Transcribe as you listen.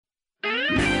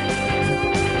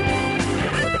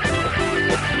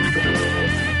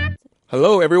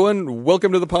Hello, everyone.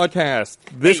 Welcome to the podcast.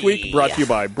 This week brought to you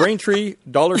by Braintree,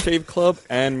 Dollar Shave Club,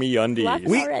 and MeUndies.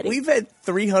 We've had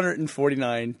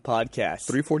 349 podcasts.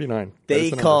 349.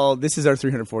 They called, this is our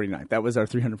 349th. That was our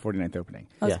 349th opening.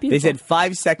 Oh, yeah. They said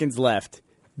 5 seconds left.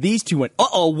 These two went,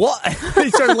 uh-oh, what? They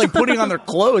started like putting on their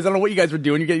clothes. I don't know what you guys were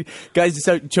doing. You guys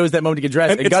just chose that moment to get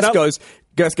dressed. And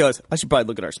Gus goes, I should probably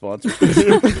look at our sponsors. Because we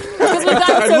got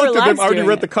I so looked at them, I already doing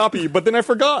read it. the copy, but then I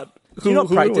forgot. Do you not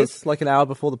who it practice was. like an hour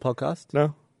before the podcast?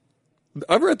 No.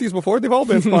 I've read these before. They've all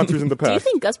been sponsors in the past. Do you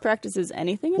think Gus practices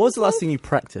anything? What was the last thing you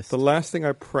practiced? The last thing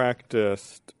I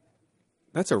practiced...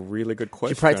 That's a really good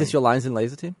question. Did you practice your lines in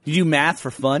Laser Team? You do math for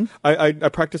fun? I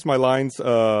practiced my lines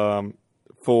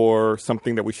for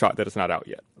something that we shot that is not out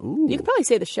yet. Ooh. You could probably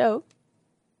say the show.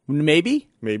 Maybe?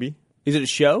 Maybe. Is it a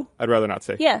show? I'd rather not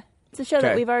say. Yeah, it's a show that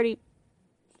Okay. we've already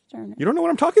started. You don't know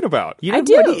what I'm talking about. You I have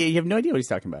do. No idea. You have no idea what he's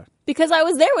talking about. Because I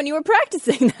was there when you were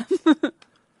practicing them.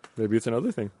 Maybe it's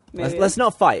another thing. Let's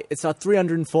not fight. It's our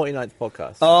 349th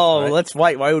podcast. Oh, right? let's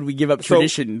fight. Why would we give up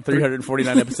tradition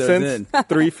 349 episodes in? Since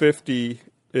 350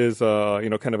 is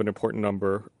kind of an important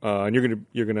number, and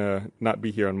you're gonna not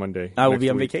be here on Monday. I will next be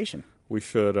on week. vacation. We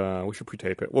should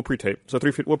pre-tape it. We'll pre-tape. So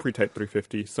we'll pre-tape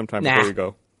 350 sometime Nah. before we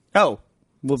go. Oh,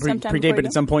 we'll Sometime pre-tape before it you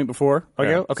at go? some point before I Yeah,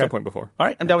 go? Okay. some point before. All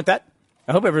right, I'm done with that.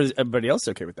 I hope everybody else is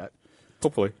okay with that.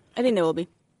 Hopefully. I think they will be.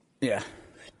 Yeah.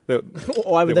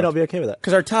 Why would they not won't. be okay with that?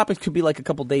 Because our topic could be like a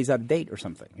couple days out of date or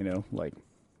something, like...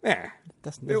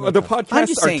 That's The not podcasts I'm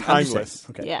just are saying, I'm just timeless. saying.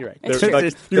 Okay, Yeah. you're right. It's They're true. like,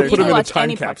 you can You put them can in a watch time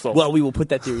any capsule. Well, we will put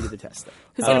that theory to the test, though.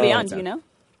 Who's going to be Oh, on? okay. Do you know?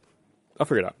 I'll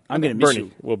figure it out. I'm going to miss Bernie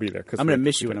you. will be there. I'm going to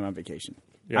miss you when I'm on vacation.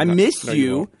 Yeah, I no, missed no, you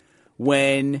you won't.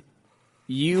 when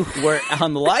you were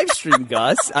on the live stream,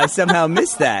 Gus. I somehow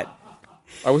missed that.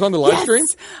 I was on the live stream.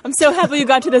 Yes! I'm so happy you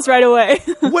got to this right away.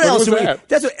 What else? was that?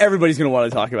 That's what everybody's going to want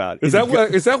to talk about. Is that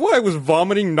why I was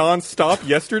vomiting nonstop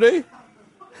yesterday?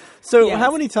 So Yes.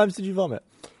 how many times did you vomit?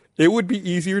 It would be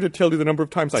easier to tell you the number of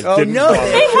times I Oh, didn't no. vomit.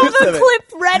 I have a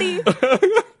clip ready.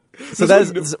 So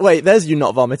there's you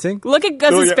not vomiting. Look at Oh,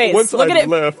 Gus's yeah, face. once Look I at it.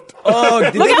 left. Oh,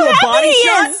 did Look they how do a happy body he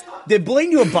shot? is. Did Blaine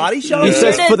do a body shot? He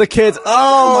says did. for the kids.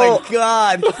 Oh, my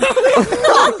God.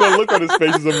 The look on his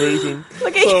face is amazing.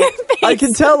 Look at your face.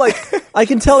 I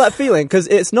can tell that feeling because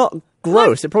it's not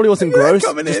gross. It probably wasn't gross.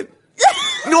 Coming in.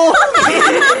 No.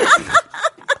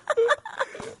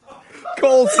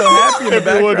 Cole's so happy in the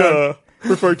Everyone background.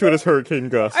 referred to it as Hurricane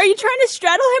Gus. Are you trying to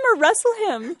straddle him or wrestle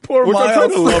him? Poor We're trying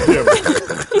to Miles. love him.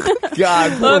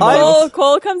 God, poor Look, Miles.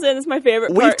 Cole comes in. It's my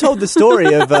favorite part. We've told the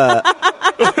story of.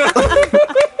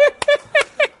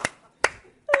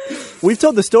 We've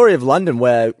told the story of London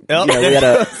where we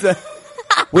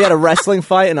had a wrestling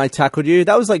fight and I tackled you.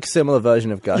 That was like a similar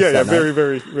version of Gus. Yeah, that night. very,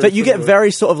 very, very. But you get similar.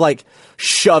 very sort of like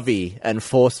shovey and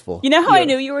forceful. You know how I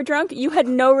knew you were drunk? You had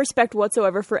no respect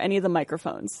whatsoever for any of the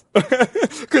microphones.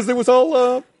 because it was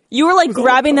all. You were like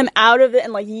grabbing them out of it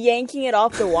and like yanking it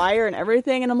off the wire and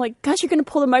everything. And I'm like, gosh, you're going to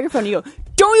pull the microphone. And you go,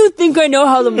 don't you think I know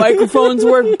how the microphones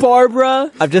work,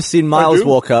 Barbara? I've just seen Miles do?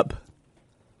 walk up.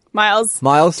 Miles,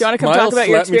 Miles? do you want to come Miles talk about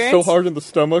your slapped me so experience? hard in the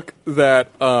stomach that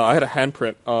I had a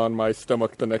handprint on my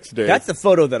stomach the next day. That's the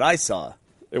photo that I saw.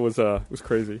 It was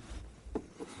crazy.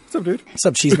 What's up, dude? What's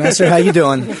up, Cheese Master? How you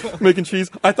doing? Making cheese.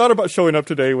 I thought about showing up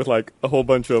today with like a whole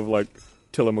bunch of like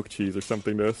Tillamook cheese or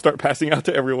something to start passing out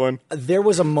to everyone. There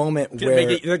was a moment Is where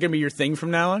that going to be your thing from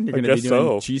now on? You're I going to be guess doing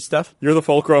so. cheese stuff? You're the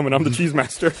fulcrum and I'm the cheese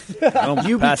master. I don't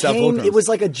you pass out became, fulcrums. it was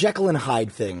like a Jekyll and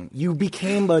Hyde thing. You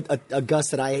became a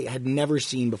Gus that I had never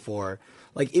seen before.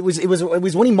 Like it was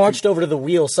when he marched over to the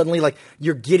wheel. Suddenly, like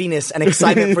your giddiness and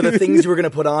excitement for the things you were going to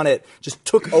put on it just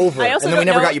took over, I and also then we don't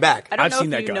never know- got you back. I don't I've know seen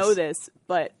if that, you Gus. know this,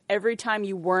 but every time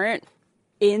you weren't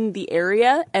in the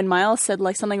area and Miles said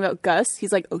like something about Gus,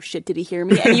 he's like, oh shit, did he hear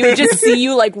me? And you would just see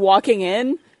you like walking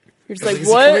in. You're just like, Is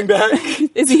what? he coming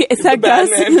back? Is that Gus?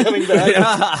 Batman coming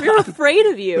back. We were afraid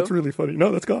of you. It's really funny.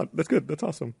 No, that's God. That's good. That's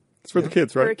awesome. It's for the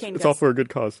kids, right? Hurricane It's Gus. all for a good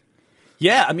cause.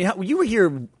 Yeah, I mean, you were here,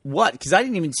 what? Because I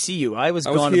didn't even see you. I was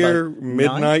I was gone here about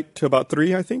midnight 9? to about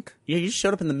 3, I think. Yeah, you just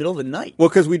showed up in the middle of the night. Well,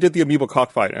 because we did the Amoeba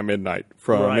cockfight at midnight,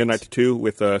 from Right. midnight to 2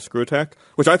 with Screw Attack,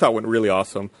 which I thought went really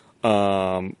awesome.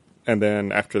 And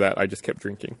then after that, I just kept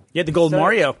drinking. You had the gold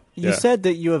Mario. You Yeah. said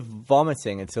that you were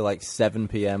vomiting until like 7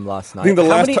 p.m. last night. think the How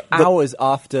last many ti- the- hours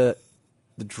after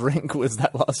the drink was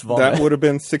that last vomit? That would have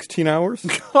been 16 hours.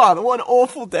 God, what an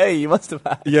awful day you must have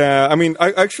had. Yeah, I mean,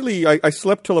 I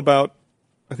slept till about,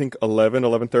 I think,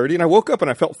 11:30, and I woke up and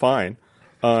I felt fine.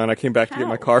 And I came back to get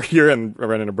my car here, and I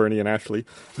ran into Bernie and Ashley.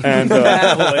 And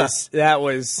That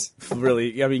was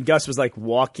really. I mean, Gus was like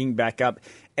walking back up,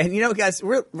 and you know, guys,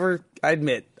 I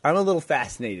admit I'm a little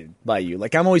fascinated by you.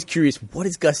 Like, I'm always curious, what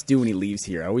does Gus do when he leaves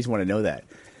here? I always want to know that.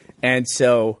 And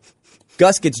so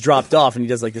Gus gets dropped off, and he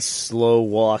does like this slow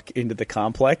walk into the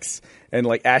complex, and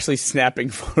like Ashley's snapping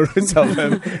photos of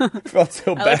him. Felt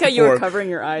so bad. I like how you for were him. covering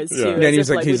your eyes too. Yeah. And As he's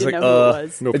if, like, we he's didn't like, know who it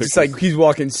was. No it's just pictures. like he's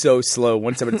walking so slow,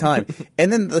 one step at a time.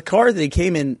 And then the car that he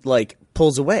came in like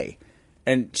pulls away,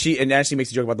 and Ashley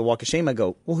makes a joke about the walk of shame. I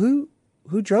go, well, who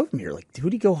drove him here? Like, who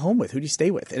did he go home with? Who did he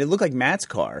stay with? And it looked like Matt's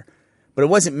car, but it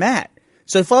wasn't Matt.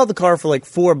 So I followed the car for like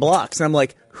 4 blocks, and I'm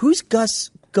like, who's Gus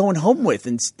going home with?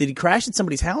 And did he crash at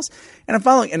somebody's house? And I'm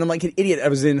following, and I'm like an idiot. I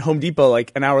was in Home Depot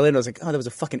like an hour later. I was like, oh, that was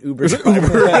a fucking Uber.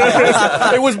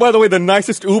 It was, by the way, the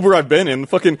nicest Uber I've been in. The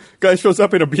fucking guy shows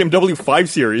up in a BMW 5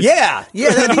 Series. Yeah.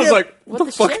 I was like, what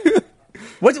the fuck? shit?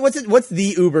 What's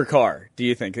the Uber car, do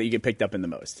you think, that you get picked up in the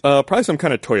most? Probably some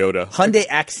kind of Toyota. Hyundai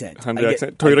Accent.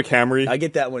 Toyota Camry. I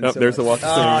get that one. Oh, so there's much. the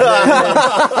walk.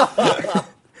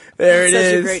 There it Such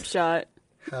is. a great shot.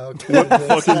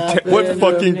 What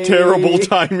fucking terrible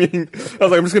timing. I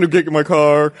was like, I'm just going to get in my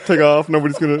car, take off,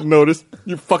 nobody's going to notice.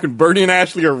 You fucking Bernie and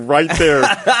Ashley are right there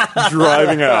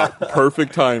driving out.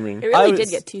 Perfect timing. It really did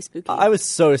get too spooky. I was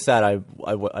so sad I'd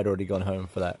already gone home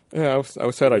for that. Yeah, I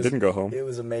was sad I didn't go home. It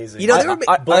was amazing. You know, I remember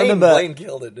Blaine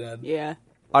killed it, man. yeah.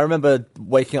 I remember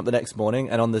waking up the next morning,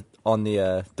 and on the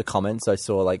comments I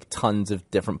saw like tons of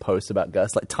different posts about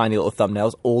Gus, like tiny little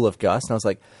thumbnails, all of Gus, and I was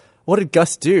like, what did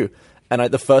Gus do? And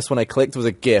the first one I clicked was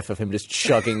a GIF of him just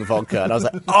chugging vodka, and I was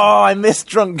like, oh, I missed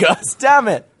drunk Gus, damn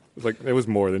it. It was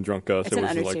more than drunk Gus. It's it an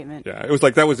was understatement. Like, yeah, it was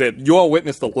like that was it. You all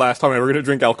witnessed the last time I ever going to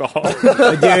drink alcohol.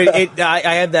 Dude, I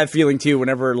had that feeling too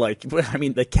whenever, like, I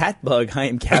mean, the cat bug, I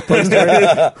am cat bug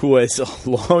started, was a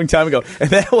long time ago, and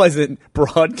that wasn't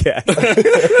broadcast.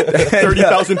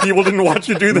 30,000 people didn't watch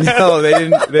you do that. No, they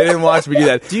didn't watch me do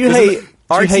that. Do you hate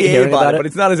hearing about it? But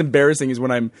it's not as embarrassing as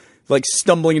when I'm like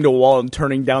stumbling into a wall and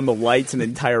turning down the lights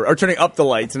or turning up the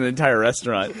lights in an entire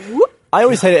restaurant. I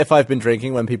always hate it if I've been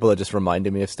drinking when people are just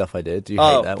reminding me of stuff I did. Do you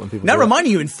hate that when people not do that?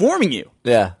 reminding you, informing you?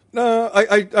 Yeah. No,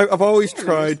 I've always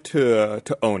tried to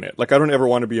own it. Like, I don't ever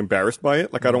want to be embarrassed by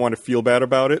it. Like, I don't want to feel bad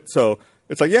about it. So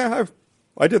it's like, yeah,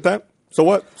 I did that. So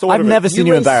what? So what I've of it? never seen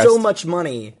you raised embarrassed. so much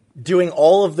money doing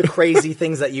all of the crazy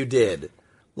things that you did.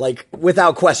 Like,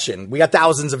 without question. We got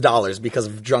thousands of dollars because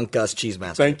of Drunk Gus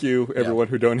Cheesemaster. Thank you, everyone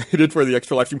who donated for the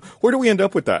extra live stream. Where do we end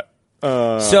up with that?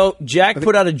 So Jack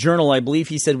put out a journal. I believe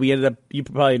he said we ended up. You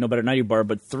probably know better than I do, Barb,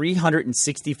 but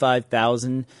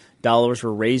 $365,000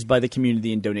 were raised by the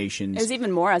community in donations. It was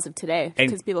even more as of today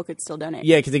because people could still donate.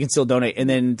 Yeah, because they can still donate, and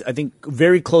then I think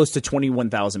very close to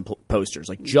 21,000 posters,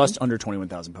 like just under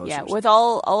 21,000 posters. Yeah, with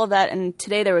all of that, and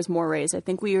today there was more raised. I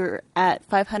think we were at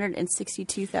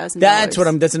 $562,000. That's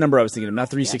the number I was thinking of, not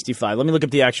 365. Let me look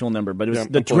up the actual number, but it was Yeah,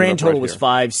 the I'm pulling it grand up total right was here.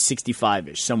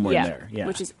 565-ish, somewhere in there. Yeah,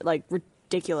 which is like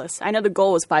ridiculous. I know the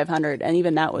goal was 500, and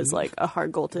even that was like a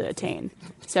hard goal to attain.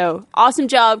 So awesome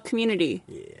job, community.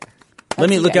 let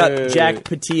me look up out Jack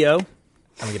Patillo.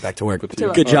 I'm going to get back to work.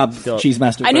 Good job,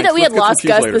 Cheesemaster. I knew that we had Let's get some lost cheese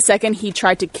Gus later. the second he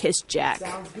tried to kiss Jack.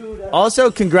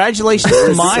 Also, congratulations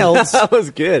to Miles. That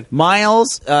was good.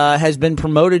 Miles has been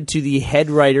promoted to the head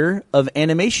writer of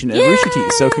animation at Rooster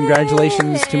Teeth. So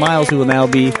congratulations to Miles, who will now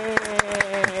be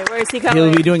Where is he coming?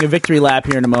 he'll be doing a victory lap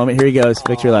here in a moment. Here he goes,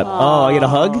 victory lap. Oh, I get a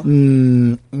hug.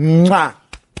 Mwah.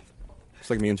 It's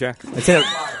like me and Jack.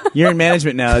 You're in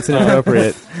management now. It's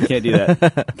inappropriate. You can't do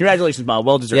that. Congratulations, Miles.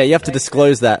 Well deserved. Yeah, you have to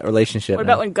disclose that relationship. What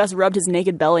about when Gus rubbed his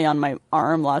naked belly on my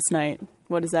arm last night?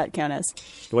 What does that count as?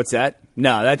 What's that?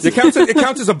 No, that's It counts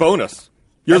as a bonus.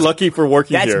 You're lucky for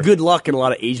working that's here. good luck in a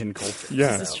lot of Asian culture.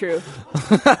 Yeah. This is true.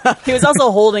 He was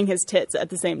also holding his tits at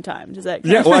the same time. Does that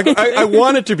count? Yeah, well, I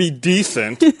want it to be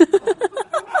decent.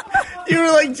 You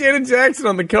were like Janet Jackson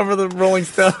on the cover of the Rolling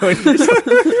Stone,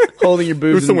 holding your It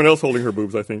boobs. was someone else holding her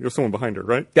boobs, I think. It was someone behind her,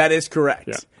 right? That is correct.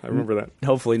 Yeah, I remember that.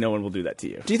 Hopefully, no one will do that to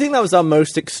you. Do you think that was our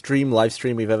most extreme live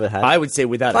stream we've ever had? I would say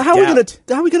without a How doubt.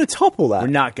 are we gonna topple that? We're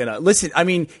not gonna listen. I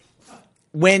mean,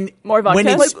 when More vodka? when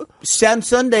it's Like-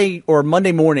 Sunday or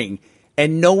Monday morning,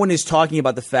 and no one is talking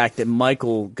about the fact that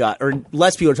Michael got, or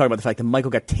less people are talking about the fact that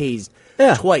Michael got tased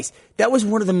twice. That was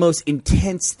one of the most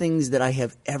intense things that I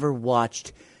have ever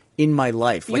watched in my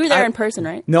life. You were there in person,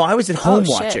 right? No, I was at home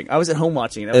shit. watching. I was at home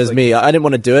watching. And It was like, me. I didn't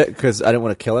want to do it because I didn't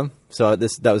want to kill him. So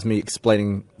that was me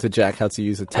explaining to Jack how to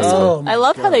use a taser. Oh, I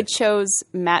love how they chose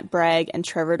Matt Bragg and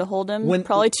Trevor to hold him. When-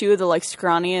 Probably two of the like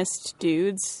scrawniest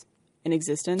dudes in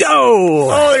existence.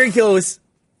 Oh, there he goes.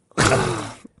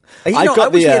 I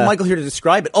got wish we had the, Michael here to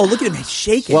describe it. Oh, look at him, he's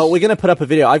shaking. Well, we're gonna put up a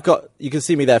video. You can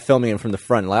see me there filming him from the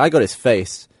front. Like I got his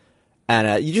face,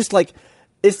 and you just like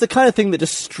it's the kind of thing that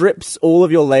just strips all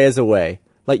of your layers away.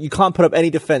 Like, you can't put up any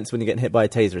defense when you're getting hit by a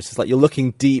taser. It's just like you're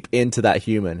looking deep into that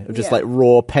human of just Yeah. like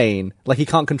raw pain. Like, he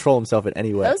can't control himself in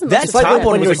any way. That was the That most like top when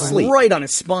one you're was asleep. right on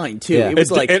his spine too. Yeah. It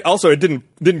was like it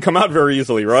didn't come out very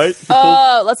easily, right?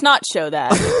 Oh, let's not show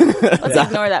that. Let's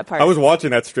ignore that part. I was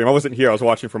watching that stream. I wasn't here. I was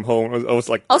watching from home. I was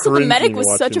like, Also, the medic cringing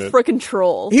was such a watching it. freaking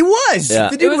troll. he was. Yeah.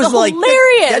 The dude It was like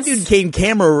hilarious. That dude came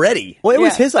camera ready. Well, it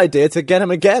was Yeah. his idea to get him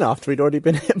again after he'd already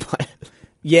been hit by it.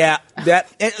 Yeah, that.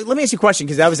 And let me ask you a question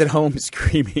because I was at home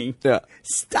screaming, Yeah.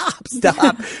 stop!"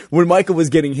 when Michael was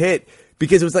getting hit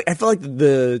because it was like I felt like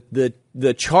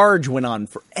the charge went on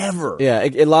forever. Yeah,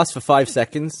 it lasts for 5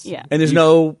 seconds. Yeah. and there's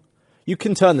no. You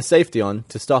can turn the safety on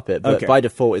to stop it, but Okay. by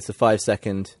default, it's a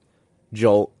 5-second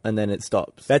jolt, and then it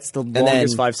stops. That's the then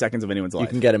longest 5 seconds of anyone's You life.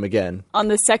 can get him again. On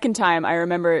the second time, I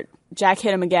remember Jack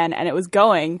hit him again, and it was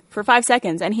going for 5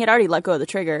 seconds, and he had already let go of the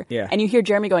trigger. Yeah. And you hear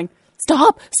Jeremy going,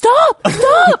 "Stop! Stop!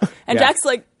 Stop!" And Yeah. Jack's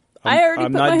like, "I already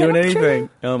I'm put not my doing hand on the trigger." anything.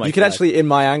 Oh my! You can God. actually, in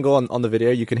my angle on the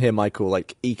video, you can hear Michael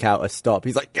like eke out a stop.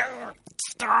 He's like,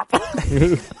 "Stop!"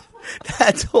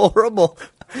 That's horrible.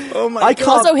 Oh my! I God. can't.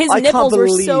 Also, his I can't nipples were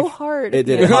believe so hard. It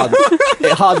did. It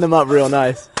hardened them up real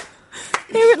nice.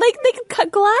 They were like they could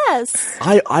cut glass.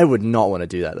 I would not want to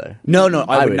do that though. No,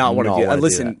 I would would not want to not do that. wanna do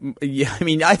Listen, yeah, I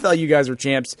mean, I thought you guys were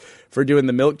champs for doing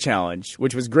the milk challenge,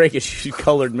 which was great because you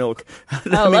colored milk. That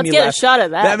Oh, made let's me get a laugh. shot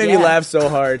of that, That made me yeah. laugh so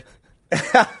hard.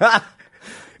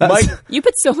 Mike, You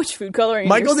put so much food coloring. in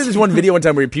Michael your did this one video one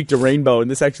time where he puked a rainbow, and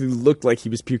this actually looked like he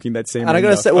was puking that same And I rainbow.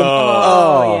 gotta say, well,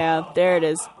 Oh, yeah, there it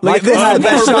is. Look at this is the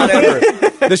best shot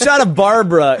ever. The shot of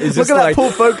Barbara is look just at that like full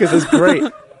focus. It's great.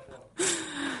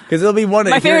 because there'll be one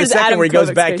My here in favorite a is second Adam where he goes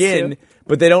Kovac's back face, in, too.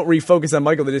 but they don't refocus on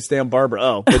Michael. They just stay on Barbara.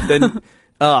 Oh, but then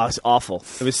it's awful.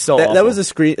 It was so awful. There was a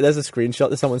screen. There's a screenshot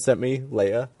that someone sent me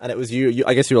later, and it was you.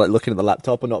 I guess you were like looking at the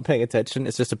laptop and not paying attention.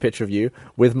 It's just a picture of you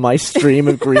with my stream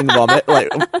of green vomit, like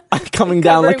coming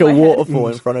down like a Covering my head. waterfall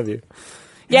in front of you.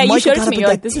 Yeah, you Michael showed it got to up me. with You're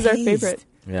like, that "This is our taste. favorite."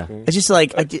 Yeah. It's just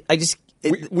like I just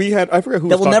We had, I forget who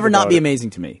that was will never talking not about be it. amazing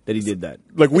to me that he did that.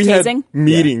 Like we The had tasing?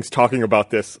 meetings talking about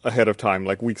this ahead of time,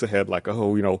 like weeks ahead, like,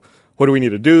 oh, what do we need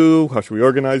to do? How should we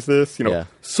organize this? Yeah.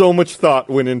 So much thought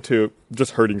went into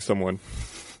just hurting someone.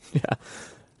 Yeah.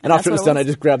 And after it what was it done, was? I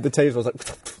just grabbed the taser. I was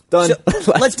like, done.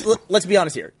 So, let's be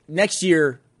honest here. Next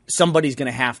year, somebody's going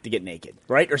to have to get naked,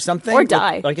 right, or something, Or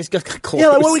die. Like it's got close. Yeah,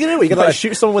 like what are we gonna do? We gonna like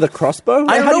shoot someone with a crossbow? I Like,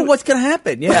 don't how know do you- what's going to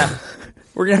happen. Yeah,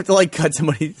 we're going to have to like cut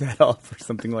somebody's head off or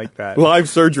something like that. Live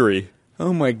surgery.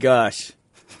 Oh my gosh.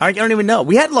 I don't even know.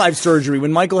 We had live surgery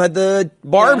when Michael had the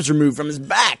barbs removed from his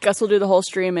back. Gus will do the whole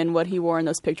stream and what he wore in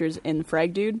those pictures in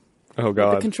Frag Dude. Oh, The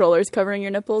God. controllers covering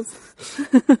your nipples.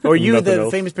 Or you, Nothing the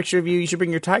else. famous picture of you. You should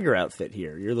bring your tiger outfit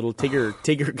here. Your little tiger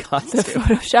costume.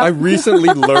 Photoshop. I recently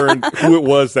learned who it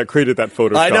was that created that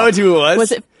Photoshop. I know who it was.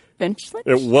 Was it Finchlet?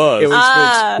 It was. It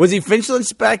was Finch. Was he Finch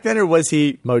Lynch back then, or was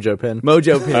he Mojo pin.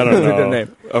 Mojo Pin? I don't was a good know.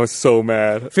 name. I was so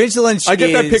mad. Finch Lynch. I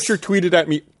get that is- picture tweeted at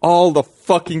me all the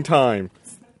fucking time.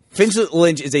 Finch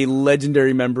Lynch is a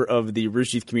legendary member of the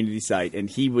Rooster Teeth community site, and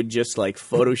he would just like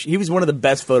he was one of the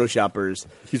best photoshoppers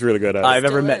He's really good at it. I've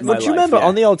ever Still met is. in my Well, do you life. remember Yeah.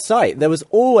 on the old site there was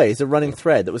always a running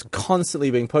thread that was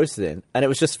constantly being posted in, and it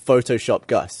was just Photoshop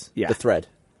Gus. Yeah. The thread.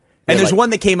 And Yeah, there's like- one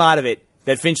that came out of it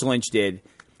that Finch Lynch did,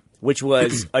 which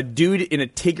was a dude in a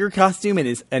Tigger costume and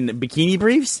bikini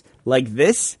briefs like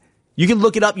this. You can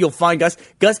look it up. You'll find Gus.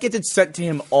 Gus gets it sent to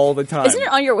him all the time. Isn't it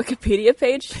on your Wikipedia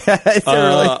page? Is it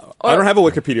really? I don't have a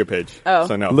Wikipedia page. Oh.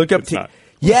 So no. Look up. it's not.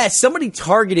 Yes, somebody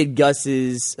targeted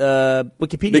Gus's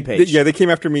Wikipedia page. They came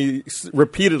after me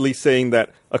repeatedly saying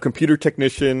that a computer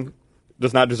technician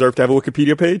does not deserve to have a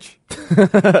Wikipedia page.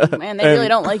 Man, they really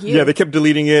don't like you. Yeah, they kept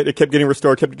deleting it. It kept getting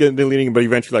restored, kept getting deleting it, but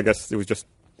eventually I guess it was just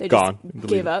They just gone. gave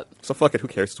Deleted. up. So fuck it, who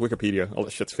cares? It's Wikipedia. All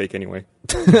that shit's fake anyway.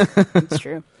 It's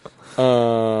true.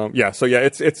 Yeah, so yeah,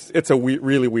 it's a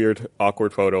really weird,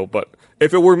 awkward photo, but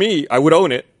if it were me, I would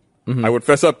own it. I would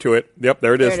fess up to it. Yep,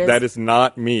 there it is. There it is. That is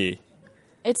not me.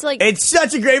 It's like It's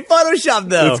such a great Photoshop,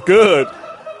 though. It's good.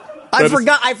 I is-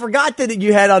 forgot that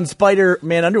you had on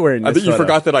Spider-Man underwear in this I think you photo.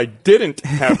 forgot that I didn't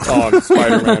have on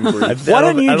Spider-Man briefs. Why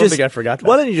don't you I don't just? think I forgot that.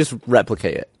 Why don't you just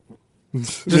replicate it?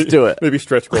 Just do it. Maybe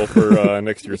stretch goal for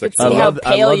next year's see extra. how love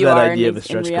pale you that are idea in, of a in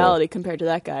stretch goal. reality compared to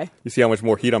that guy. You see how much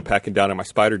more heat I'm packing down in my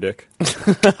spider dick.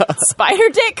 Spider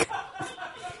dick.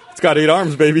 It's got 8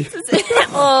 arms, baby,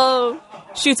 Oh,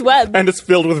 shoots web and it's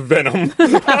filled with venom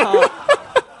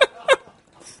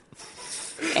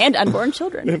and unborn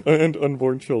children. and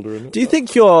unborn children. Do you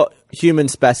think your human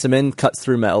specimen cuts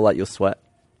through metal like your sweat?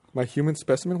 My human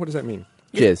specimen? What does that mean?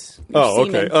 Jizz. Oh,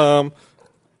 semen. okay.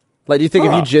 Like, do you think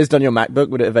if Huh. you jizzed on your MacBook,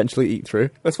 would it eventually eat through?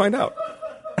 Let's find out.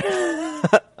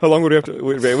 How long would we have to? It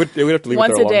would have to leave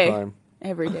Once it there a a day, long time.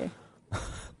 every day.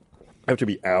 have to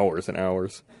be hours and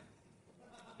hours.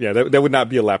 Yeah, that would not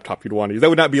be a laptop you'd want to use. That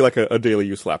would not be like a daily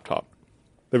use laptop.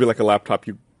 That'd be like a laptop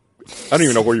I don't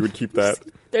even know where you would keep that.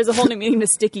 There's a whole new meaning to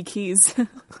sticky keys.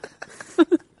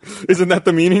 Isn't that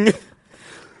the meaning?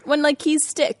 When like keys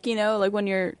stick, like when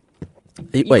you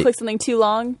Wait, click something too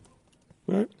long,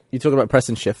 Right? you talking about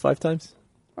pressing shift 5 times?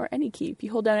 or any key. If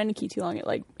you hold down any key too long, it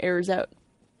like errors out.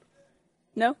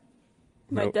 No?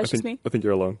 No, That's just me? I think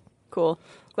you're alone. Cool.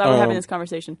 Glad we're having this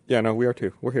conversation. Yeah, no, we are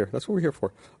too. We're here. That's what we're here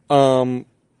for.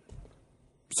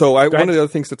 So one of the other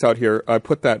things that's out here, I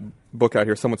put that book out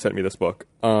here. Someone sent me this book.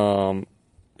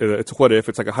 It's What If.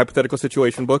 It's like a hypothetical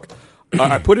situation book.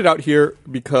 I put it out here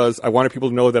because I wanted people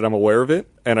to know that I'm aware of it,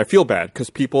 and I feel bad because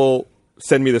people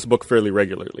send me this book fairly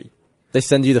regularly. They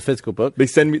send you the physical book?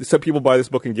 Some people buy this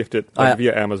book and gift it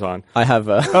via Amazon. I have...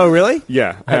 Oh, really?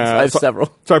 Yeah. I have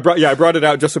several. So I brought it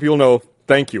out just so people know,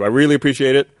 thank you. I really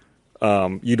appreciate it.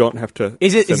 You don't have to.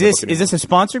 Is send the book this anymore. a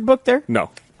sponsored book there?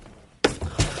 No.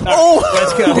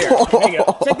 Let's go here. Here you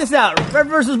go. Check this out. Red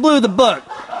vs. Blue, the book.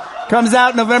 Comes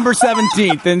out November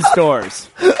 17th in stores.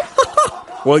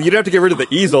 Well, you'd have to get rid of the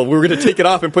easel. We were going to take it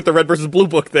off and put the Red versus Blue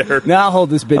book there. Now I'll hold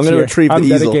this bitch I'm gonna here. retrieve the I'm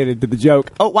easel. dedicated to the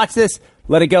joke. Oh, watch this.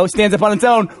 Let it go. Stands up on its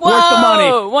own. Whoa! Worth the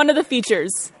money. One of the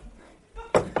features.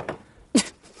 There Put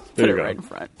you it go. right in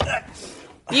front.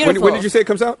 Beautiful. When did you say it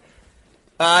comes out?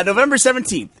 November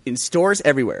 17th in stores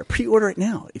everywhere. Pre-order it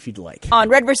now if you'd like. On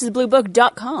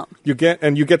redversusbluebook.com. You get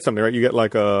something, right? You get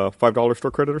like a $5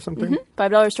 store credit or something.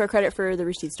 $5 store credit for the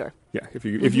receipt store. Yeah, if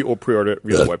you pre-order it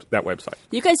via that website.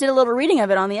 You guys did a little reading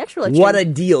of it on the extra lecture. What a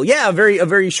deal. Yeah, a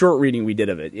very short reading we did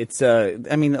of it. It's I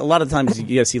mean, a lot of times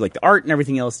you guys see like the art and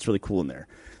everything else. It's really cool in there.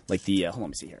 Like the hold on, let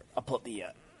me see here. I'll pull up the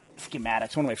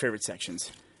schematics. One of my favorite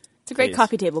sections. It's a great Please.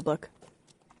 coffee table book.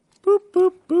 Boop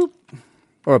boop boop.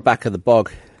 Or a back of the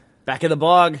bog. Back of the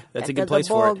bog. That's a Back good of the place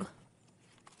for it. bog.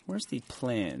 Where's the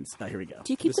plans? Oh, here we go.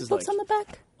 Do you keep This the is books like on the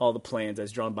back? all the plans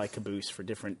as drawn by Caboose for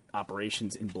different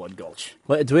operations in Blood Gulch.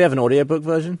 Wait, do we have an audiobook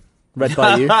version? Read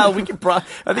by you? We could I think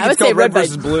I would it's say called Red read by-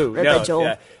 versus Blue. read by Joel.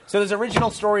 Yeah. So there's original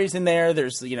stories in there.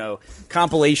 There's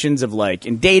compilations of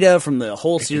and data from the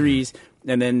whole series,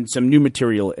 and then some new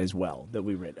material as well that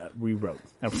we rewrote.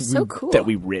 So cool. That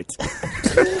we writ.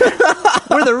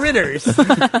 We're the Ritters.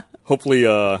 Hopefully, you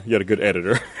had a good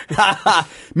editor.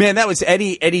 Man, that was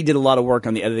Eddie. Eddie did a lot of work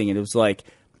on the editing, and it was like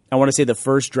I want to say the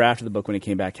first draft of the book when it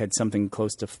came back had something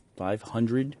close to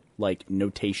 500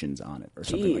 notations on it or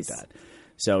something like Jeez. that.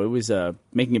 So it was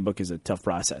making a book is a tough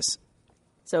process.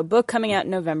 So, book coming out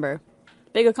in November.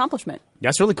 Big accomplishment.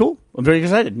 That's really cool. I'm very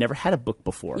excited. Never had a book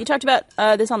before. You talked about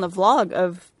this on the vlog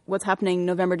of what's happening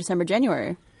November, December,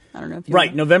 January. I don't know if you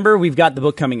Right, November we've got the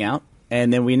book coming out,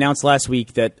 and then we announced last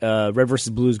week that Red vs.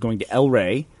 Blue is going to El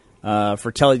Rey Red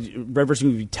vs. Blue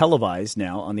will be televised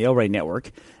now on the El Rey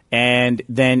network, and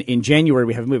then in January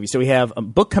we have a movie. So we have a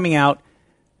book coming out,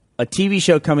 a TV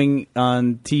show coming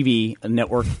on TV, a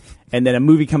network, and then a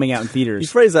movie coming out in You theaters.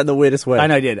 phrased that in the weirdest way. I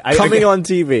know I did. Coming on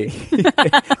TV.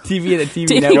 TV and a TV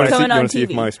TV network. coming You on want to see if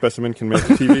TV. my specimen can make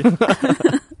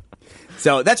TV?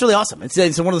 So that's really awesome. It's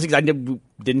one of those things I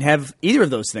didn't have either of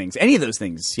those things, any of those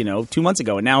things, 2 months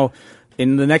ago, and now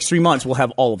in the next 3 months we'll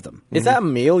have all of them. Is that a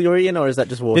meal you're eating, or is that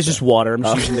just water? It's just water. I'm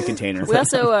just using the container. We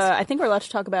also, I think we're allowed to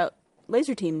talk about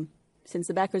Laser Team since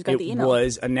the backers got It the email.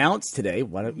 was announced today.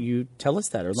 Why don't you tell us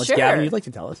that? Or unless Sure. Gavin, you'd like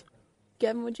to tell us.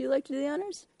 Gavin, would you like to do the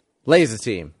honors? Laser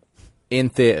Team in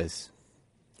theaters.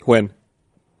 When?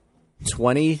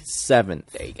 27th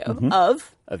There you go.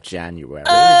 Of? of January.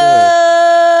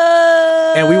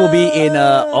 And we will be in,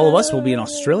 all of us will be in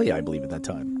Australia, I believe, at that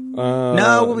time.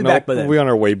 No, we'll be back by then. We'll be on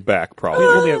our way back, probably.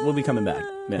 We'll be coming back.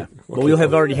 Yeah. But we'll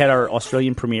have already had our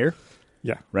Australian premiere,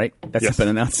 Yeah. right? That's Yes. been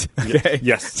announced. Okay.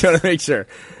 Yes. Just want to make sure.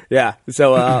 Yeah.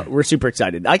 So we're super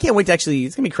excited. I can't wait to actually,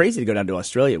 it's going to be crazy to go down to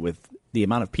Australia with the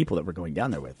amount of people that we're going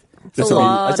down there with. a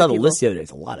lot I saw of the people. list the other day.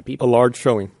 It's a lot of A people. large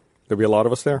showing. There'll be a lot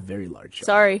of us there. Very large show.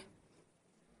 Sorry.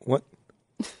 What?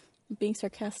 I'm being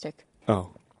sarcastic.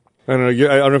 Oh. I don't know.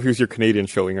 I don't know if it was your Canadian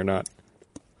showing or not.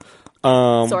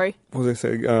 Sorry. What was I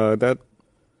saying? There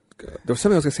was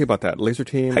something I was going to say about that. Laser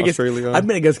Team, I guess, Australia. I'm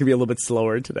going to guess it's going to be a little bit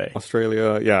slower today.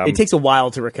 Australia, yeah. It takes a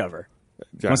while to recover.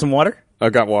 yeah. Want some water? I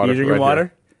got water. You drinking right water?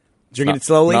 here. Drinking it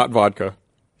slowly? Not vodka.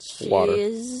 Water.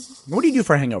 Jeez. What do you do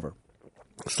for a hangover?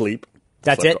 Sleep.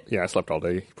 That's Slept- it? Yeah, I slept all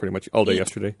day, pretty much all day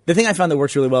yesterday. The thing I found that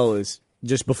works really well is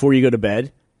just before you go to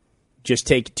bed, just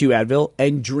take 2 Advil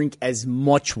and drink as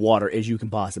much water as you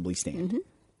can possibly stand.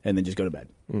 And then just go to bed.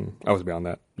 I was beyond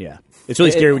that. Yeah. It's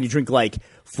really scary when you drink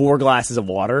 4 glasses of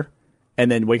water and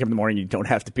then wake up in the morning and you don't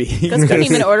have to pee. Gus couldn't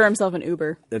even order himself an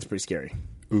Uber. That's pretty scary.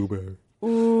 Uber.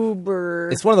 uber.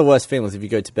 It's one of the worst feelings if you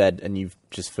go to bed and you've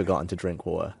just forgotten to drink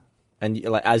water, and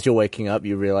like as you're waking up,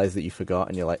 you realize that you forgot,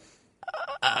 and you're like,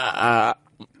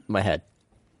 my head.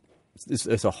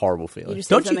 It's a horrible feeling.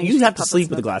 Don't you? You have to sleep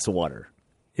with a glass of water.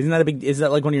 Isn't that a big? Is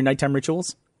that like one of your nighttime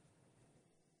rituals?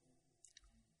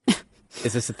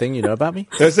 Is this a thing you know about me?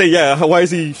 I say, yeah. Why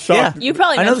is he shocked? You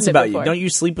probably I know mentioned this it about before. you. Don't you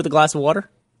sleep with a glass of water?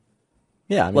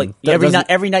 Yeah, I mean, Like that doesn't-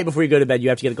 every night before you go to bed, you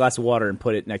have to get a glass of water and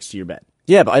put it next to your bed.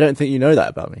 Yeah, but I don't think you know that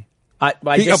about me.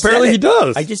 Apparently he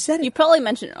does. I just said it. You probably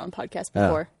mentioned it on a podcast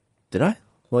before. Did I?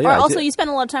 Well, Or yeah. also, you spend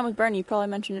a lot of time with Bernie. You probably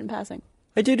mentioned it in passing.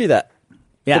 I do that.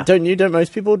 Yeah. But don't you? Don't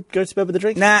most people go to bed with a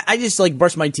drink? Nah, I just like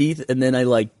brush my teeth and then I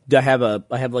have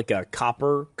like a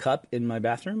copper cup in my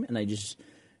bathroom and I just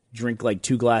drink like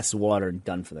 2 glasses of water and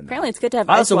done for the night. Apparently, it's good to have.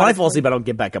 I ice also, when water I fall for- asleep, I don't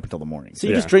get back up until the morning. So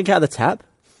you just drink out of the tap?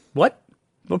 What?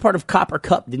 What part of copper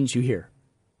cup didn't you hear?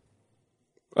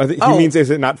 I think he means is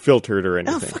it not filtered or Oh,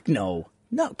 anything? fuck no.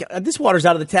 No, this water's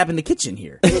out of the tap in the kitchen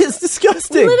here. It's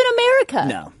disgusting. We live in America.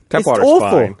 No. Tap It's water's awful.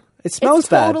 fine. It smells It's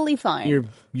bad. totally fine.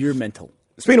 You're mental.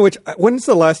 Speaking of which, when's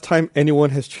the last time anyone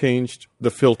has changed the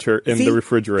filter in See, the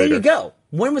refrigerator? There you go.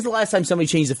 When was the last time somebody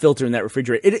changed the filter in that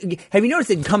refrigerator? Have you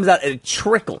noticed it comes out at a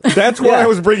trickle? That's why I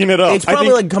was bringing it up. It's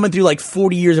probably like coming through like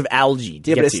 40 years of algae. To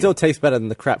Yeah, get but it to still you. tastes better than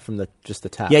the crap from the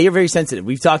tap. Yeah, you're very sensitive.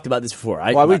 We've talked about this before.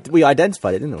 Well, we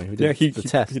identified it, didn't we? We did yeah, the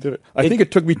test. he did it. I think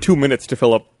it took me 2 minutes to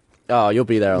fill up Oh, you'll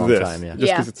be there a long this. time, yeah.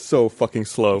 Just because it's so fucking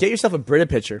slow. Get yourself a Brita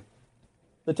pitcher.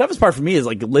 The toughest part for me is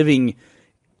like living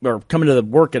or coming to the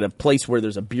work at a place where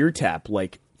there's a beer tap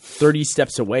like 30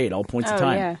 steps away at all points of Oh,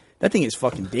 time. yeah. That thing is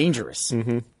fucking dangerous.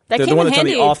 Mm-hmm. That The came one in that's on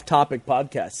handy. the off-topic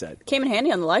podcast set. Came in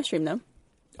handy on the live stream, though.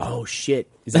 Oh, shit.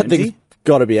 Is That that thing's empty?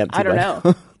 got to be empty. I don't by now.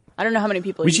 know. I don't know how many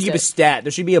people. We should use keep a it. stat.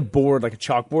 There should be a board, like a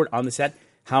chalkboard on the set,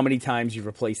 how many times you've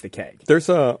replaced the keg. There's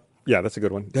a that's a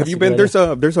good one. Have you a been? good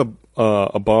There's a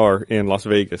bar in Las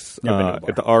Vegas Never been to a bar.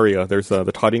 at the Aria. There's the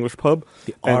Todd English Pub.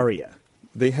 The and Aria.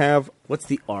 They have What's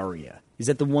the Aria? Is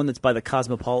that the one that's by the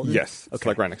Cosmopolitan? yes. It's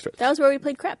like right next to it. That was where we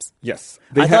played craps. Yes.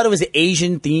 I thought it was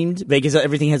Asian themed. Vegas,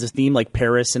 everything has a theme, like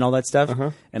Paris and all that stuff.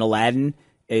 And Aladdin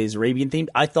is Arabian themed.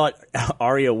 I thought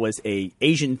Aria was a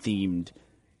Asian themed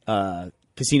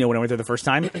casino when I went there the first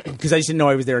time because I just didn't know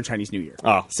I was there on Chinese New Year.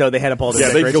 Oh. So they had up all the Yeah,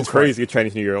 they decorations go for it. crazy at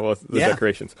Chinese New Year with the Yeah.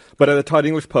 decorations. But at the Todd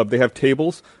English Pub, they have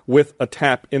tables with a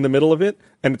tap in the middle of it,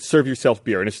 and it's serve yourself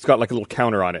beer, and it's just got like a little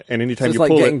counter on it. And anytime So it's you like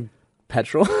pull getting it,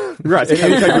 petrol. right, and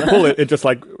anytime you pull it, it just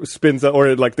like spins up,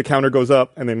 or like the counter goes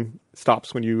up and then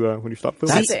stops when you stop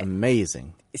filling. That's it.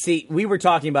 amazing. See, we were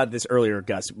talking about this earlier,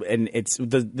 Gus, and it's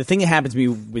the thing that happens to me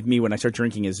with me when I start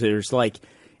drinking is there's like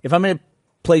if I'm in a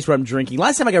place where I'm drinking.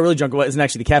 Last time I got really drunk wasn't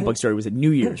actually the cat bug story. It was at New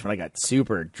Year's when I got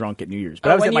super drunk at New Year's.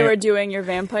 But I was when at you my, were doing your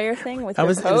vampire thing with I your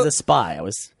was coat. it was a spy. I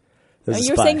was. No, you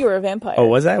were saying you were a vampire. Oh,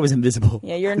 was I? I was invisible.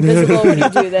 Yeah, you're invisible when you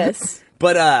do this.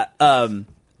 But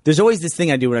there's always this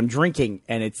thing I do when I'm drinking,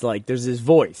 and it's like there's this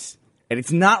voice, and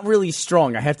it's not really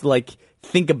strong. I have to like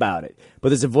think about it, but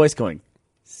there's a voice going,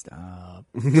 "Stop,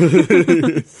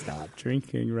 stop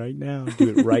drinking right now. Do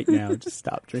it right now. Just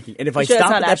stop drinking." And if I sure that's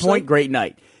stop not at that Ashley? point, great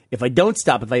night. If I don't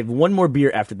stop, if I have one more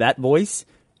beer after that voice,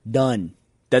 done.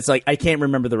 That's like I can't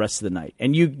remember the rest of the night.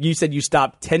 And you said you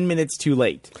stopped 10 minutes too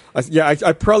late.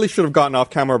 I probably should have gotten off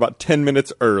camera about 10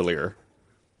 minutes earlier,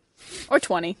 Or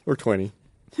 20. or 20,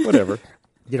 whatever.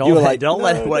 Don't were let, like, don't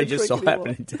let "No, what I don't just saw drink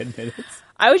happen in 10 minutes.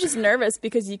 I was just nervous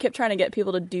because you kept trying to get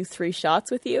people to do 3 shots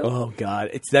with you. Oh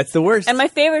God, that's the worst. And my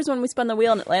favorite is when we spun the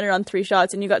wheel and it landed on 3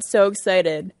 shots and you got so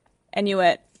excited and you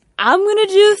went, I'm going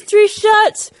to do 3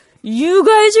 shots. You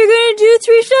guys are going to do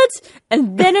 3 shots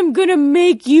and then I'm going to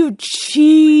make you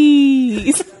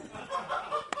cheese.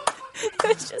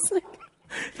 It's just like,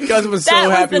 Gus was so That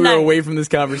was happy the we were night. away from this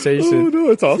conversation. Oh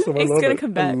no, it's awesome. I It's love gonna it.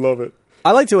 come back. I love it.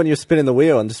 I liked it when you were spinning the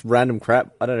wheel and just random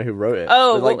crap. I don't know who wrote it.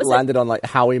 Oh, it what like was it? landed on like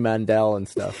Howie Mandel and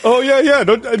stuff. Oh yeah.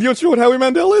 Don't you know what Howie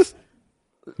Mandel is?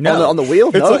 No, On the wheel?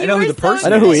 It's No, like- I know who the Where's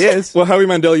person. I know who he is. Well, Howie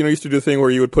Mandel, used to do the thing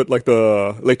where you would put like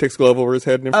the latex glove over his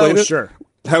head and inflate Oh, it. sure.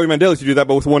 Howie Mandel used to do that,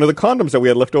 but with one of the condoms that we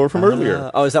had left over from earlier.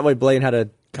 Oh, is that why Blaine had a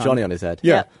Johnny on his head?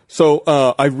 Yeah. Yeah. So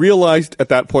I realized at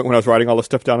that point when I was writing all the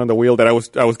stuff down on the wheel that I was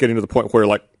getting to the point where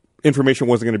like information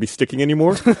wasn't going to be sticking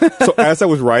anymore. So as I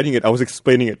was writing it, I was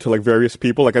explaining it to like various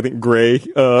people. Like I think Gray,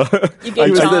 you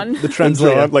gave John. The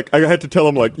translator. John. Like I had to tell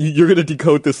him like you're going to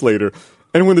decode this later.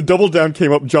 And when the double down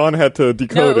came up, John had to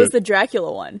decode No, it was it. the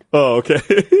Dracula one. Oh, okay.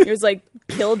 It was like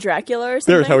kill Dracula or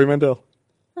something. There's Howie Mandel.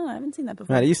 Oh, I haven't seen that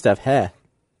before. Man, he used to have hair.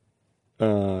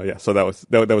 Yeah. So that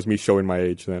was me showing my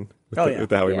age then. With Oh, the, yeah. with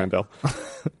the Howie Yeah. Mandel.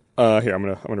 Here I'm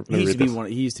gonna He used read to be this.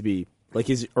 He used to be like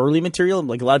his early material.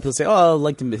 Like a lot of people say, "Oh, I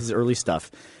liked his early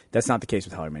stuff." That's not the case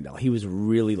with Howie Mandel. He was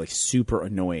really like super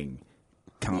annoying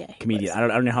comedian. I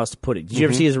don't know how else to put it. Did you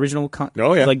ever see his original?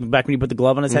 Oh, yeah. Like back when he put the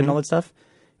glove on his head and all that stuff.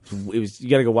 It was. You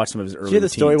got to go watch some of his early. Did you hear the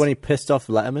story routines. when he pissed off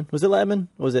Letterman? Was it Letterman?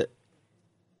 Or was it?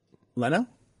 Leno?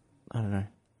 I don't know.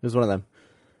 It was one of them.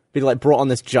 He like brought on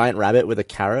this giant rabbit with a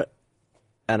carrot,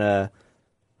 and I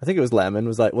think it was Letterman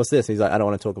was like, "What's this?" He's like, "I don't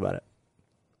want to talk about it."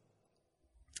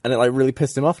 And it like really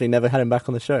pissed him off, and he never had him back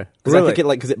on the show. Because I think it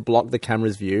because it blocked the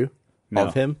camera's view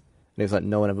of him, and he was like,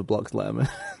 "No one ever blocks Letterman."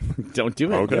 Don't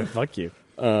do it. Okay. Yeah, fuck you.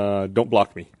 Don't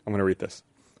block me. I'm going to read this.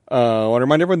 I want to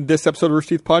remind everyone this episode of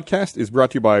Rooster Teeth Podcast is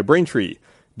brought to you by Braintree.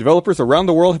 Developers around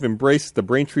the world have embraced the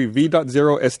Braintree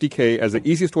V.0 SDK as the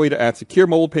easiest way to add secure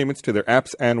mobile payments to their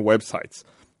apps and websites.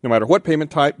 No matter what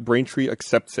payment type, Braintree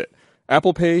accepts it.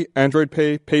 Apple Pay, Android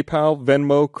Pay, PayPal,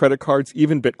 Venmo, credit cards,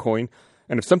 even Bitcoin.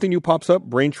 And if something new pops up,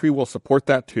 Braintree will support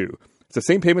that too. It's the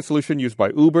same payment solution used by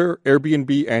Uber,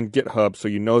 Airbnb, and GitHub, so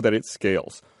you know that it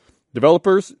scales.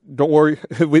 Developers, don't worry.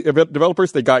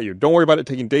 Developers, they got you. Don't worry about it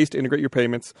taking days to integrate your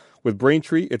payments. With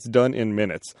Braintree, it's done in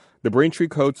minutes. The Braintree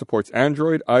code supports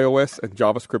Android, iOS, and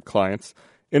JavaScript clients.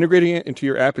 Integrating it into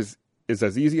your app is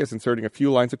as easy as inserting a few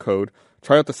lines of code.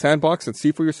 Try out the sandbox and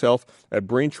see for yourself at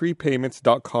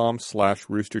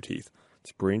BraintreePayments.com/roosterteeth.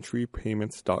 It's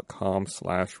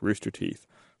BraintreePayments.com/roosterteeth.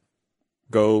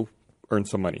 Go earn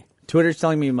some money. Twitter's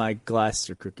telling me my glasses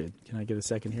are crooked. Can I get a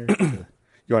second here?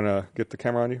 You want to get the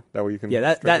camera on you? That way you can...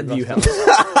 Yeah, that view helps.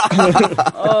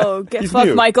 Oh, get He's fucked,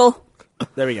 mute. Michael.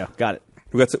 There we go. Got it.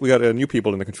 We got new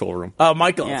people in the control room. Oh,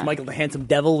 Michael. Yeah. It's Michael, the handsome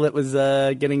devil that was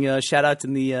getting shout-outs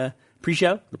in the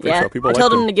pre-show. Yeah, People I like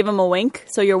told them. him to give him a wink,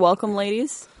 so you're welcome,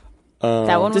 ladies.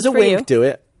 That one was Does a for wink you. do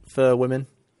it for women?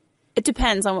 It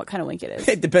depends on what kind of wink it is.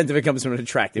 It depends if it comes from an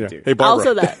attractive Yeah. dude. Hey, Barbara.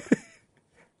 Also that.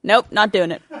 Nope, not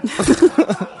doing it.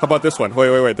 How about this one?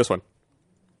 Wait, this one.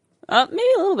 Maybe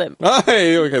a little bit.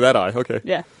 Hey, okay, that eye. Okay.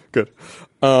 Yeah. Good.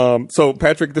 So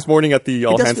Patrick, this morning at the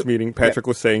All does Hands feel- meeting, Patrick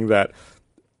was saying that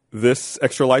this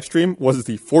extra live stream was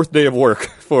the fourth day of work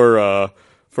for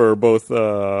both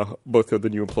of the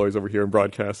new employees over here in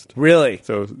broadcast. Really?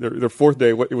 So their fourth day,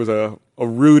 it was a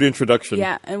rude introduction.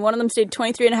 Yeah, and one of them stayed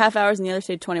 23 and a half hours and the other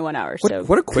stayed 21 hours. So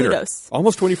What a quitter. kudos.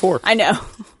 Almost 24. I know.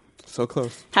 So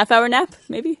close. Half-hour nap,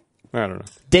 maybe? I don't know.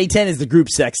 Day 10 is the group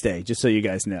sex day, just so you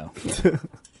guys know.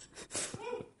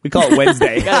 We call it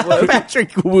Wednesday.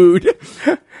 Patrick wooed.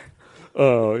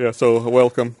 Oh, yeah. So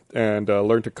welcome and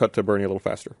learn to cut to Bernie a little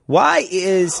faster. Why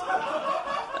is...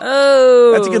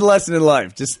 Oh. That's a good lesson in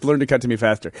life. Just learn to cut to me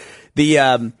faster.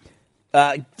 The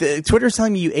Twitter's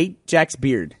telling me you ate Jack's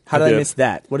beard. How did I did. miss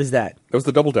that? What is that? That was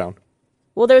the double down.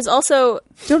 Well, there's also...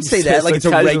 Don't say that like it's a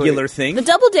casually. regular thing. The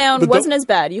double down The wasn't as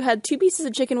bad. You had 2 pieces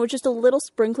of chicken with just a little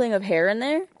sprinkling of hair in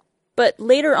there. But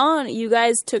later on, you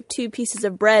guys took 2 pieces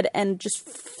of bread and just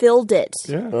filled it.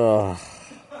 Yeah.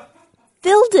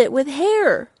 Filled it with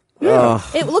hair.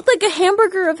 It looked like a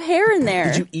hamburger of hair in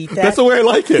there. Did you eat that? That's the way I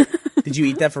like it. Did you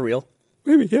eat that for real?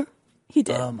 Maybe, yeah. He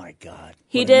did. Oh my god.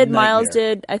 He What a did. Miles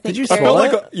nightmare. did. I think. Did you I Carrie- felt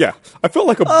swallow like I felt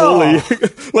like a bully.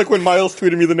 Like when Miles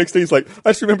tweeted me the next day, he's like, I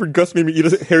just remember Gus made me eat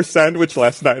a hair sandwich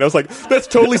last night. And I was like, that's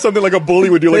totally something like a bully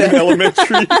would do, like in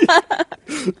elementary. I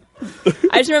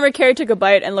just remember Carrie took a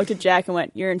bite and looked at Jack and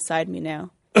went, "You're inside me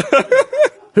now."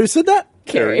 Who said that?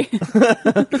 Carrie.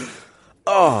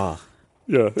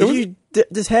 Yeah. It was,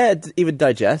 Does hair even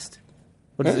digest?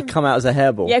 Or does it come out as a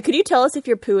hairball? Yeah. Could you tell us if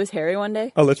your poo is hairy one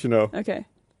day? I'll let you know. Okay.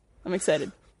 I'm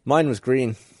excited. Mine was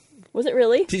green. Was it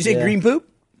really? Did you say Yeah. green poop?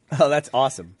 Oh, that's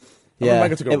awesome. Yeah.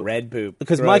 Michael took a It- red poop.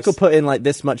 Because Gross. Michael put in like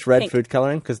this much red Pink. food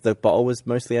coloring because the bottle was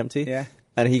mostly empty. Yeah.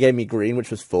 And he gave me green,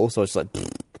 which was full, so I was just like,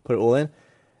 put it all in.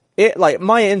 It like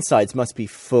my insides must be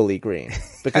fully green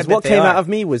because bet what they came are. out of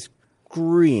me was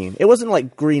green. It wasn't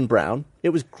like green brown. It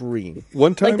was green.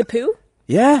 one time, Like the poo?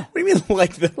 Yeah. What do you mean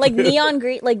like the Like neon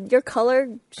green? Like your color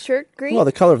shirt green? Well,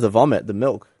 the color of the vomit, the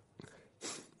milk.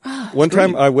 one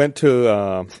time I went to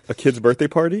a kid's birthday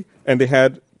party and they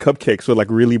had cupcakes with like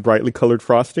really brightly colored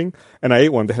frosting, and I ate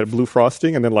one that had blue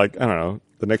frosting, and then like I don't know,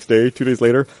 the next day, 2 days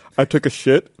later, I took a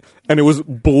shit and it was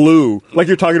blue. Like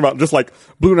you're talking about, just like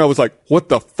blue, and I was like, what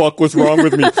the fuck was wrong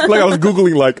with me? Like I was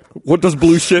googling like, what does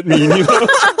blue shit mean? You know?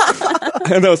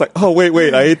 And I was like, oh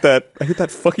wait, I ate that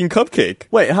fucking cupcake.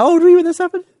 Wait, how old were you when this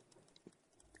happened?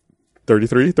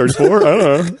 33, 34? I don't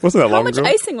know. Wasn't that How long much ago?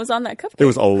 icing was on that cupcake? It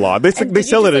was a lot. They And they did you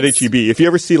sell it just, at like, HEB. If you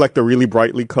ever see like the really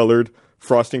brightly colored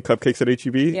frosting cupcakes at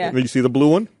HEB, Yeah. and then you see the blue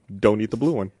one, don't eat the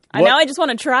blue one. Now I just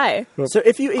want to try. So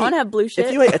if you eat, wanna have blue shit.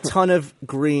 if you ate a ton of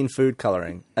green food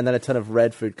coloring and then a ton of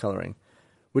red food coloring,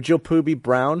 would your poo be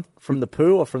brown from the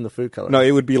poo or from the food coloring? No,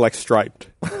 it would be like striped,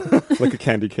 like a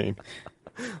candy cane.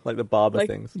 like the barber Like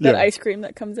things. that Yeah. ice cream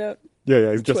that comes out. Yeah,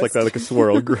 it's just like that, like a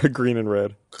swirl, green and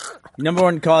red. Number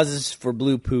one causes for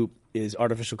blue poop is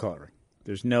artificial coloring.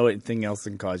 There's no thing else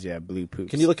that can cause you to have blue poop.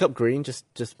 Can you look up green just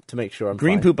to make sure I'm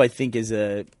Green fine? poop, I think, is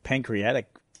a pancreatic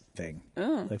thing.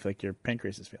 Oh. Like your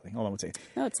pancreas is failing. Hold on one second.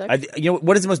 No, it sucks. You know,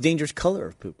 what is the most dangerous color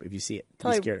of poop if you see it? Be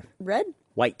Probably scared. red?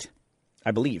 White,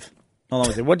 I believe. Hold on one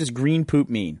second. What does green poop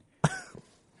mean?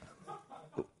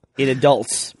 In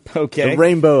adults. Okay. The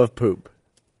rainbow of poop.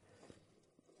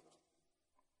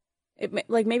 Maybe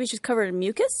it's just covered in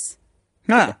mucus?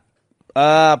 Huh.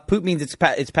 Poop means it's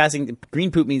passing. Green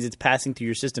poop means it's passing through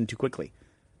your system too quickly.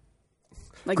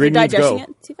 Like Green you're means digesting go.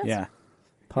 it too fast? Yeah.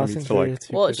 Passing needs to, through like- your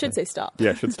tube. Well, it should say stop.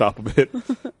 Yeah, it should stop a bit.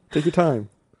 Take your time.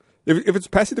 If it's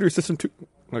passing through your system too...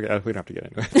 Okay, we don't have to get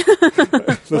into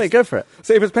it. Wait, go for it.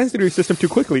 Say, if it's passing through your system too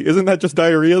quickly, isn't that just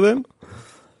diarrhea then?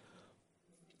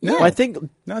 Yeah. I think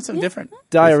No, it's something different.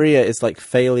 diarrhea is like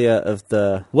failure of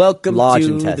the Welcome large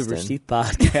to intestine. the Receipt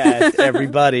Podcast,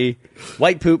 everybody.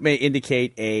 White poop may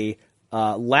indicate a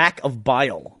lack of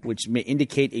bile, which may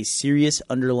indicate a serious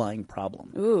underlying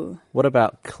problem. Ooh. What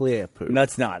about clear poop? No,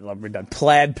 it's not. We're done.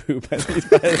 Plaid poop. I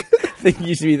think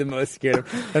you should be the most scared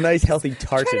of. A nice, healthy I'm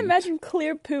trying to tartan. imagine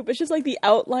clear poop. It's just like the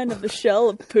outline of the shell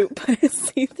of poop, but it's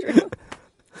see-through.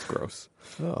 It's gross.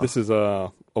 This is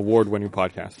a award-winning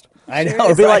podcast. I know.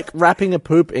 It'd be right? like wrapping a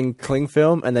poop in cling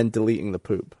film and then deleting the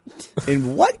poop.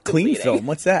 In what? Clean film?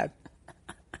 What's that?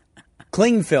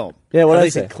 Cling film. Yeah, what I did I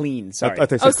said say? clean. Sorry. I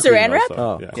think Oh, it's clean saran wrap?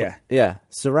 also. Oh, yeah. Yeah,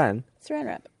 saran. Saran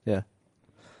wrap. Yeah.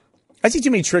 I see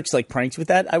too many tricks like pranks with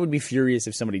that. I would be furious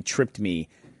if somebody tripped me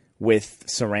with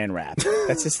saran wrap.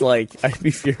 That's just like, I'd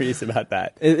be furious about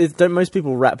that. Don't most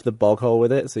people wrap the bog hole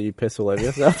with it so you piss all over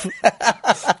yourself?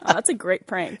 Oh, that's a great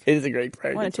prank. It is a great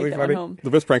prank. I want It's to take really that funny. one home. The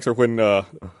best pranks are when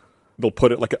they'll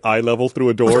put it like at eye level through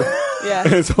a door, Yeah.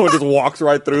 and someone just walks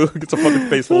right through, gets a fucking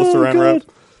face full of saran wrap.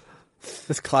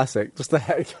 It's classic. Just the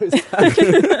hair goes back.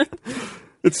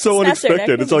 It's so Snaps their neck,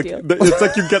 unexpected. It's no like big it's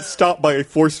like you get stopped by a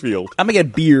force field. I'm going to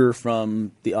get beer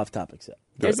from the off-topic set.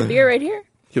 There's a beer right here.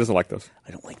 He doesn't like those.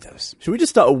 I don't like those. Should we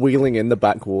just start wheeling in the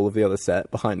back wall of the other set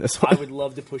behind this I one? would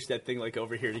love to push that thing like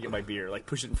over here to get my beer. Like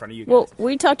push it in front of you guys. Well,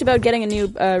 we talked about getting a new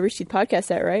Rooster Teeth podcast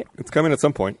set, right? It's coming at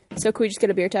some point. So could we just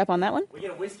get a beer tap on that one? we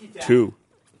get a whiskey tap. 2.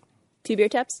 2 beer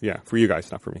taps? Yeah, for you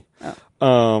guys, not for me. Oh,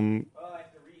 I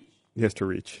have to reach. He has to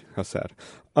reach. How sad.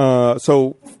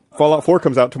 So Fallout 4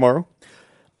 comes out tomorrow.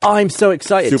 I'm so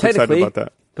excited. Super excited Technically, about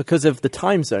that. because of the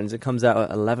time zones, it comes out at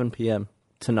 11 p.m.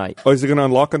 tonight. Oh, is it going to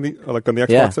unlock on the Xbox?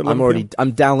 Yeah, at 11 PM?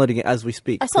 I'm downloading it as we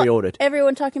speak. I saw Pre-ordered.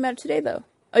 everyone talking about it today, though.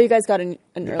 Oh, you guys got an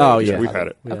early. Oh, Yeah, yeah. we've had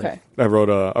it. Okay. I wrote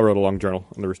a long journal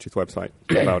on the Rooster Teeth website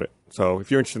about it. So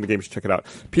if you're interested in the game, you should check it out.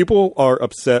 People are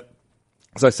upset.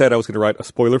 As I said, I was going to write a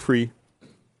spoiler-free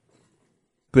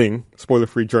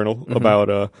journal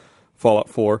about Fallout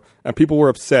 4, and people were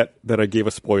upset that I gave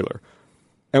a spoiler.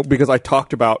 And because I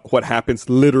talked about what happens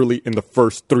literally in the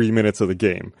first 3 minutes of the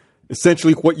game.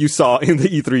 Essentially what you saw in the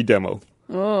E3 demo.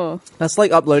 Oh. That's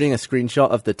like uploading a screenshot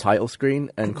of the title screen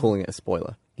and calling it a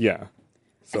spoiler. Yeah. I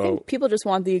So think people just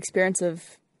want the experience of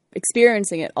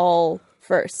experiencing it all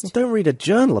first. Don't read a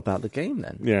journal about the game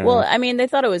then. yeah. Well, I mean, they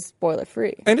thought it was spoiler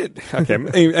free. and it okay,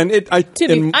 and it I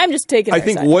I'm just taking. I their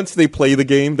think side. once they play the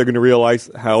game, they're going to realize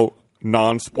how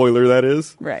non-spoiler that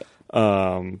is. Right.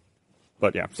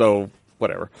 But yeah, so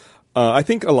whatever. I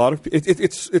think a lot of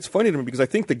it's funny to me because I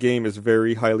think the game is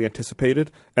very highly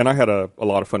anticipated, and I had a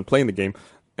lot of fun playing the game.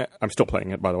 I'm still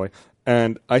playing it, by the way,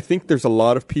 and I think there's a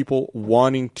lot of people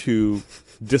wanting to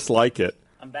dislike it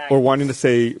or wanting to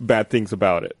say bad things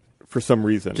about it for some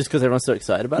reason. Just because everyone's so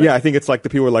excited about it? Yeah, I think it's like the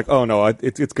people are like, oh no,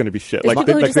 it's going to be shit. There's Like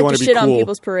people who just they like want to be shit cool. on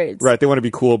people's parades. Right, they want to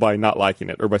be cool by not liking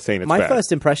it or by saying it's My bad.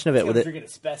 first impression of it with it. drinking a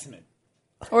specimen.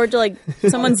 Or to like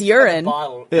someone's urine.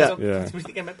 Bottle. Yeah. What Yeah. do you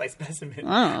think I meant by specimen?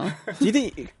 Oh, Do you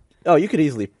think? Oh, you could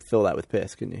easily fill that with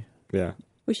piss, couldn't you? Yeah.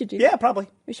 we should do. Yeah, that. probably.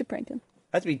 We should prank him.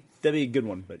 That'd be a good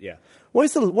one, but yeah.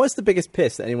 What's the biggest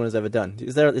piss that anyone has ever done?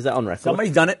 Is that on record?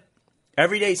 Somebody's done it.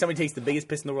 Every day somebody takes the biggest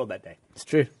piss in the world that day. It's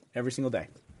true. Every single day.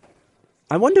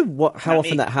 I wonder how Not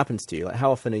often me. that happens to you. Like,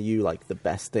 how often are you like the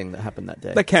best thing that happened that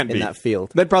day? That can't in be that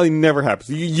field. That probably never happens.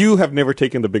 You have never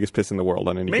taken the biggest piss in the world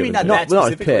on any. Maybe given not day. that Not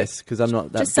specifically. piss because I'm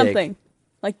not that Just big. something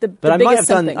like the But I biggest might have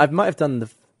done. something. I might have done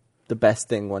the best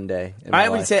thing one day. In my I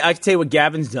would life. say I could tell you what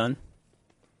Gavin's done,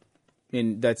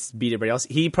 and that's beat everybody else.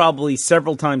 He probably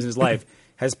several times in his life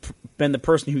has been the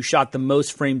person who shot the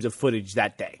most frames of footage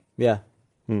that day. Yeah.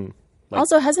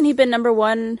 Also, hasn't he been number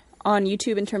one on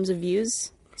YouTube in terms of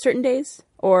views certain days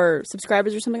or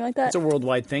subscribers or something like that? It's a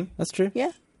worldwide thing. That's true.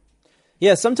 Yeah.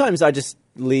 Yeah, sometimes I just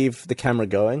leave the camera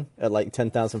going at like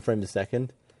 10,000 frames a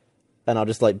second, and I'll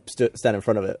just like stand in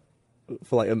front of it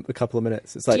for like a couple of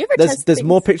minutes. It's like you ever there's test things?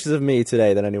 more pictures of me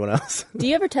today than anyone else. Do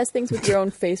you ever test things with your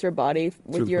own face or body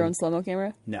with your own slow-mo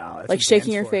camera? No, that's Like what shaking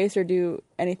Dan's your for. face or do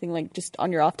anything like just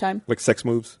on your off time? Like sex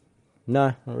moves.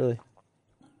 No, not really.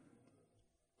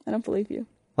 I don't believe you.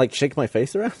 Like shake my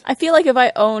face around. I feel like if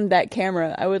I owned that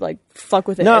camera, I would like fuck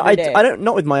with it No, every day. I don't.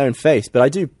 Not with my own face, but I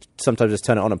do sometimes just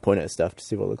turn it on and point it at stuff to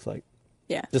see what it looks like.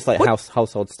 Yeah. Just like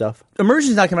household stuff.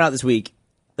 Immersion's not coming out this week.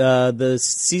 The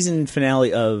season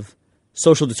finale of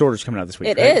Social Disorder is coming out this week.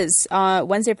 It right? is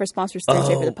Wednesday for sponsors,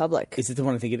 Thursday for the public. Is it the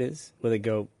one I think it is? Where they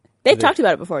go? They've talked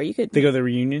about it before. You could. They go to the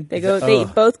reunion. They go. They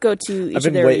both go to each I've of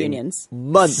been their waiting reunions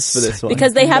months for this one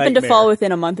because they happen to Nightmare. fall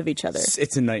within a month of each other.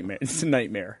 It's a nightmare. It's a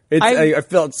nightmare. It's, I- I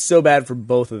felt so bad for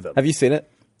both of them. Have you seen it?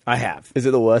 I have. Is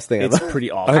it the worst thing It's ever?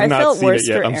 pretty I awful. have I not felt seen worse it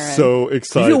yet. for I'm Aaron. so You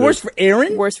excited. feel worse for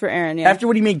Aaron? Worse for Aaron. Yeah. After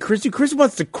what he made Chris do? Chris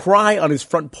wants to cry on his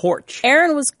front porch.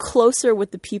 Aaron was closer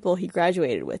with the people he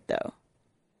graduated with, though.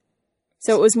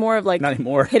 So it was more of like Not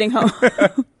anymore. hitting home.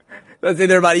 Let's say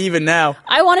they're about even now.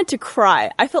 I wanted to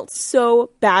cry. I felt so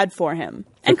bad for him.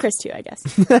 And Chris too, I guess.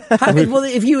 Well,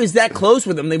 if he was that close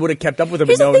with him, they would have kept up with him.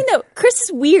 Here's and the known- thing, though. Chris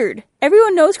is weird.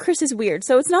 Everyone knows Chris is weird,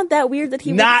 so it's not that weird that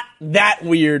he Not that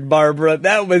weird, Barbara.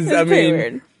 That was, It's I pretty mean,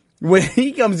 weird. when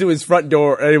he comes to his front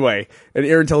door, anyway, and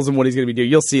Aaron tells him what he's going to be doing,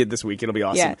 you'll see it this week. It'll be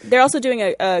awesome. Yeah, they're also doing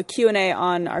a Q&A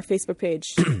on our Facebook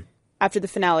page after the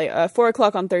finale, 4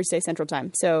 o'clock on Thursday Central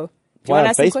Time. So if you Why want to on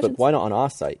ask some Facebook? questions, Why not on our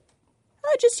site?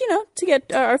 just to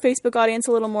get our Facebook audience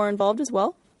a little more involved as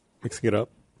well. Mixing it up.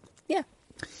 Yeah,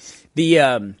 The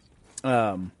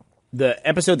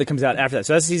episode that comes out after that.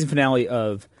 So that's the season finale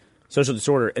of Social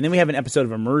Disorder, and then we have an episode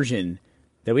of Immersion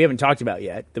that we haven't talked about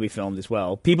yet that we filmed as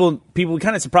well. People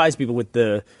kind of surprised people with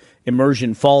the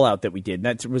Immersion Fallout that we did.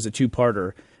 That was a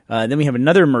 2-parter. Then we have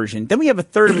another Immersion. Then we have a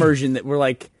third Immersion that we're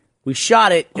like, we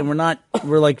shot it and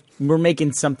we're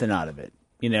making something out of it.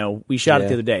 We shot it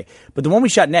the other day, but the one we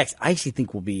shot next, I actually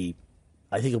think will be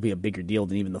a bigger deal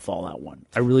than even the Fallout one.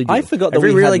 I really do. I forgot that I we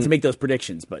really like hadn't- to make those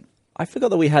predictions, but I forgot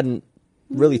that we hadn't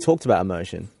really talked about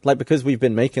immersion. Like, because we've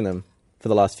been making them for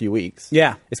the last few weeks.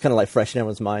 Yeah. It's kind of like fresh in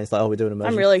everyone's minds. Like, oh, we're doing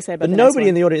immersion. I'm really excited about But the next nobody one.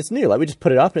 in the audience knew. Like, we just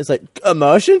put it up and it's like,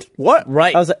 immersion? What?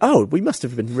 Right. I was like, oh, we must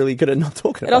have been really good at not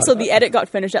talking and about also it. the edit got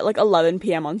finished at like 11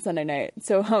 p.m. on Sunday night.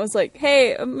 So I was like,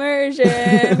 "Hey, immersion!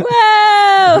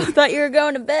 Wow! Thought you were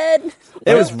going to bed."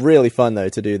 It was really fun, though,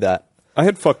 to do that. I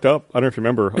had fucked up. I don't know if you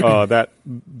remember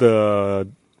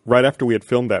right after we had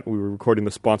filmed that, we were recording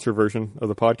the sponsor version of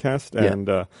the podcast, and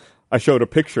I showed a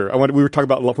picture. We were talking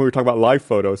about live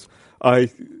photos. I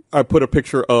put a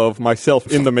picture of myself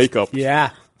in the makeup.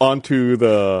 yeah. Onto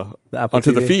the Apple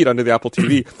the TV. feed, onto the Apple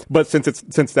TV. But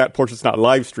since that portion's not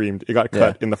live streamed, it got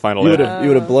cut in the final You edit.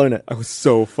 would have blown it. I was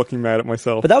so fucking mad at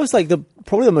myself. But that was like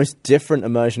probably the most different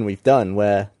immersion we've done,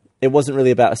 where it wasn't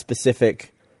really about a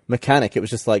specific mechanic. It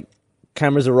was just like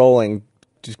cameras are rolling,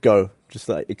 just go, just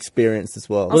like experience this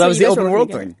world. Well, that was you the guys were open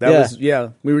world working thing. That Yeah.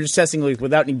 was we were just testing like,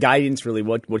 without any guidance really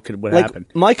what could like, happen.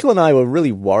 Michael and I were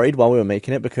really worried while we were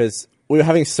making it because we were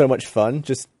having so much fun,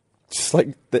 just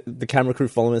like the camera crew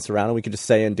following us around, and we could just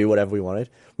say and do whatever we wanted.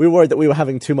 We were worried that we were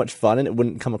having too much fun and it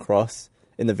wouldn't come across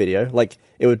in the video. Like,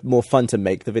 it would more fun to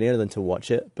make the video than to watch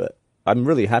it, but I'm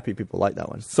really happy people like that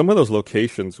one. Some of those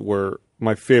locations were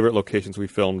my favorite locations we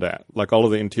filmed at. Like all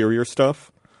of the interior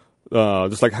stuff.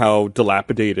 Just like how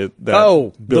dilapidated that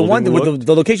the building one looked. with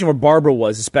the location where Barbara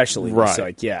was especially was Right.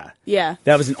 like yeah. Yeah,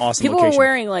 That was an awesome people location. were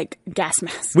wearing like gas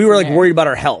masks. We were in like there. worried about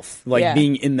our health, like Yeah.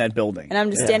 being in that building. And I'm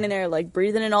just standing there, like,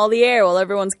 breathing in all the air while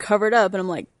everyone's covered up. And I'm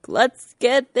like, let's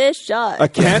get this shot. I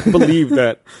can't believe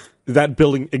that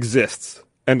building exists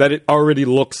and that it already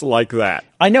looks like that.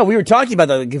 I know, we were talking about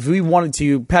that. Like, if we wanted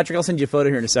to, Patrick, I'll send you a photo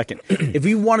here in a second. If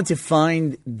we wanted to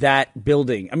find that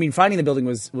building, I mean, finding the building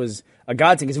was a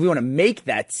godsend because if we want to make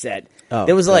that set,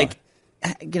 there was God. like,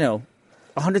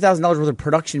 $100,000 worth of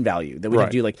production value that we Right.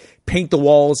 could do, like paint the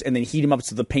walls and then heat them up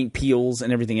so the paint peels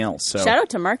and everything else. So Shout out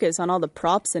to Marcus on all the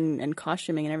props and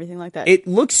costuming and everything like that. it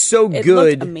looks so It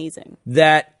good looked amazing.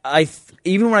 that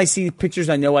even when I see pictures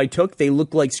I know I took, they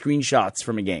look like screenshots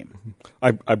from a game.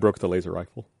 I broke the laser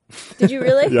rifle. Did you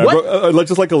really? Yeah, What?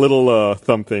 just like a little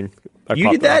thumb thing. I You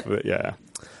popped did that? off of it. Yeah.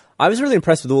 I was really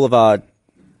impressed with all of our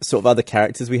sort of other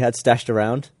characters we had stashed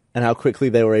around and how quickly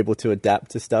they were able to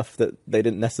adapt to stuff that they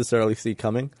didn't necessarily see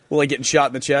coming. Well, like getting shot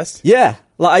in the chest. Yeah,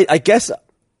 like I guess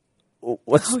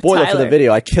what's spoiler for the Tyler.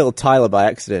 video, I killed Tyler by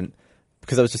accident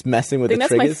because I was just messing with I think the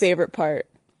that's triggers. my favorite part.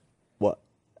 What?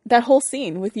 That whole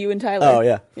scene with you and Tyler. Oh,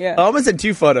 yeah. Yeah. I almost had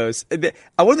 2 photos.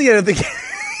 One thing I don't think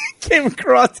came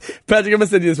across. Patrick, I'm gonna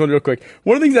send you this one real quick.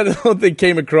 One of the things I don't think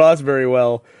came across very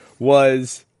well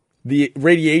was the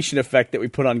radiation effect that we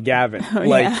put on Gavin.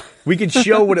 yeah. We could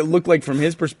show what it looked like from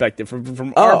his perspective.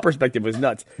 From our perspective, it was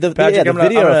nuts. The Patrick,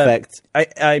 video effect.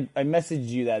 I messaged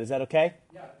you that. Is that okay?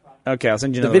 Yeah. Okay, I'll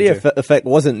send you The another video one, too. effect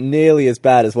wasn't nearly as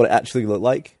bad as what it actually looked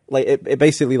like. Like it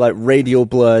basically like radial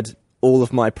blurred all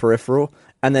of my peripheral,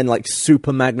 and then like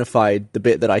super magnified the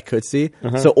bit that I could see.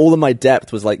 So all of my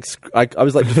depth was like I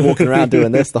was like just walking around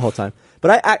doing this the whole time.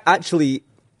 But I actually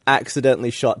accidentally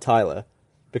shot Tyler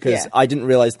because Yeah. I didn't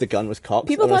realize the gun was cocked.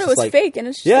 People and I thought it was just like, fake, and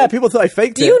it's just Yeah, like, people thought I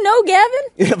faked it. do you know Gavin?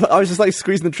 Yeah, but I was just like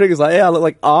squeezing the triggers, like, yeah, I look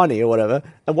like Arnie or whatever.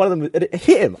 And one of them, it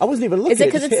hit him. I wasn't even looking. Is it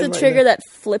because just it's hit the him right trigger there. that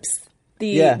flips the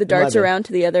Yeah, it darts might be. around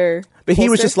to the other? But he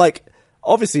was holster? just like,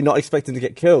 obviously not expecting to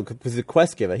get killed because he's a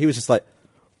quest giver. He was just like,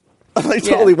 like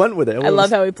Yeah. totally went with it. I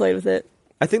love how he played with it.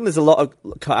 I think there's a lot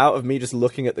of cut out of me just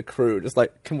looking at the crew, just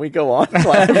like, can we go on?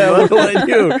 Like, yeah, what do I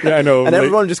do? Yeah, I know. And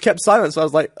everyone just kept silent. So I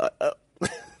was like,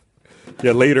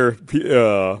 Yeah, later,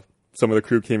 some of the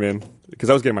crew came in because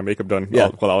I was getting my makeup done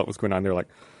while all it was going on. They're like,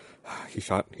 he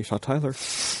shot Tyler.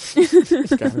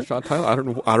 Gavin shot Tyler. I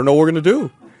don't know what we're gonna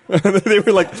do. They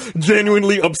were like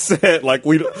genuinely upset. Like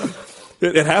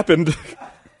it happened.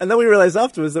 and then we realized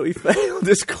afterwards that we failed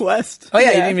this quest. Oh,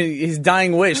 yeah, Yeah. He didn't even, his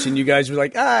dying wish, and you guys were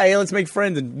like, hey, let's make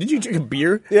friends. And did you drink a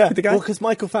beer with the guy? Well, because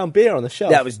Michael found beer on the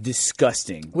shelf. That was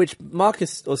disgusting. which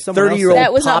Marcus or someone 30-year-old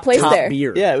That was not placed top there.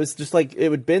 beer. Yeah, it was just like it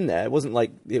had been there. It wasn't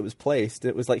like it was placed.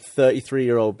 It was like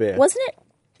 33-year-old beer. Wasn't it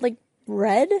like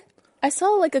red? I saw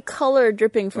like a color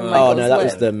dripping from Oh Michael's no, that lip.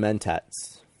 was the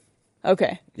Mentats.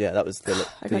 Okay, Yeah, that was the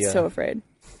I got so afraid.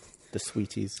 the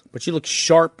sweeties. But you look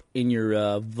sharp in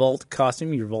your Vault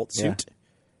costume, your Vault suit.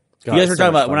 God, You guys it's were so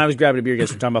talking much about, when fun. I was grabbing a beer, you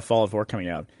guys were talking about Fallout 4 coming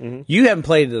out. You haven't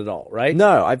played it at all, right?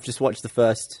 No, I've just watched the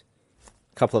first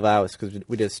couple of hours because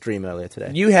we did a stream earlier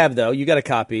today. You have, though. You got a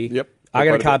copy. Yep. I got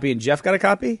a Part of it. copy, and Jeff got a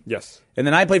copy? Yes. And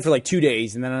then I played for like 2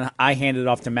 days, and then I handed it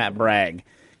off to Matt Bragg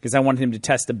because I wanted him to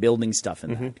test the building stuff in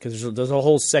that. Because there's a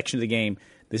whole section of the game,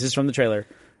 this is from the trailer,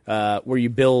 where you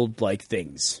build like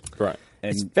things. Right.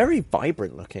 It's And very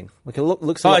vibrant looking. Like it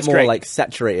looks a Oh, lot it's more great. like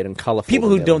saturated and colorful. people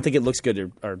than who the don't other think it looks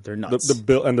good are they're nuts.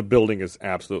 The building is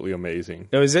absolutely amazing.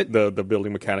 Oh, is it? The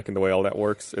building mechanic and the way all that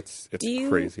works? It's Do you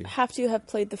crazy. have to have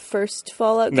played the first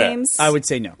Fallout No. games? I would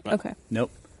say no. Okay.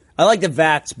 Nope. I like the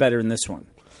VATS better in this one.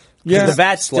 Yeah. The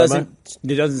VATS Slow-mo.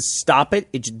 doesn't stop it.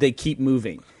 They keep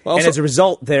moving. Well, and also- as a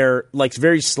result, they're like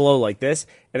very slow like this.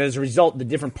 And as a result, the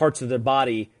different parts of their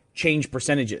body change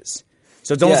percentages.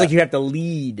 So it's almost Yeah. like you have to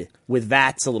lead with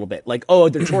VATS a little bit. Like, oh,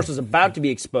 their torso's about to be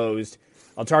exposed.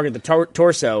 I'll target the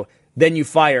torso. Then you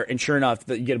fire, and sure enough,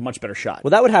 you get a much better shot.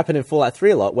 Well, that would happen in Fallout 3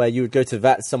 a lot, where you would go to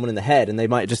vat someone in the head, and they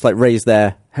might just like raise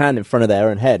their hand in front of their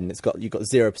own head, and you've got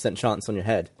 0% chance on your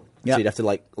head. Yeah. So you'd have to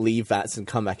like leave VATs and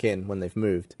come back in when they've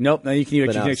moved. Nope. Now you can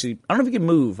But now it's- actually. I don't know if you can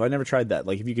move. I never tried that.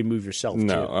 Like if you can move yourself.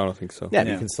 No, too. I don't think so. Yeah,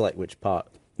 Yeah. you can select which part.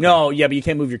 No, yeah, but you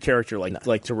can't move your character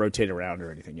like to rotate around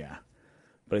or anything. Yeah,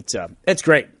 but it's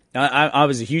great. I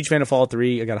was a huge fan of Fallout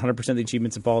 3. I got 100% of the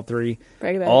achievements in Fallout 3,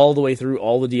 Brag about all the way through,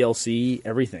 all the DLC,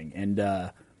 everything. And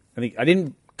I think I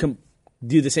didn't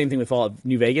do the same thing with Fallout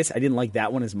New Vegas. I didn't like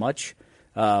that one as much,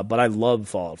 but I love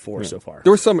Fallout 4 so far.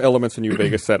 There were some elements in New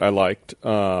Vegas that I liked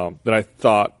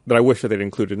that I wish that they'd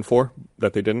included in 4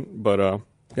 that they didn't. But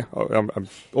yeah,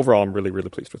 overall, I'm really, really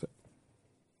pleased with it.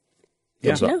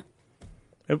 Yeah. Thumbs up. Yeah.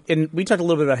 And we talked a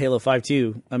little bit about Halo 5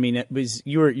 too. I mean, it was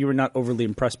you were not overly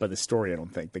impressed by the story. I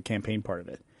don't think the campaign part of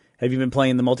it. Have you been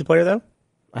playing the multiplayer though?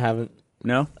 I haven't.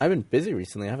 No. I've been busy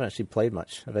recently. I haven't actually played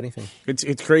much of anything.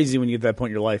 It's crazy when you get to that point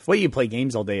in your life. Well, you play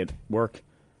games all day at work.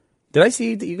 Did I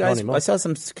see that you guys? anymore. I saw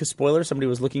some spoilers. Somebody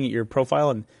was looking at your profile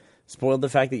and spoiled the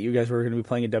fact that you guys were going to be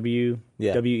playing a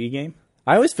WE game.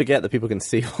 I always forget that people can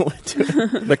see what we're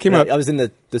doing. That came out. I was in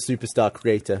the Superstar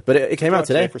Creator, but it came out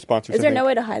today. for sponsors. Is there I no think.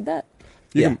 way to hide that?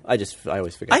 Yeah, I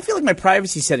always forget. I feel like my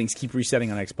privacy settings keep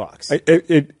resetting on Xbox.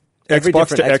 Every Xbox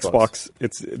to different Xbox,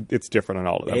 it's different on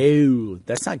all of them. Ew,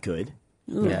 that's not good.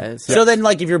 yeah, So then,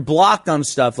 like, if you're blocked on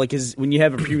stuff, like, when you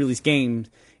have a pre-release game,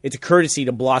 it's a courtesy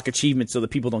to block achievements so that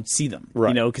people don't see them. Right.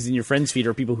 You know, because in your friends feed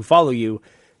or people who follow you,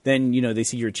 then they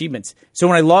see your achievements. So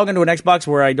when I log into an Xbox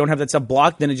where I don't have that stuff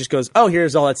blocked, then it just goes, oh,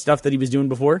 here's all that stuff that he was doing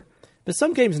before. but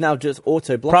some games now just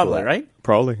auto block. Probably, right?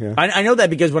 Probably, yeah. I know that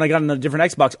because when I got on a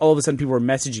different Xbox, all of a sudden people were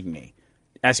messaging me,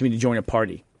 asking me to join a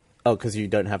party. Oh, because you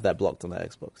don't have that blocked on that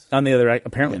Xbox. On the other,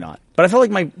 apparently not. But I felt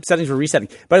like my settings were resetting.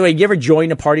 By the way, you ever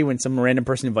join a party when some random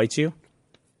person invites you?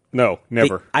 No,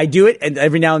 never. I do it, and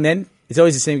every now and then, it's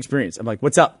always the same experience. I'm like,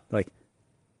 what's up? Like,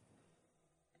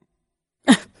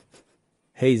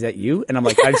 hey, is that you? And I'm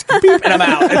like, I just beep, and I'm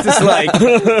out. It's just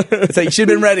like, you should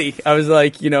have been ready. I was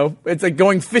like, it's like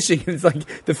going fishing. It's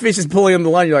like the fish is pulling on the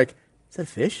line. You're like, Is that a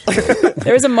fish?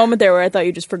 There was a moment there where I thought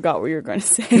you just forgot what you were going to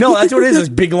say. No, that's what it is. This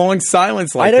big long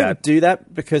silence like I don't that. do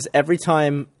that because every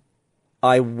time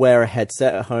I wear a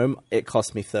headset at home, it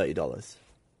costs me $30.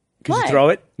 Could you Why? throw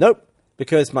it? Nope.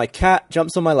 Because my cat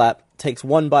jumps on my lap, takes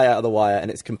one bite out of the wire, and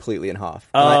it's completely in half.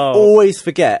 And I Oh. always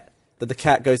forget that the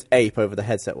cat goes ape over the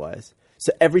headset wires.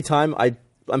 So every time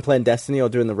I'm playing Destiny or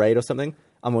doing the raid or something,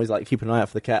 I'm always like, keep an eye out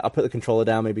for the cat. I'll put the controller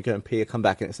down, maybe go and pee, come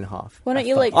back, and it's in half. Why don't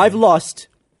you like? I've lost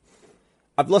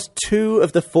 2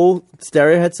 of the full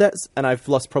stereo headsets, and I've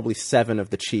lost probably 7 of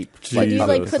the cheap. Do you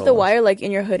like put the wire like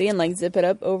in your hoodie and like zip it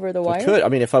up over the wire? I could. I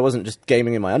mean, if I wasn't just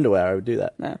gaming in my underwear, I would do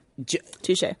that. No.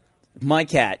 Touche. My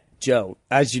cat, Joe,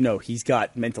 as you know, he's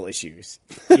got mental issues.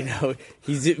 You know,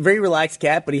 he's a very relaxed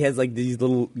cat, but he has like these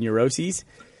little neuroses.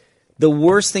 The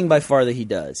worst thing by far that he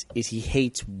does is he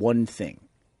hates one thing,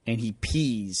 and he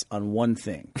pees on one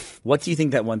thing. What do you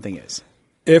think that one thing is?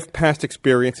 If past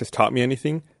experience has taught me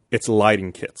anything, it's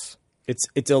lighting kits.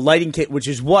 It's a lighting kit, which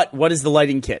is what? What is the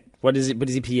lighting kit? What is it? What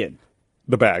does he pee in?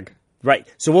 The bag. Right.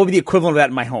 So what would be the equivalent of that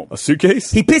in my home? A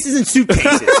suitcase? He pisses in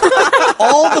suitcases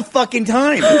all the fucking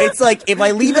time. It's like if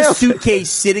I leave a suitcase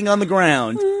sitting on the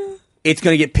ground, it's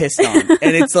going to get pissed on.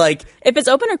 And it's like, If it's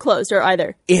open or closed or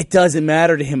either. it doesn't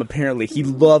matter to him, apparently. He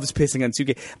loves pissing on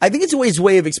suitcase. I think it's his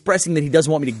way of expressing that he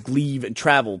doesn't want me to leave and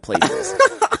travel places.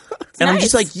 And I'm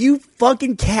just nice. like, you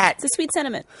fucking cat. It's a sweet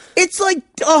sentiment. It's like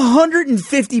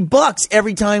 $150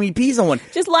 every time he pees on one.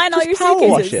 Just line all your power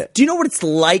suitcases. wash it. Do you know what it's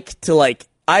like to like?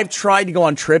 I've tried to go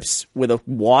on trips with a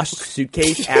washed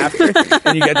suitcase after,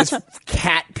 and you got this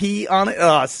cat pee on it.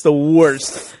 Oh, it's the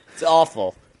worst. It's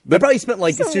awful. I probably spent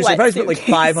like It's a seriously, I wet probably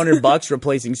spent like suitcase. $500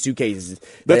 replacing suitcases.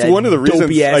 That's that one of the reasons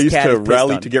dopey-ass I used cat to has pissed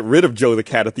rally on. to get rid of Joe the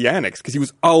cat at the annex because he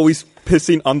was always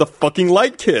pissing on the fucking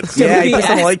light kits. Yeah, he pissed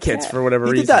on Yes. light kits for whatever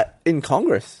He reason. did that in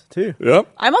Congress, too. Yep.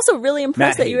 I'm also really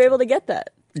impressed Matt that you were Hayes. able to get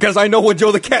that. Because I know what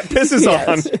Joe the cat pisses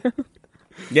on.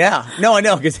 Yeah, no, I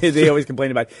know because they always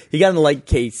complain about it. He got in the light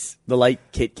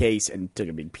kit case, and took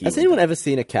a big pee. Has anyone ever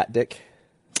seen a cat dick?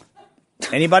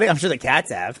 Anybody? I'm sure the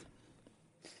cats have.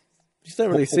 You just don't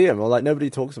really see him, or like nobody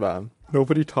talks about him.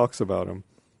 Nobody talks about him.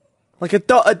 Like a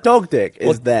dog dick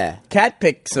is there. Cat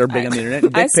pics are big on the internet.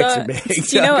 And I dick pics saw- are big. do you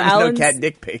So know there's no Alan's- cat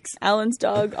dick pics? Alan's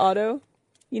dog, Otto.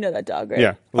 You know that dog, right?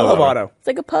 Yeah. I love Otto. It's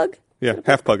like a pug. Yeah,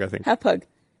 half pug, I think. Half pug.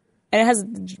 And it has the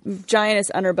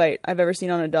giantest underbite I've ever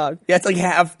seen on a dog. Yeah, it's like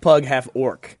half pug, half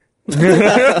orc.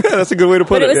 That's a good way to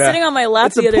put But it was yeah. sitting on my lap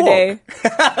It's a the other pork. day.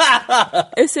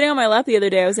 It was sitting on my lap the other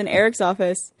day. I was in Eric's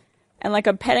office, and like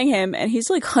I'm petting him, and he's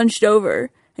like hunched over, and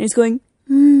he's going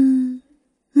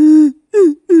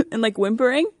and like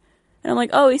whimpering, and I'm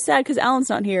like, oh, he's sad because Alan's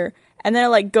not here. And then I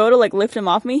like go to like lift him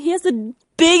off me. He has the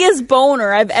biggest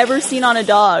boner I've ever seen on a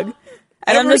dog,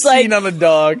 and I'm just like, on a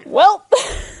dog. well,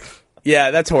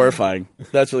 Yeah, that's horrifying.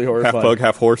 That's really half horrifying. pug,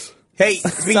 half horse. Hey,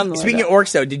 Something like speaking that. of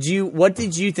orcs, though, what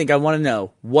did you think? I want to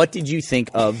know. What did you think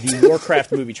of the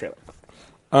Warcraft movie trailer?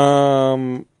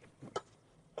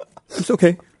 It's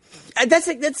okay.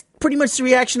 That's pretty much the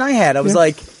reaction I had. I was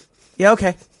like, yeah,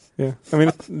 okay. Yeah. I mean,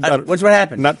 it's not, What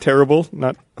happened? not terrible.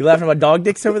 Not. You laughing about dog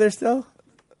dicks over there still?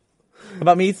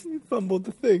 About me? Fumbled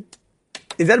the thing.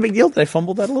 Is that a big deal? Did I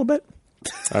fumble that a little bit?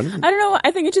 I don't, I don't know.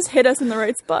 I think it just hit us in the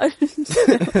right spot.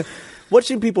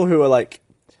 Watching people who are like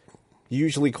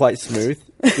usually quite smooth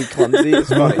be clumsy is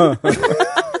funny.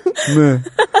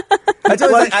 That's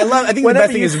always, I think the whenever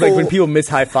best thing you is like when fall- people miss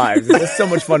high fives. It's just so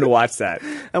much fun to watch that.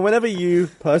 And whenever you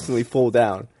personally fall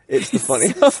down, it's the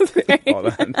funniest thing.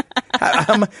 Hold on.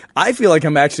 I feel like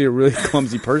I'm actually a really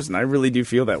clumsy person. I really do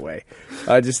feel that way.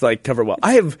 I just like cover well.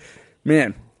 I have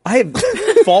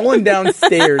fallen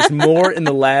downstairs more in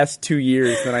the last 2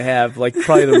 years than I have like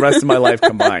probably the rest of my life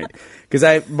combined.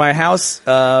 Because my house,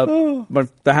 the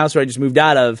house where I just moved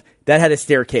out of, that had a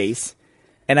staircase,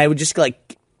 and I would just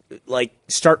like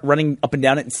start running up and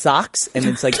down it in socks, and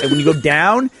it's like when you go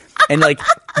down and like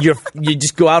you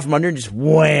just go out from under and just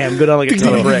wham, go down like a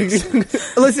ton of bricks.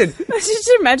 Listen, I was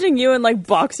just imagining you in like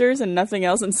boxers and nothing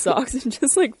else and socks and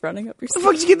just like running up your where the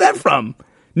fuck did you get that from?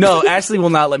 No, Ashley will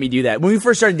not let me do that. When we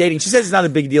first started dating, she says it's not a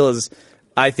big deal as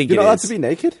I think You're it not allowed is. to be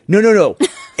naked? No.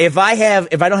 If I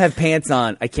don't have pants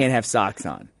on, I can't have socks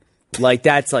on. Like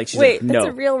that's like she's Wait, like, no. that's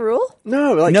a real rule?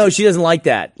 No, like No, she doesn't like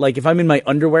that. Like if I'm in my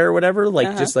underwear or whatever,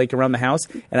 like just like around the house,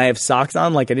 and I have socks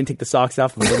on, like I didn't take the socks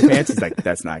off of the pants. It's like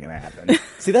that's not gonna happen.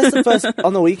 See, that's the first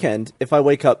on the weekend. If I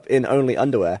wake up in only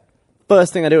underwear,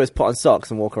 first thing I do is put on socks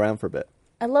and walk around for a bit.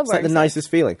 I love It's like the wearing nicest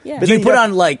feeling. Yeah. But Do you then put got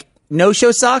on like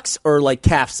no-show socks or like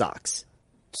calf socks?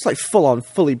 just like full on,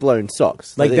 fully blown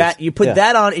socks Like these. that? You put Yeah.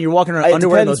 that on and you're walking around It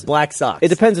underwear in depends- those black socks. It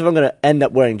depends if I'm going to end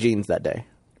up wearing jeans that day.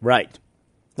 Right.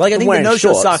 Like I think the wearing no-show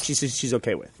shorts. socks she's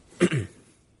okay with.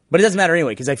 But it doesn't matter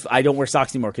anyway because I don't wear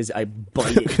socks anymore because I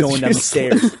bite it going down the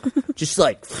stairs. Just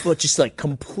like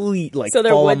complete like. So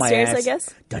they're fall wood on my stairs, ass. I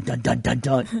guess. Dun dun dun dun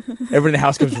dun. Everyone in the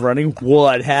house comes running.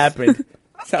 What happened?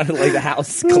 Sounded like the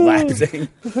house collapsing.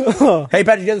 Hey,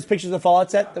 Patrick, you got those pictures of the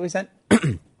Fallout set that we sent?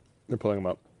 They're pulling them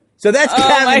up. So that's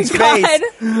Gavin's my face.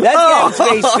 God. That's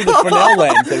Gavin's face through the Fresnel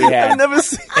lens that we had. I've never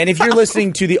seen. And if you're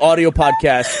listening to the audio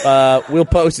podcast, we'll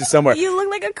post it somewhere. You look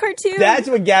like a cartoon. That's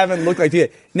what Gavin looked like.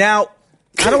 Now,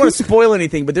 I don't want to spoil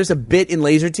anything, but there's a bit in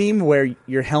Laser Team where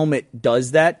your helmet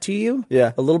does that to you.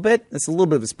 Yeah. A little bit. It's a little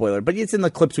bit of a spoiler, but it's in the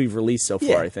clips we've released so far,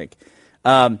 Yeah. I think.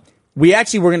 We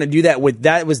actually were going to do that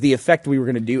was the effect we were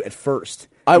going to do at first.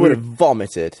 I would have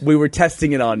vomited. We were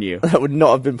testing it on you. That would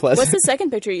not have been pleasant. What's the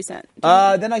second picture you sent?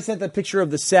 Then I sent the picture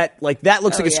of the set. Like, that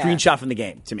looks Oh, like a yeah. screenshot from the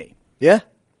game to me. Yeah,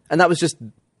 and that was just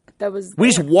That was. We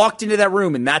just walked into that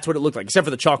room, and that's what it looked like, except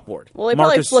for the chalkboard. Well, they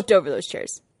probably Marcus- flipped over those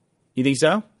chairs. You think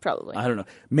so? Probably. I don't know.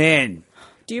 Man,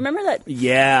 Do you remember that?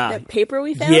 yeah. That paper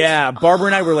we found. Yeah, Barbara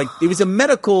and I were like, it was a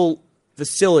medical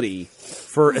facility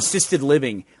for assisted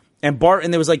living, and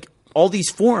there was like all these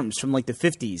forms from like the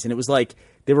 50s, and it was like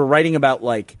they were writing about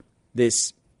like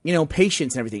this,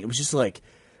 patients and everything. It was just like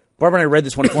Barbara and I read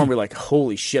this one form, we were like,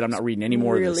 holy shit, I'm not reading any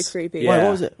more of Really this. creepy. Yeah. Why,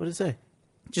 what was it? What did it say?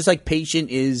 Just like patient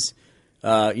is,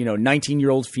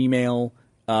 19-year-old female,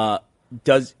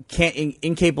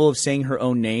 incapable of saying her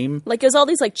own name. Like there's all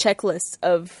these like checklists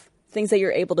of things that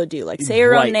you're able to do, like say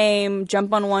your Right. own name,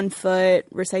 jump on one foot,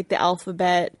 recite the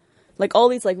alphabet, like all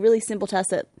these like really simple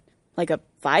tests that like a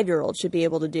 5-year-old should be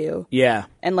able to do. Yeah.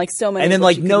 And like so many. And then of which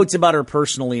like you can- notes about her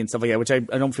personally and stuff like that, which I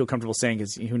don't feel comfortable saying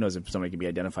because who knows if somebody can be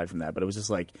identified from that. But it was just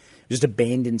like just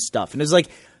abandoned stuff, and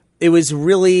it was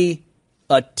really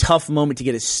a tough moment to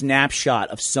get a snapshot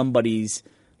of somebody's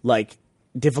like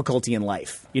difficulty in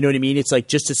life. You know what I mean? It's like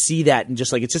just to see that and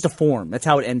just like it's just a form. That's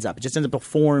how it ends up. It just ends up a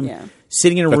form Yeah.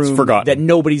 sitting in a That's room forgotten. that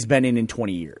nobody's been in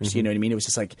 20 years. You know what I mean? It was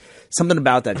just like something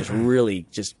about that just really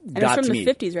just And it's got from to the me.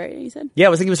 50s, right? You said. Yeah, I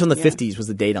was thinking it was from the 50s was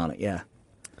the date on it, yeah.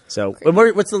 So, and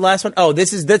what's the last one? Oh,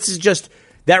 this is just,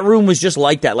 that room was just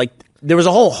like that. Like, there was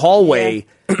a whole hallway.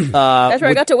 That's where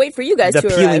I got to wait for you guys The to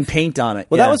peeling arrive. paint on it.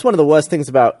 Well, yeah. that was one of the worst things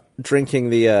about drinking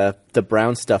the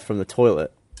brown stuff from the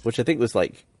toilet, which I think was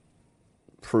like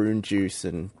prune juice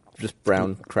and just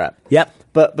brown crap. Yep.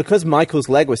 But because Michael's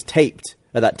leg was taped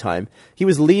at that time, he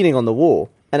was leaning on the wall,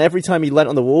 and every time he leant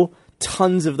on the wall,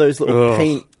 tons of those little Ugh.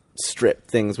 paint strip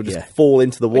things would just Yeah. fall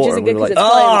into the Which water. isn't and we good were because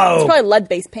like, it's probably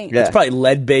lead-based paint. Yeah. It's probably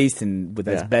lead-based and with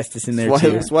Yeah. asbestos in there, that's why,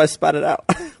 too. that's why I spat it out.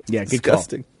 Yeah, good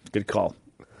Disgusting. call. Good call.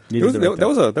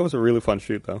 That was a really fun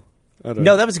shoot, though.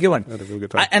 No, that was a good one. I had a really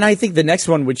good time. And I think the next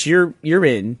one, which you're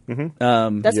in.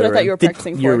 That's what I thought you were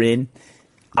practicing for. You're in.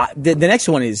 The next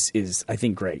one is I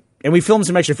think great, and we filmed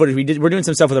some extra footage. We're doing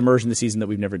some stuff with immersion this season that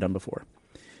we've never done before.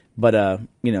 But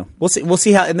we'll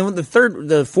see how. And then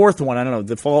the fourth one, I don't know.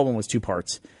 The Fallout one was 2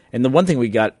 parts, and the one thing we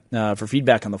got for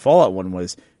feedback on the Fallout one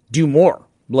was do more.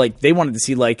 Like they wanted to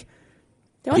see like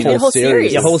They want to do a whole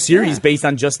series. a whole series based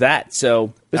on just that.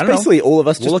 So It's I don't basically know. all of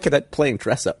us We'll just look at that. playing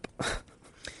dress up.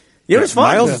 Yeah, it was fun.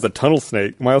 Miles is the tunnel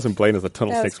snake. Miles and Blaine as the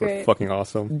tunnel That was snakes were great. fucking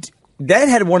awesome. That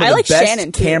had one of I the like best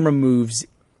Shannon, too. camera moves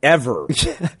ever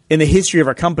in the history of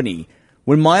our company.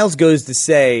 When Miles goes to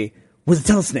say, "With the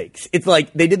tunnel snakes," it's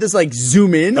like they did this like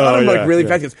zoom in on him yeah, like really yeah.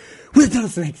 fast. He goes, "With the tunnel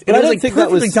snakes," and But it I was don't like think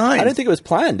that was. perfectly timed. I don't think it was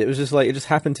planned. It was just like it just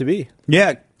happened to be.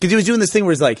 Yeah, because he was doing this thing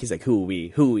where he's like, "Who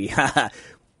we, haha."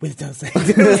 With the tunnel snakes.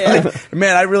 It was Yeah. like,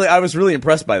 man, I was really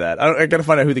impressed by that. I got to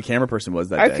find out who the camera person was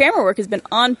that Our day. camera work has been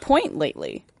on point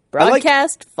lately. like-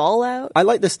 Broadcast, Fallout. I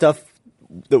like the stuff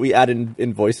that we add in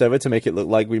voiceover to make it look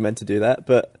like we meant to do that.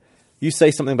 But you say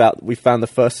something about we found the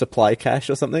first supply cache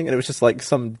or something, and it was just like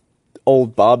some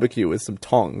old barbecue with some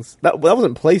tongs. That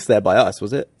wasn't placed there by us,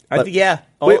 was it? I Like, think yeah,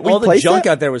 we all the placed junk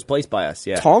that? out there was placed by us.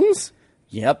 Yeah, Tongs?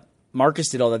 Yep. Marcus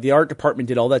did all that. The art department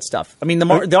did all that stuff. I mean,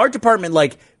 the art department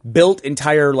like built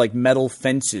entire like metal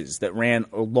fences that ran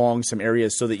along some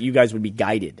areas so that you guys would be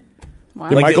guided.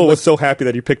 Wow. Like, Michael it was so happy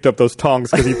that he picked up those tongs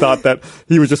because he thought that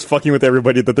he was just fucking with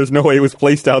everybody, that there's no way it was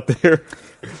placed out there.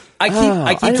 I keep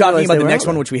I didn't talking realize about they the were next out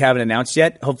one, there. which we haven't announced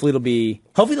yet. Hopefully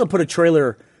they'll put a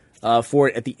trailer for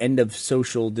it at the end of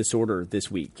Social Disorder this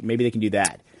week. Maybe they can do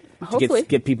that. Hopefully. To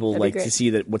get people That'd be like to great. see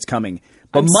that what's coming.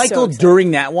 But I'm so Michael excited.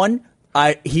 during that one,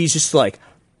 he's just like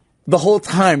the whole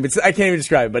time. I can't even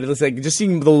describe it, but it's like just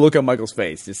seeing the look on Michael's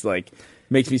face just like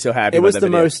makes me so happy. It about was that the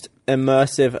video. most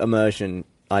immersive immersion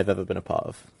I've ever been a part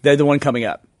of. They're the one coming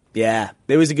up. Yeah,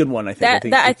 it was a good one. I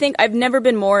think. I think I've never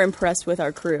been more impressed with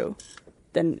our crew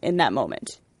than in that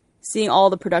moment. Seeing all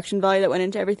the production value that went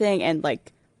into everything and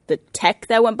like the tech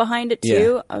that went behind it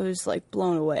too, Yeah. I was like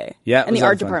blown away. Yeah, it and was the a lot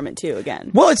art of fun. department too.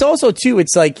 Again, Well, it's also too.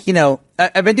 It's like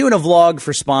I've been doing a vlog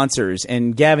for sponsors,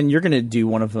 and Gavin, you're going to do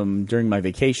one of them during my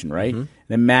vacation, right? Mm-hmm. And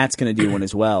then Matt's going to do one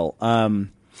as well.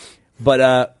 But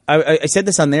I said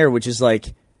this on there, which is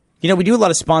like, we do a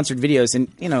lot of sponsored videos,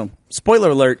 and spoiler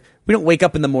alert, we don't wake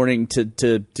up in the morning to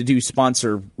do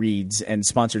sponsor reads and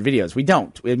sponsored videos. We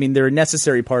don't. I mean, they're a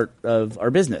necessary part of our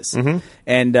business, and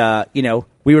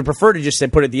we would prefer to just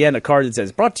put at the end a card that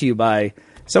says "Brought to you by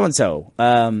so and so."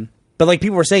 But like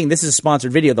people were saying, this is a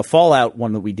sponsored video. The Fallout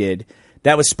one that we did,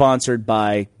 that was sponsored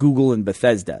by Google and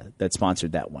Bethesda. That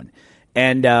sponsored that one,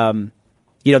 and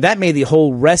that made the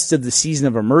whole rest of the season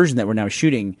of Immersion that we're now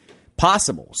shooting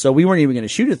possible. So we weren't even going to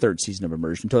shoot a third season of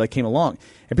Immersion until that came along.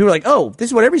 And people were like, oh,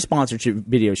 this is what every sponsorship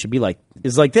video should be like,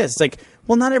 is like this. It's like,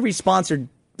 well, not every sponsored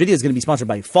video is going to be sponsored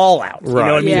by Fallout. You know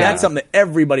what I mean? Yeah. That's something that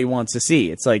everybody wants to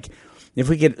see. It's like, if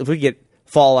we get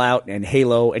Fallout and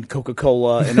Halo and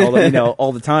Coca-Cola and all the,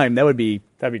 all the time, that'd be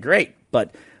great.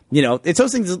 But, it's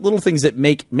those things, little things that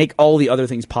make all the other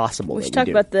things possible. we should that talk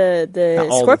do. about the Not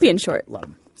all the Scorpion things, short, but a lot of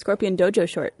them. Scorpion Dojo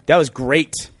short. That was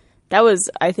great. That was,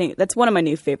 I think, that's one of my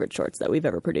new favorite shorts that we've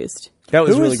ever produced. That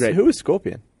was really great. Who was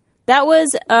Scorpion? That was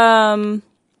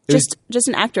was- just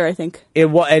an actor, I think.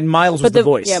 And Miles was the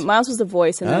voice. Yeah, Miles was the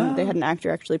voice, and then they had an actor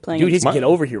actually playing Dude, it. his Get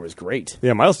Over Here was great.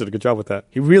 Yeah, Miles did a good job with that.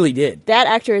 He really did. That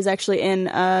actor is actually in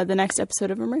the next episode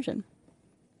of Immersion.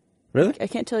 Really? I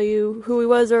can't tell you who he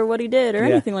was or what he did or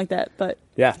Yeah. anything like that, but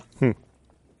Yeah. I think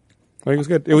it was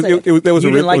good. It I'll was say it. that was You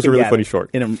a didn't like him, really Gavin, funny short.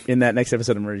 In that next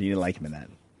episode of Merge, you didn't like him in that.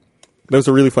 That was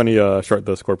a really funny short,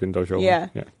 the Scorpion Dojo. one. Yeah.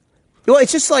 Well,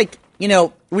 it's just like,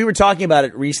 we were talking about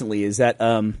it recently, is that,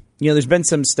 there's been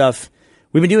some stuff.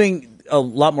 We've been doing a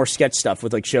lot more sketch stuff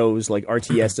with like shows like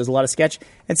RTS does a lot of sketch.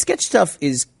 And sketch stuff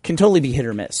can totally be hit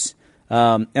or miss.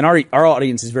 And our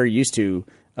audience is very used to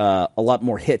a lot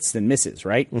more hits than misses,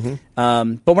 right?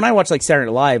 But when I watch like Saturday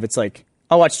Night Live, it's like,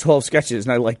 I'll watch 12 sketches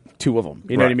and I like 2 of them.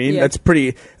 You know what I mean? Yeah. That's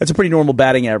a pretty normal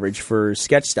batting average for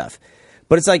sketch stuff.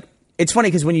 But it's like, it's funny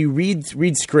because when you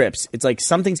read scripts, it's like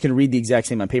some things can read the exact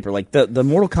same on paper. Like the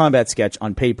Mortal Kombat sketch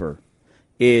on paper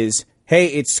is, hey,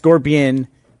 it's Scorpion,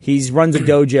 he runs a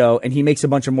dojo, and he makes a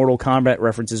bunch of Mortal Kombat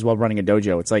references while running a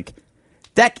dojo. It's like,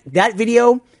 that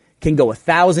video can go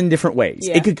 1,000 different ways.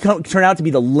 Yeah. It could turn out to be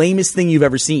the lamest thing you've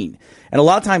ever seen. And a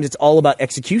lot of times it's all about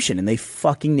execution, and they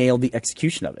fucking nailed the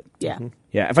execution of it. yeah.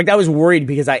 Yeah, in fact, I was worried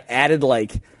because I added I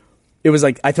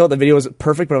thought the video was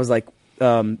perfect, but I was like,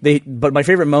 but my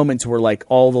favorite moments were like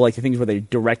all the things where they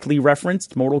directly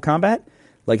referenced Mortal Kombat,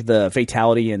 like the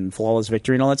fatality and flawless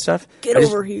victory and all that stuff. Get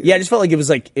over here. Yeah, I just felt like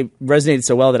it resonated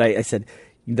so well that I said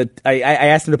that I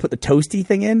asked him to put the toasty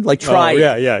thing in, try.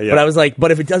 yeah, it. yeah. But I was like,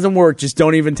 but if it doesn't work, just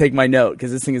don't even take my note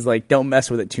because this thing is like, don't mess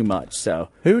with it too much. So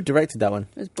Who directed that one?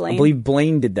 It was Blaine. I believe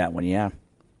Blaine did that one. Yeah,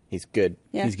 He's good.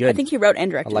 yeah. he's good. I think he wrote and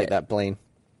I directed like it. that Blaine.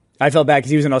 I felt bad because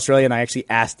he was in Australia, and I actually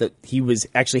asked that he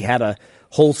had a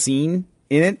whole scene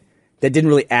in it that didn't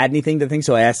really add anything to the thing,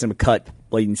 so I asked him to cut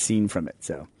Bladen's scene from it,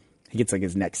 so he gets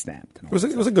his neck snapped. It was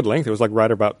a good length. It was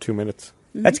right about 2 minutes.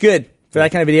 That's good for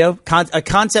that kind of video. A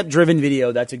concept-driven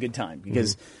video, that's a going to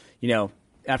because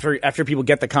after people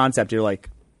get the concept, you're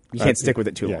like, you can't stick with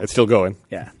it too long. Yeah, it's still going.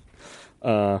 Yeah.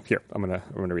 Here, I'm gonna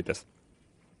read this.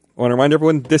 I want to remind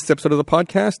everyone this episode of the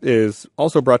podcast is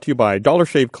also brought to you by Dollar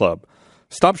Shave Club.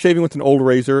 Stop shaving with an old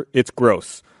razor. It's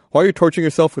gross. Why are you torturing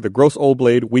yourself with a gross old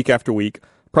blade week after week?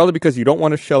 Probably because you don't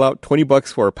want to shell out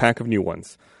 $20 for a pack of new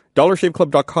ones.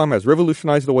 DollarShaveClub.com has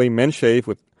revolutionized the way men shave.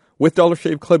 With Dollar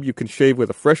Shave Club, you can shave with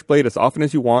a fresh blade as often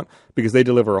as you want because they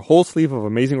deliver a whole sleeve of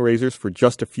amazing razors for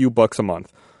just a few bucks a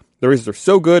month. The razors are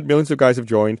so good, millions of guys have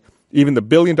joined. Even the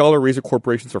billion-dollar razor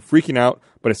corporations are freaking out,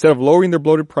 but instead of lowering their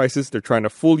bloated prices, they're trying to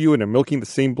fool you into milking the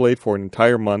same blade for an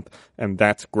entire month, and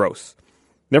that's gross.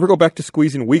 Never go back to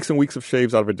squeezing weeks and weeks of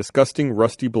shaves out of a disgusting,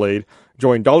 rusty blade.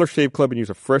 Join Dollar Shave Club and use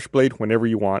a fresh blade whenever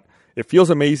you want. It feels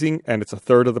amazing, and it's a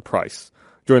third of the price.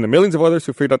 Join the millions of others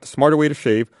who figured out the smarter way to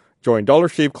shave. Join Dollar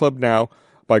Shave Club now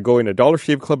by going to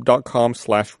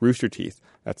dollarshaveclub.com/roosterteeth.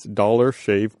 That's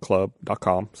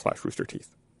dollarshaveclub.com/roosterteeth.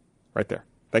 Right there.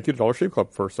 Thank you to Dollar Shave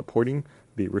Club for supporting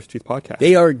the Rooster Teeth podcast.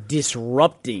 They are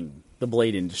disrupting the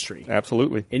blade industry.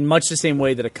 Absolutely. In much the same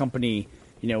way that a company,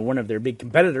 one of their big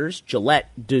competitors, Gillette,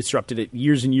 disrupted it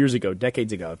years and years ago,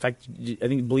 decades ago. In fact, I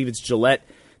believe it's Gillette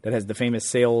that has the famous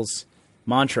sales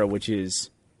mantra, which is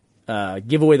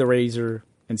give away the razor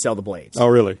and sell the blades. Oh,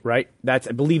 really? Right? I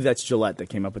believe that's Gillette that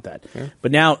came up with that. Yeah.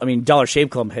 But now, Dollar Shave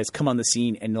Club has come on the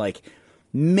scene and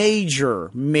major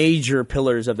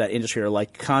pillars of that industry are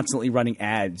constantly running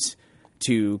ads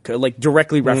to like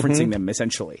directly referencing them.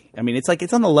 Essentially, I mean, it's like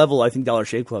it's on the level I think Dollar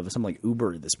Shave Club is something like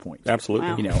Uber at this point. Absolutely.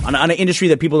 Wow. You know, on an industry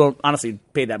that people don't honestly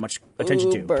pay that much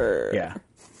attention Uber. to. Yeah,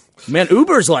 man,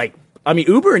 Uber's like. I mean,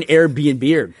 Uber and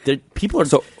Airbnb people are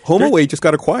So HomeAway just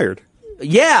got acquired.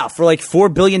 Yeah, for like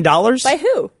 $4 billion. By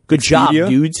who? Good job, Expedia?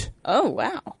 dudes. Oh,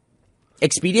 wow.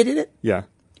 Expedia did it? Yeah.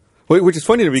 Which is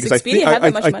funny to me because Expedia have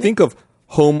that much I money? think of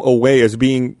HomeAway as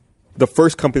being the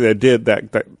first company that did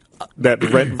that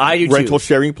I do too. rental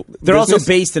sharing. They're also business.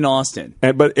 based in Austin.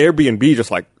 But Airbnb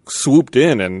just like swooped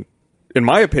in and, in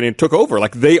my opinion, took over.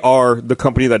 Like they are the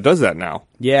company that does that now.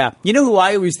 Yeah. You know who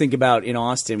I always think about in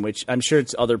Austin, which I'm sure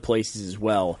it's other places as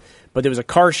well, but there was a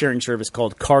car sharing service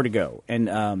called Car2Go.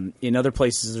 And in other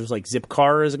places, there's like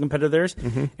Zipcar as a competitor of theirs.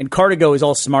 Mm-hmm. And Car2Go is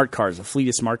all smart cars, a fleet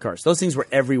of smart cars. Those things were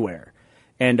everywhere.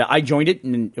 And I joined it.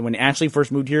 And when Ashley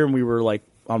first moved here and we were like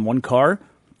on one car,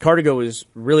 Car2Go was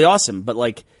really awesome. But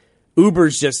like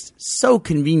Uber's just so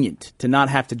convenient to not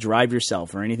have to drive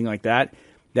yourself or anything like that,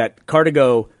 that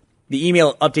Car2Go... The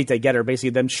email updates I get are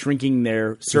basically them shrinking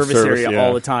their service area yeah.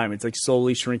 all the time. It's like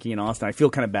slowly shrinking in Austin. I feel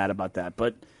kind of bad about that,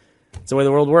 but it's the way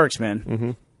the world works, man.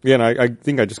 Mm-hmm. Yeah, and I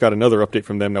think I just got another update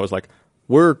from them that was like,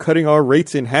 we're cutting our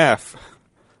rates in half.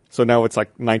 So now it's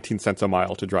like 19 cents a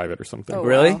mile to drive it or something. Oh,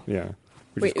 Really? wow. Yeah.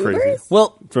 Which Wait, is crazy. Uber is?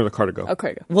 Well, For the Car2Go.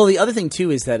 Okay. well, the other thing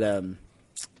too is that,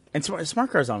 and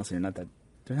smart cars honestly are not that.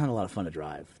 They're not a lot of fun to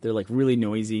drive. They're like really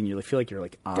noisy, and you feel like you're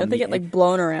like on. Don't they the get like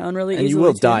blown around really And easily? you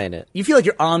will too? die in it. You feel like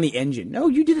you're on the engine. No,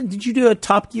 you didn't. Did you do a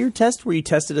Top Gear test where you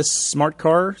tested a smart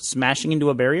car smashing into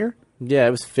a barrier? Yeah,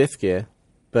 it was fifth gear.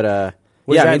 But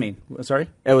What yeah, does I that mean, mean? Sorry.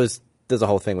 It was there's a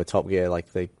whole thing with Top Gear,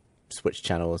 like they switched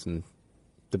channels and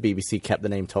the BBC kept the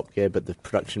name Top Gear, but the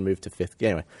production moved to fifth gear.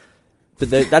 Anyway, but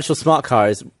the actual smart car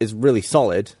is really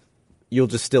solid. You'll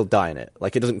just still die in it.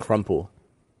 Like it doesn't crumple.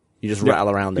 You just rattle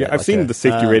around in Yeah, it. I've like seen the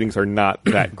safety ratings are not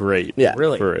that great Yeah.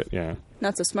 Really? for it. Yeah.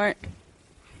 Not so smart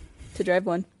to drive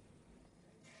one.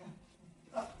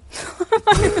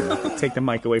 Take the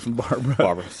mic away from Barbara.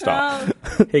 Barbara, stop.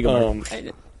 Hey, go Barb. I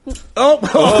did.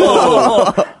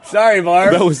 Sorry,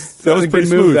 Barb. That was pretty good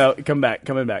smooth. move. Out. Coming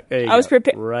back. There you I was go.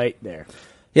 prepared. Right there.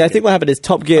 Yeah, I think what happened is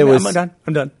Top Gear was I'm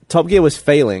done. Top Gear was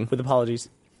failing. With apologies.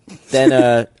 Then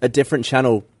a different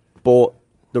channel bought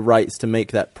the rights to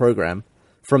make that program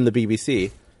from the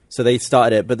BBC. So they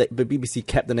started it, but BBC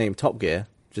kept the name Top Gear,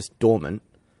 just dormant.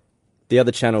 The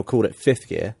other channel called it Fifth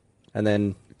Gear, and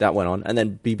then that went on. And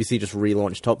then BBC just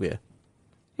relaunched Top Gear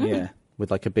Yeah. with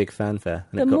like a big fanfare,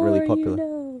 and The it got really more popular. you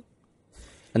know.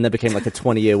 And there became like a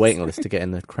 20-year waiting list to get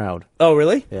in the crowd. Oh,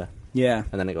 really? Yeah. Yeah.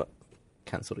 And then it got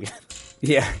cancelled again.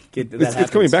 Yeah.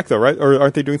 It's coming back though, right? Or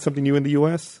aren't they doing something new in the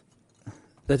US?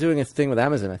 They're doing a thing with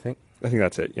Amazon, I think. I think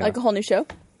that's it. Yeah. Like a whole new show?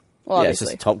 Well, Yeah, it's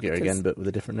obviously. just Top Gear 'Cause- again, but with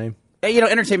a different name. Hey,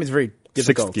 entertainment's very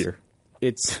difficult. Sixth gear.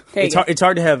 It's There you it's go. hard, it's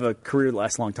hard to have a career that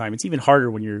lasts a long time. It's even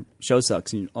harder when your show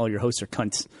sucks and all your hosts are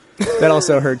cunts. That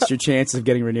also hurts your chances of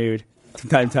getting renewed from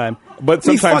time to time. But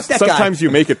Hey, fuck that guy. sometimes you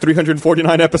make it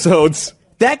 349 episodes.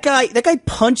 That guy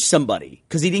punched somebody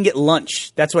because he didn't get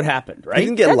lunch. That's what happened, right? He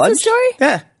didn't get That's lunch? the story?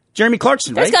 Yeah, Jeremy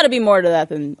Clarkson, There's right? got to be more to that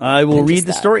than. I will than read just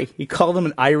the that. story. He called him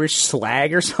an Irish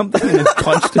slag or something and then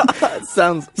punched him.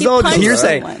 Sounds... It's all just punched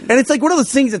hearsay. someone. And it's like one of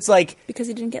those things that's like, Because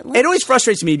he didn't get lunch. it always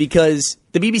frustrates me because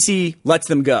the BBC lets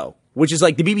them go, which is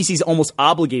like the BBC's almost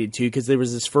obligated to because there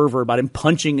was this fervor about him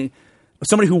punching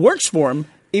somebody who works for him.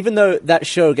 Even though that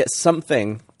show gets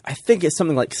something, I think it's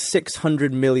something like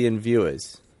 600 million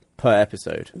viewers per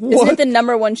episode. Isn't it the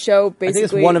number one show, basically?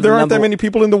 it's one of There the aren't that number- many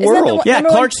people in the Isn't that the world. one- Yeah, Number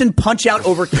one- Clarkson punch out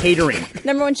over catering.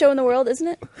 number one show in the world, isn't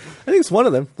it? I think it's one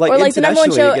of them. Or like the number one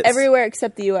show internationally, it gets- everywhere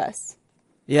except the U.S.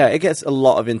 Yeah, it gets a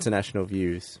lot of international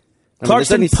views. I mean, there's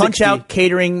Clarkson only punch 60 out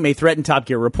catering may threaten Top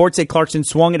Gear. Reports say Clarkson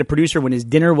swung at a producer when his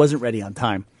dinner wasn't ready on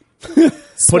time. Putting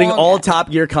Swung all at. Top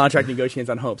Gear contract negotiations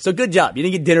on hold. So good job. You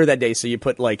didn't get dinner that day, so you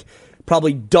put like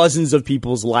probably dozens of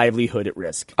people's livelihood at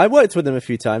risk. I worked with him a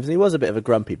few times, and he was a bit of a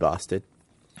grumpy bastard.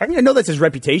 I mean, I know that's his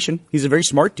reputation. He's a very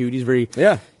smart dude. He's very,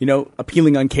 Yeah.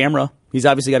 appealing on camera. He's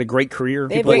obviously got a great career.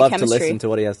 They have People great love chemistry. to listen to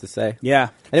what he has to say. Yeah.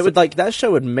 And it would like that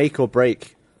show would make or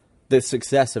break the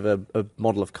success of a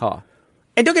model of car.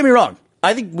 And don't get me wrong.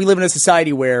 I think we live in a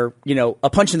society where, a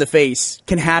punch in the face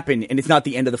can happen and it's not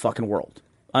the end of the fucking world.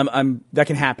 That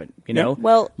can happen, Yeah.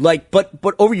 Well-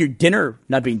 but over your dinner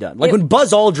not being done. Like Yeah. when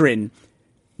Buzz Aldrin,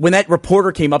 when that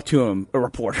reporter came up to him,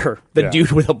 the Yeah.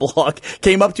 dude with a blog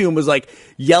came up to him, was like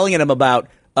yelling at him about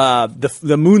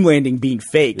the moon landing being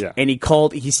fake. Yeah. And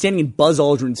he's standing in Buzz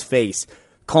Aldrin's face,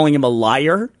 calling him a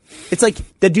liar. It's like,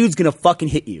 the dude's gonna fucking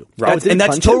hit you. Right. And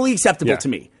that's Punch him? totally acceptable Yeah. to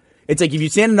me. It's like if you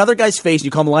stand in another guy's face and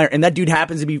you call him a liar, and that dude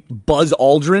happens to be Buzz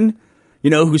Aldrin,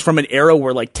 who's from an era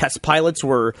where like test pilots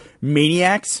were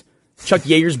maniacs. Chuck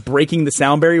Yeager's breaking the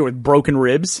sound barrier with broken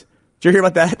ribs. Did you hear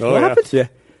about that? Oh, what happened? Yeah.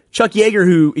 Chuck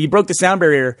Yeager, he broke the sound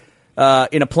barrier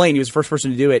in a plane. He was the first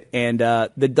person to do it. And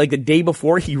the day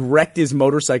before, he wrecked his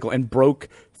motorcycle and broke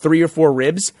 3 or 4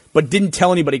 ribs, but didn't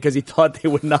tell anybody because he thought they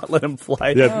would not let him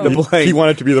fly the plane. He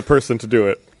wanted to be the person to do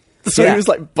it. So he was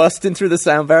like busting through the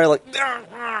sound barrier, like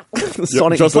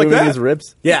Sonic just like booming that? his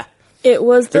ribs. Yeah. It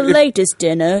was the latest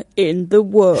dinner in the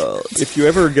world. If you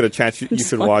ever get a chance, you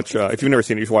should watch. If you've never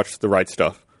seen it, you should watch The Right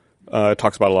Stuff. It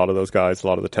talks about a lot of those guys, a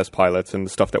lot of the test pilots, and the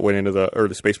stuff that went into the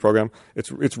early space program. It's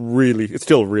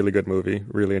still a really good movie.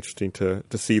 Really interesting to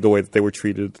see the way that they were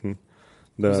treated and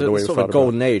the way It it was was sort thought of a about.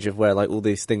 golden age of where like all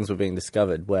these things were being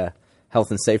discovered, where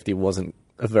health and safety wasn't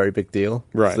a very big deal.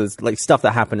 Right. So there's like stuff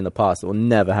that happened in the past that will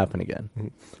never happen again.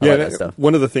 I Yeah, like that stuff.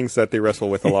 one of the things that they wrestle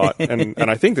with a lot, and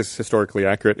I think this is historically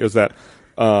accurate, is that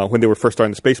when they were first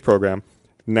starting the space program,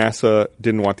 NASA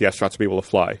didn't want the astronauts to be able to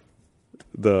fly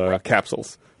the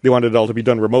capsules. They wanted it all to be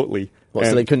done remotely. Well, so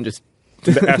and they couldn't just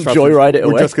the astronauts joyride it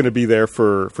were away. just going to be there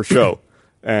for show.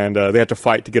 And they had to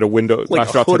fight to get a window. Like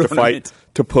a astronauts hood had to fight ornament.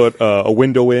 to put a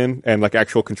window in and like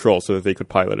actual control so that they could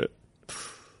pilot it.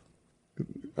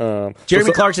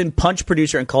 Jeremy Clarkson punched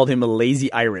producer and called him a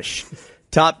lazy Irish.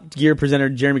 Top Gear presenter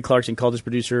Jeremy Clarkson called his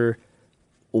producer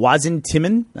Wazin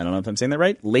Timon, I don't know if I'm saying that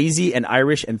right, lazy and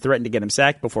Irish, and threatened to get him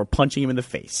sacked before punching him in the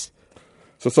face.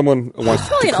 So someone wants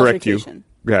Probably to an correct you, altercation.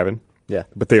 Gavin. Yeah.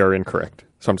 But they are incorrect.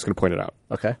 So I'm just going to point it out.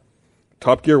 Okay.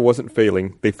 Top Gear wasn't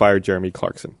failing. They fired Jeremy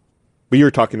Clarkson. But you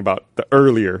were talking about the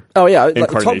earlier Oh yeah, like, Top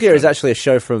incarnation. Gear is actually a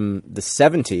show from the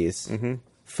 70s,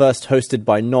 first hosted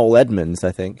by Noel Edmonds,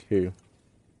 I think, who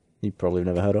you probably have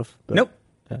never heard of. But, Nope.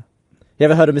 Yeah. You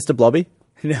ever heard of Mr. Blobby?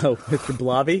 No, Mr.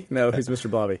 Blobby? No, who's Mr.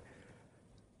 Blobby?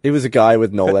 He was a guy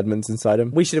with Noel Edmonds inside him.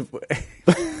 We should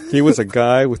have... He was a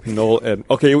guy with Noel Ed.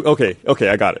 Okay,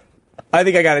 I got it. I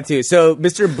think I got it too. So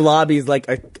Mr. Blobby is like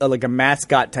a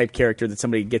mascot type character that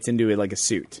somebody gets into in like a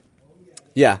suit.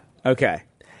 Yeah. Okay.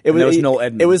 It was Noel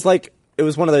Edmonds. It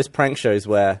was one of those prank shows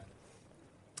where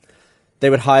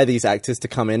they would hire these actors to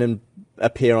come in and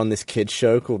appear on this kids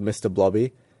show called Mr.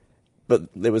 Blobby. But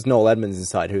there was Noel Edmonds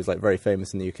inside, who was like very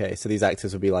famous in the UK. So these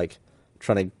actors would be like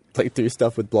trying to like do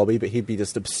stuff with Blobby, but he'd be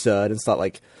just absurd and start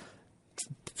like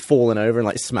falling over and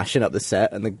like smashing up the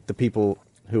set, and the people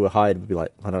who were hired would be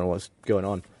like, I don't know what's going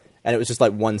on. And it was just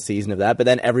like one season of that, but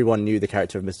then everyone knew the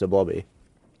character of Mr. Blobby,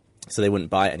 so they wouldn't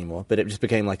buy it anymore. But it just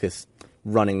became like this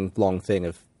running long thing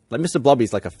of like Mr.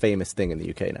 Blobby's like a famous thing in the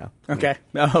UK now. Okay.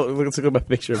 Oh, let's look at a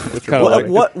picture of Mr. kinda Blobby.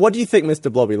 like- What do you think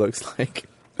Mr. Blobby looks like?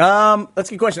 That's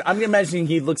a good question. I'm imagining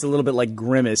he looks a little bit like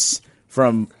Grimace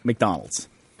from McDonald's.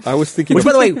 I was thinking. Which,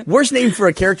 by the way, worst name for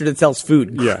a character that sells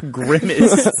food. Yeah.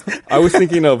 Grimace. I was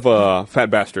thinking of Fat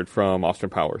Bastard from Austin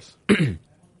Powers.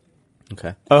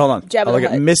 Okay. Oh, hold on. Jabba I'll look the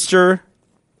at Hutt. Mr.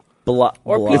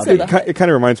 Or Blobby. Pizza the Hut. It kind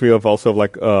of reminds me of also of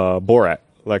like Borat.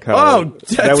 Like how Oh,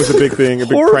 that was a big thing, a big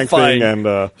prank horrifying. thing,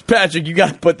 and Patrick, you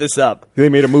got to put this up. they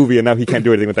made a movie, and now he can't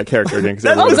do anything with that character again. 'Cause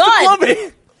That's everyone- Oh, God.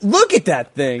 Blobby. Look at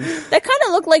that thing. That kind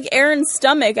of looked like Aaron's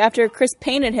stomach after Chris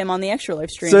painted him on the Extra Life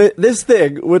stream. So this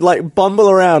thing would like bumble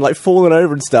around, like falling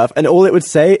over and stuff, and all it would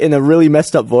say in a really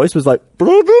messed up voice was like, "Blah,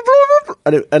 blah, blah,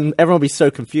 blah," and everyone would be so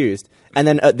confused. And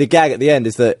then the gag at the end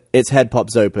is that its head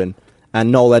pops open,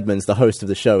 and Noel Edmonds, the host of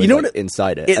the show, is know like, what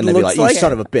inside it, it and they'd be looks like, "You like?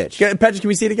 son of a bitch!" Patrick, can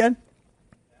we see it again?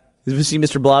 Did we see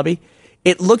Mr. Blobby?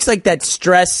 It looks like that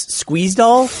Stress squeeze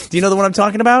doll. Do you know the one I'm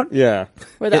talking about? yeah.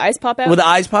 Where the eyes pop out? Where the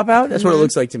eyes pop out? That's what it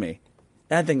looks like to me.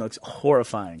 That thing looks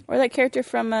horrifying. Or that character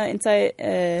from Inside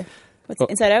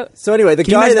Out? So anyway, the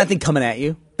Can you guy imagine that that thing coming at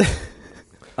you?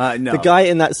 No. the guy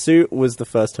in that suit was the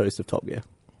first host of Top Gear.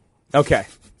 Okay.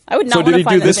 I would not So want did to he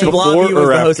find do this that thing. before Blobby was or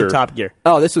the host of after? Top Gear.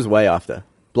 Oh, this was way after.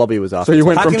 Blobby was after. So you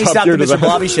went How from can we Top stop Gear the to Mr. the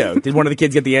Blobby show? Did one of the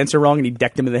kids get the answer wrong and he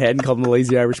decked him in the head and called him a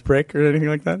lazy Irish prick or anything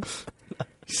like that?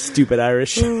 Stupid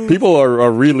Irish. People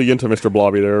are really into Mr.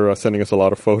 Blobby. They're sending us a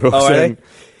lot of photos Oh, are they?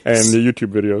 and the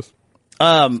YouTube videos.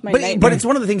 my But nightmare. it's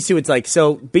one of the things too. It's like,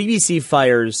 so BBC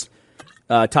fires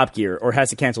Top Gear or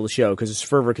has to cancel the show because it's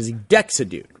fervor because he decks a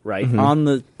dude right on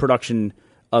the production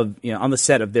of on the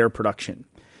set of their production,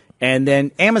 and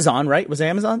then Amazon was it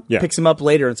Amazon Yeah. picks him up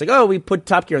later and it's like, oh, we put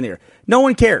Top Gear in the air. No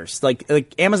one cares. Like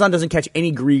Amazon doesn't catch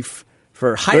any grief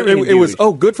for hiring. a It dude. was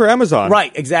good for Amazon.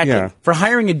 right, exactly Yeah. for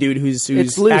hiring a dude who's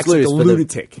It's acts like lose-lose a for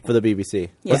lunatic. for the BBC. Yeah.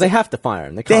 Because they have to fire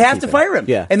him. They They can't have keep to him. fire him.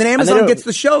 Yeah. And then they Amazon don't- gets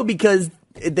the show because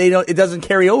it doesn't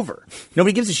carry over.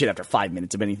 Nobody gives a shit after 5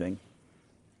 minutes of anything.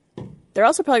 They're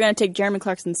also probably going to take Jeremy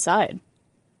Clarkson's side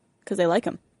because they like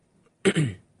him.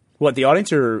 What, the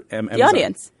audience or The Amazon?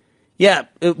 audience. Yeah,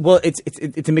 well,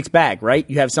 it's a mixed bag, right?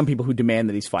 You have some people who demand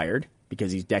that he's fired,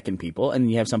 because he's decking people,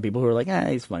 and you have some people who are like,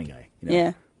 he's a funny guy. You know,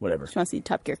 Yeah. whatever. Just want to see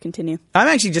Top Gear continue. I'm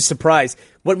actually just surprised.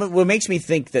 What makes me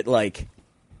think that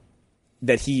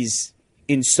that he's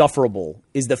insufferable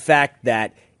is the fact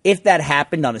that if that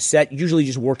happened on a set, usually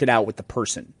just work it out with the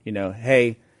person. You know,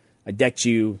 hey, I decked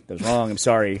you. That was wrong. I'm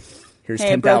sorry. Here's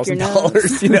Hey, I broke your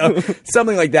 $10,000. You know,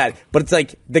 something like that. But it's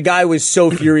like the guy was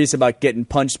so furious about getting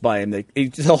punched by him that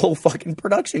the whole fucking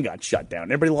production got shut down.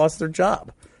 Everybody lost their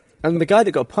job. And the guy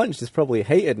that got punched is probably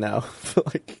hated now for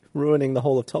like ruining the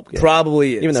whole of Top Gear.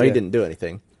 Probably is, even though he yeah. didn't do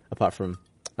anything apart from,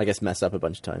 I guess, mess up a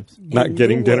bunch of times. Not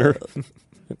getting dinner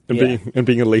and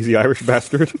being a lazy Irish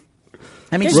bastard.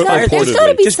 I mean, There's got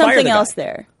to be Just fire something the guy. else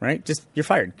there. Right? Just you're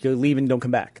fired. You leave and don't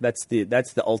come back. That's the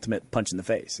ultimate punch in the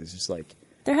face. It's just like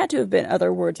There had to have been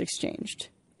other words exchanged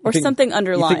or You think- something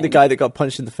underlying. You think the guy that got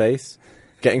punched in the face,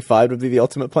 getting fired would be the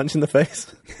ultimate punch in the face?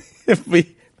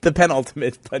 the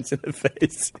penultimate punch in the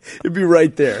face. It'd be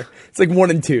right there. It's like 1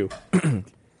 and 2.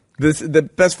 The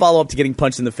best follow up to getting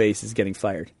punched in the face is getting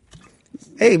fired.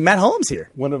 Hey, Matt Holmes here.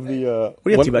 One of the What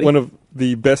are you up to, buddy? one of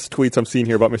the best tweets I'm seeing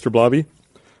here about Mr. Blobby.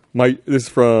 This is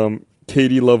from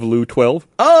Katie Love Lou 12.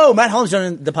 Oh, Matt Holmes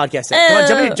joining the podcast.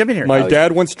 Come on, jump in here. My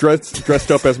dad once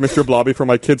dressed up as Mr. Blobby for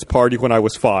my kid's party when I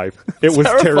was 5. It was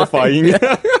Terrifying.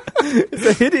 terrifying. It's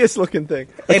a hideous looking thing.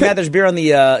 Hey, Matt, there's beer on the.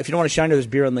 If you don't want to shiner, there's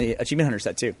beer on the Achievement Hunter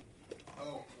set too.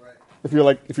 If you're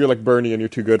like Bernie and you're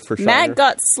too good for Shiner. Matt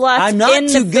got slapped I'm not in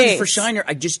too the good face. for shiner.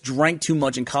 I just drank too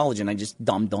much in college, and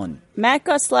I'm done. Matt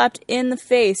got slapped in the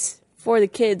face for the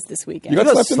kids this weekend. You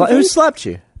got slapped in the Who face? slapped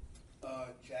you?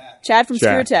 Chad from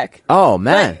Chad. Screw Tech. Oh,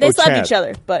 man. They Oh, slapped Chad. each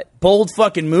other, but Bold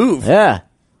fucking move. Yeah.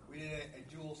 We did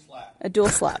a dual slap. a dual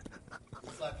slap. We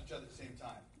slapped each other at the same time.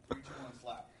 3, 2, 1,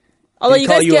 slap. Although Did you he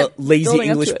call guys you get a lazy building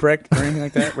up English to it. prick or anything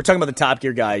like that? We're talking about the Top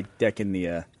Gear guy decking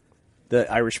the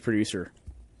Irish producer.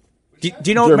 Do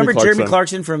you know? Jeremy Remember Jeremy Clarkson.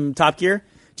 Clarkson from Top Gear?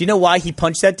 Do you know why he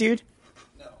punched that dude?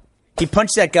 No. He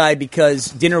punched that guy because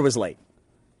dinner was late.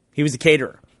 He was the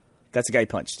caterer. That's the guy he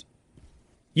punched.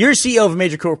 You're CEO of a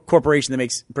major corporation that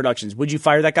makes productions. Would you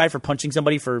fire that guy for punching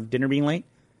somebody for dinner being late?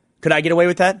 Could I get away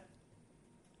with that?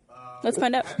 Let's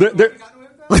find out. There-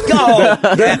 Oh,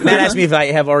 Matt asked me if I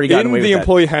have already gotten in away the with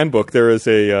employee handbook, there is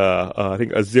I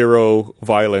think a zero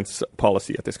violence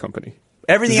policy at this company.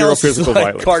 that. Everything zero else is physical like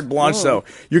violence. carte blanche. So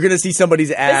you're going to see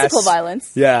somebody's ass. Physical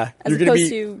violence. Yeah, As you're going opposed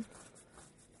be. to,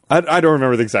 I don't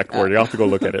remember the exact wording. I'll have to go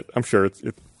look at it. I'm sure it's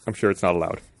not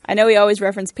allowed. I know we always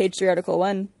reference page 3, article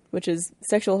 1, which is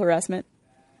sexual harassment.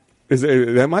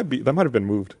 That might have been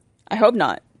moved. I hope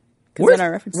not. Because We're, then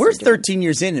our references we're are different. 13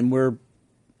 years in and we're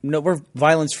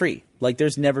violence free. Like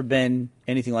there's never been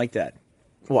anything like that.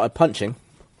 What, a punching?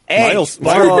 Hey, Miles-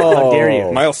 how dare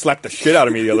you? Miles slapped the shit out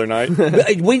of me the other night.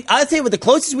 I'd say the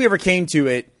closest we ever came to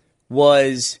it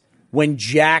was when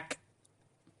Jack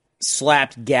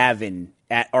slapped Gavin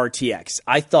at RTX.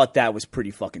 I thought that was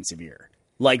pretty fucking severe.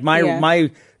 Like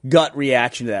my gut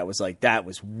reaction to that was like that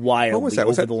was wildly What was that?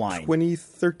 Was over that the line.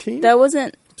 2013? That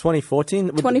wasn't. 2014?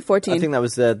 2014. I think that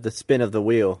was the spin of the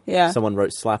wheel. Yeah. Someone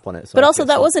wrote slap on it. So But I also, think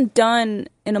that so. wasn't done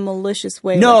in a malicious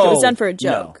way. No, Like, it was done for a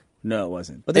joke. No, it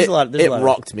wasn't. But there's a lot. There's It a lot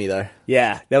rocked me, though.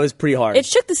 Yeah, that was pretty hard. It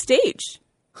shook the stage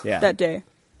yeah. that day.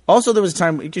 Also, there was a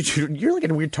time you're like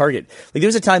a weird target. Like there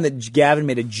was a time that Gavin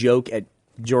made a joke at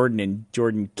Jordan, and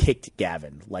Jordan kicked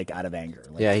Gavin like out of anger.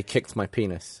 Like, Yeah, he kicked my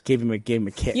penis. gave him a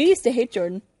kick. You used to hate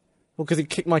Jordan. Well, because he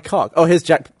kicked my cock. Oh, here's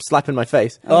Jack slapping my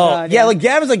face. Oh, God, yeah, yeah. like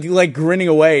Gavin's like grinning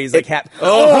away. He's like,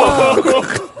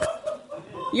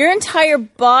 Your entire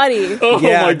body.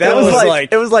 yeah, my that God. was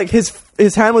like it was like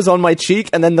his hand was on my cheek,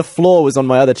 and then the floor was on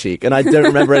my other cheek, and I don't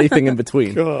remember anything in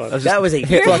between. God. that was a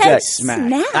Your fuck head X smack.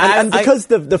 snapped. And because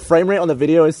the frame rate on the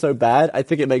video is so bad, I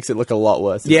think it makes it look a lot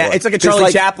worse. as Yeah, well. it's like a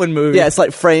Charlie Chaplin movie. Yeah, it's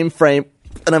like frame,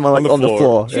 and I'm like on the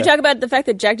floor. Should we talk about the fact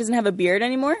that Jack doesn't have a beard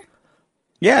anymore?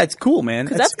 Yeah, it's cool, man.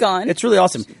 'Cause that's gone. It's really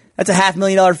awesome. That's a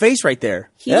 $500,000 face right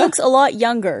there. He Yeah. looks a lot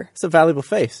younger. It's a valuable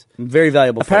face. Very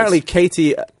valuable. Apparently, face.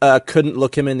 Katie couldn't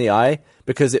look him in the eye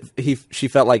because she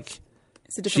felt like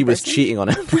It's a different she was person. cheating on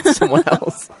him with someone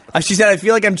else. She said, "I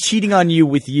feel like I'm cheating on you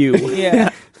with you." Yeah.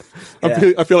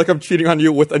 I feel like I'm cheating on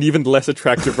you with an even less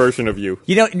attractive version of you.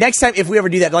 You know, next time if we ever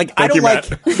do that, like I Thank don't you, like,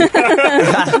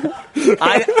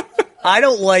 Matt. I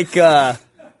don't like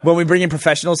when we bring in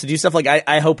professionals to do stuff. Like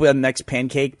I hope on the next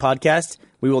Pancake podcast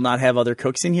we will not have other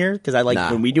cooks in here because I like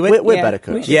Nah. when we do it. We're Yeah, better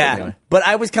we cooks. should. Yeah, Anyway. but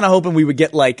I was kind of hoping we would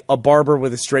get like a barber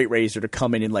with a straight razor to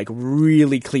come in and like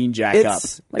really clean Jack up.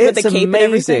 It's, Like with it's the cape and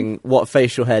everything? amazing what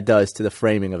facial hair does to the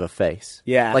framing of a face.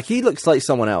 Yeah. Like he looks like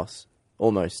someone else,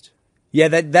 almost. Yeah,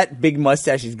 that big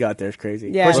mustache he's got there is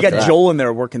crazy. Yeah. Of course, you Look got at that. Joel in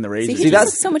there working the razor. See, he just that's-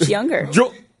 looks so much younger.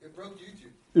 Joel, It broke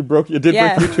YouTube. It broke. It did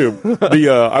Yeah. break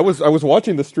YouTube. I was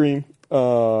watching the stream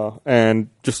and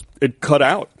just it cut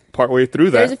out partway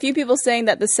through that. There's a few people saying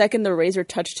that the second the razor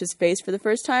touched his face for the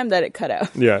first time, that it cut out.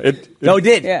 Yeah. It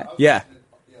did. Yeah. Yeah.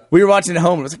 We were watching at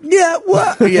home and it was like, yeah,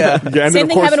 what? Yeah. Yeah, and then, Same of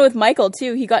thing course, happened with Michael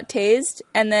too. He got tased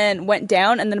and then went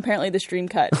down, and then apparently the stream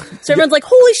cut. So everyone's like,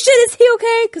 "Holy shit, is he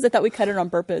okay?" Because I thought we cut it on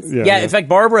purpose. Yeah, in fact,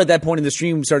 Barbara at that point in the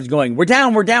stream started going, "We're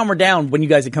down, we're down, we're down." When you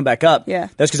guys had come back up, Yeah.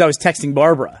 that's because I was texting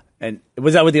Barbara, and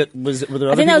was that with the were there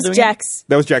other I think people that was doing it? Jack's.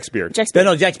 that was Jack's beard. Jack's No, beard.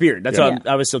 no, Jack's beard. That's Yeah. what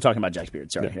I was still talking about Jack's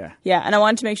beard. Sorry, yeah. Yeah, and I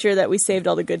wanted to make sure that we saved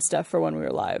all the good stuff for when we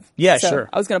were live. Yeah, So sure.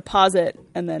 I was going to pause it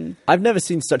and then. I've never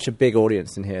seen such a big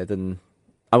audience in here than.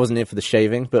 I wasn't here for the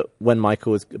shaving, but when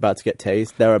Michael was about to get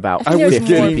tased, there were about I think there was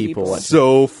 50 more people. people. watching.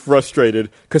 So frustrated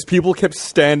because people kept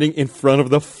standing in front of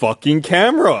the fucking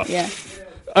camera. Yeah.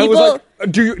 I was People-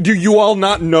 like, do you all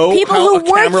not know People how who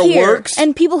a camera work here works?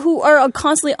 and people who are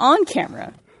constantly on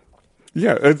camera.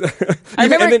 Yeah. I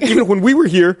remember- and then even when we were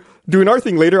here doing our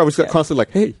thing later, I was constantly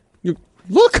like, hey, you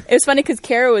look. It was funny because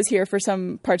Kara was here for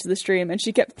some parts of the stream, and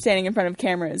she kept standing in front of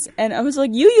cameras. And I was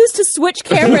like, "You used to switch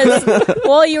cameras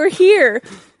while you were here.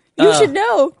 You should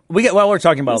know." While we're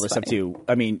talking about all this That's stuff too,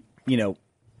 I mean, you know,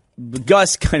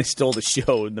 Gus kind of stole the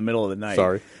show in the middle of the night.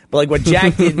 Sorry. But like what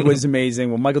Jack did was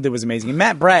amazing. What Michael did was amazing. And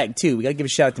Matt Bragg too. We got to give a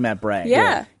shout out to Matt Bragg.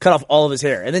 Yeah. Cut off all of his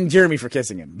hair. And then Jeremy for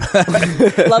kissing him.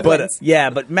 Love But wins.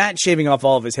 but Matt shaving off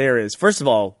all of his hair is, first of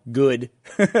all, good.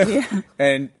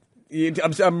 And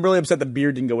I'm really upset the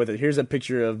beard didn't go with it. Here's a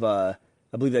picture of, I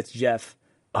believe that's Jeff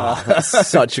That's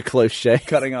such a close shave.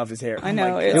 cutting off his hair. I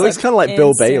know. It looks kind of like Bill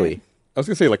insane. Bailey. I was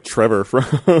gonna say like Trevor from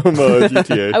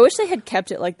GTA. I wish they had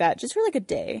kept it like that, just for like a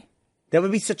day. That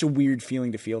would be such a weird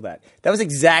feeling to feel that. That was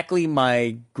exactly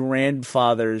my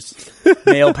grandfather's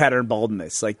male pattern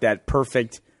baldness. Like that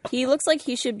perfect. He looks like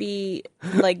he should be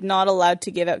like not allowed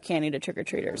to give out candy to trick or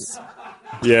treaters.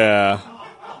 Yeah.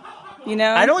 You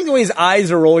know? I don't like the way his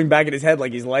eyes are rolling back in his head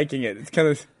like he's liking it. It's kind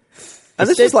of. And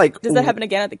this is like Does that happen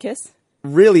again at the kiss?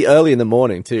 really early in the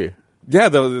morning too. Yeah,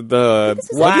 the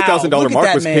Wow, $100,000 look at mark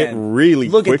that, was hit man. really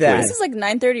Look at quickly. that. This is like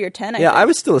 9:30 or 10. Yeah, think. I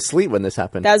was still asleep when this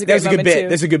happened. That was a That great was a good moment bit. too.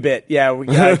 That's a good bit. Yeah,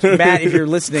 Matt, if you're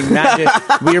listening,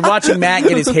 we were watching Matt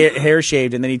get his hair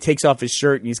shaved, and then he takes off his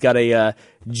shirt, and he's got a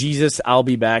 "Jesus, I'll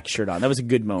be back" shirt on. That was a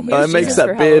good moment. Yeah. It makes Jesus that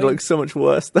for beard Halloween. look so much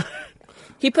worse. Though.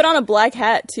 He put on a black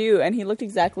hat too, and he looked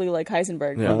exactly like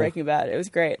Heisenberg from Breaking Bad. It was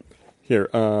great. Here,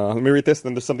 let me read this.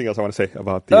 Then there's something else I want to say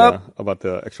about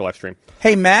the extra live stream.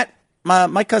 Hey, Matt,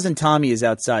 my cousin Tommy is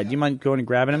outside. Do you mind going and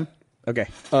grabbing him? Okay.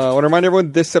 I want to remind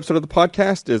everyone this episode of the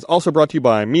podcast is also brought to you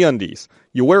by MeUndies.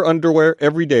 You wear underwear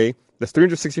every day. That's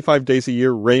 365 days a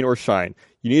year, rain or shine.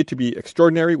 You need it to be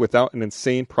extraordinary without an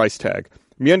insane price tag.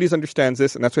 MeUndies understands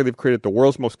this, and that's why they've created the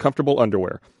world's most comfortable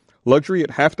underwear. Luxury at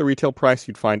half the retail price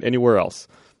you'd find anywhere else.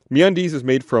 MeUndies is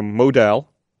made from Modal.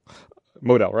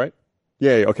 Modal, right?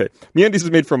 Yeah, okay. MeUndies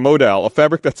is made from Modal, a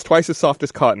fabric that's twice as soft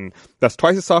as cotton. That's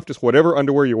twice as soft as whatever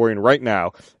underwear you're wearing right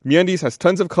now. MeUndies has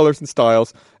tons of colors and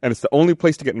styles, and it's the only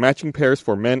place to get matching pairs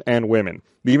for men and women.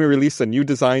 They even release a new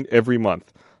design every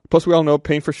month. Plus, we all know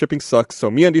paying for shipping sucks,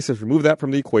 so MeUndies has removed that from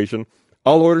the equation.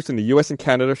 All orders in the US and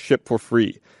Canada ship for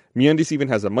free. MeUndies even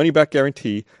has a money-back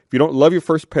guarantee. If you don't love your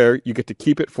first pair, you get to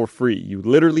keep it for free. You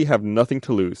literally have nothing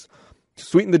to lose. To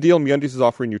sweeten the deal, MeUndies is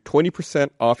offering you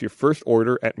 20% off your first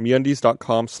order at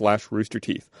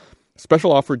MeUndies.com/roosterteeth.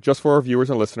 Special offer just for our viewers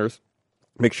and listeners.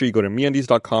 Make sure you go to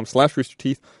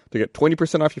MeUndies.com/roosterteeth to get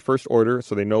 20% off your first order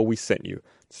so they know we sent you.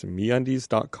 It's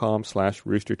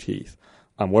MeUndies.com/roosterteeth.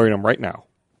 I'm wearing them right now.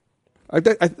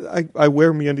 I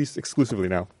wear MeUndies exclusively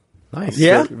now. Nice.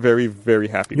 Yeah? Very, very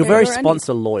happy. You're Yeah, very we're undies.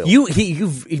 sponsor loyal. He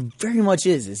very much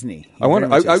is, isn't he? I want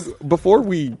Very much is. before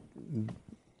we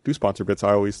do sponsor bits,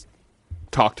 I always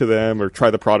talk to them or try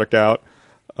the product out.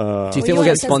 Do you Well, think you we'll wanna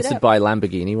get test it sponsored out. by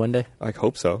Lamborghini one day? I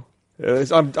hope so.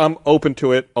 I'm open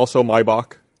to it. Also,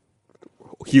 Maybach,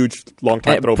 huge long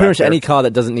time Pretty throwback. much there. any car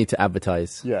that doesn't need to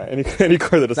advertise. Yeah, any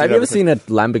car that doesn't. Have you ever advertise. seen a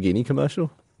Lamborghini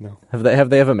commercial? No. Have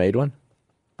they ever made one?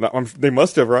 No, they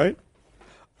must have, right?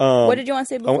 What did you want to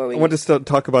say I before we? want to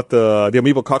talk about the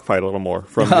Amiibo cockfight a little more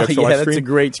from the Oh, extra yeah, live that's stream. a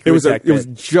great It was Screw it was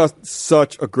Attack just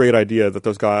such a great idea that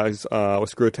those guys with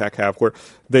Screw Attack have, where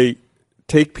they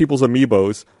take people's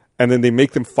Amiibos and then they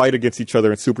make them fight against each other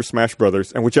in Super Smash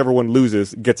Brothers, and whichever one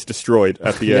loses gets destroyed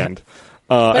at the end.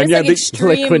 but And it's yeah, like they, extreme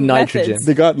liquid nitrogen. methods.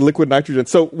 they got liquid nitrogen.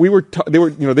 So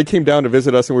they came down to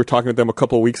visit us, and we were talking with them a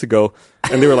couple of weeks ago,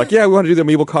 and they were like, "Yeah, we want to do the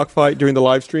Amiibo cockfight during the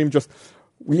live stream. Just,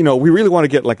 we really want to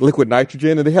get like liquid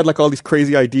nitrogen." And they had like all these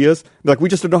crazy ideas. They're like, "We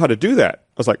just don't know how to do that."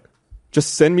 I was like,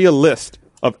 "Just send me a list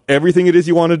of everything it is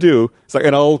you want to do. It's like,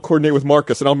 and I'll coordinate with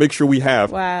Marcus, and I'll make sure we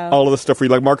have all of the stuff for you.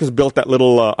 Like Marcus built that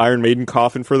little Iron Maiden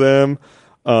coffin for them.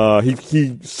 He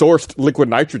sourced liquid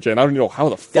nitrogen. I don't know how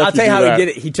the fuck. I'll tell you how that. he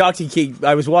did it. He talked to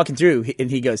I was walking through,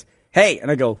 and he goes, "Hey," and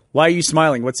I go, "Why are you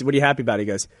smiling? What are you happy about?" He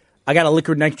goes, "I got a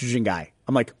liquid nitrogen guy."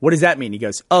 I'm like, "What does that mean?" He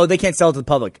goes, "Oh, they can't sell it to the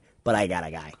public, but I got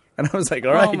a guy." And I was like,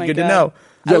 "All right, Oh my good God. to know."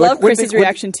 I love when Chris's they-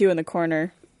 reaction too in the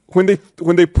corner. When they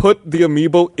put the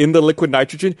amiibo in the liquid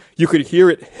nitrogen, you could hear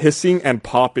it hissing and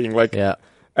popping like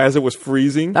as it was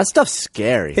freezing. That stuff's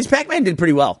scary. His Pac-Man did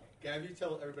pretty well. Gav, you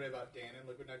tell everybody about Dan and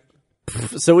liquid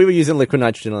nitrogen. So we were using liquid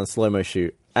nitrogen on a slow-mo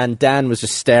shoot, and Dan was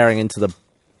just staring into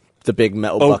the big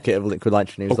metal bucket of liquid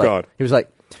nitrogen. He was God. He was like,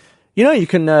 you know, you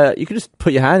can just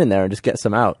put your hand in there and just get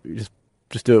some out. You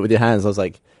just do it with your hands. I was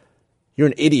like, you're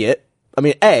an idiot. I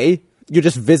mean, you're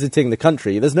just visiting the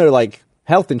country. There's no like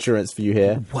health insurance for you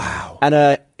here. Wow.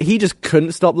 And he just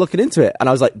couldn't stop looking into it. And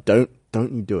I was like, don't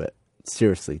you do it.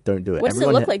 Seriously, don't do it. What does it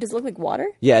look like? Does it look like water?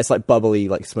 Yeah, it's like bubbly,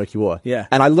 like smoky water. Yeah.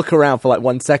 And I look around for like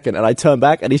 1 second, and I turn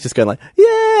back, and he's just going like,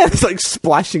 yeah! It's like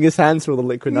splashing his hands through all the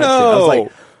liquid nitrogen. I was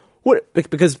like, what?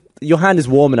 Because your hand is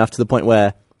warm enough to the point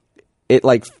where it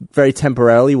like very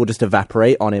temporarily will just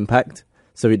evaporate on impact,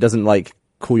 so it doesn't like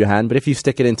cool your hand. But if you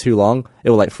stick it in too long, it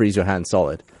will like freeze your hand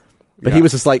solid. But he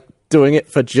was just like doing it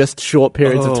for just short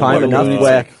periods of time my enough God.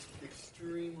 where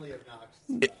Extremely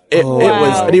obnoxious. it Wow.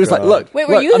 was. And he was like, look, Wait,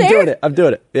 were look, you there? I'm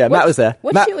doing it. Yeah, Matt was there.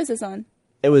 What Matt, shoot was this on?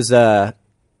 It was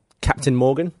Captain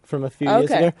Morgan from a few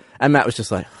years Okay. ago, and Matt was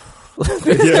just like, Yeah,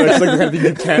 it's like the kind of thing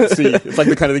you can't see. It's like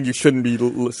the kind of thing you shouldn't be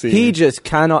seeing. he just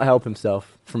cannot help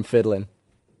himself from fiddling.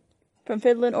 From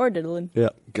fiddling or diddling? Yeah.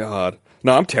 God.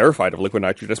 No, I'm terrified of liquid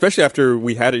nitrogen, especially after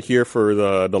we had it here for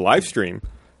the live stream.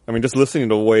 I mean, just listening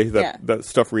to the way that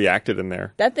stuff reacted in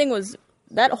there.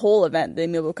 That whole event, the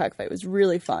Amiibo Cockfight, was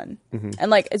really fun. And,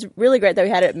 like, it's really great that we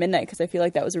had it at midnight because I feel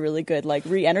like that was a really good, like,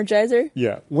 re-energizer.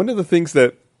 Yeah. One of the things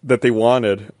that they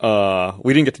wanted,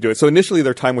 we didn't get to do it. So initially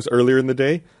their time was earlier in the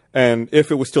day, and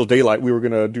if it was still daylight, we were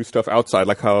going to do stuff outside,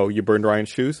 like how you burned Ryan's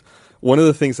shoes. One of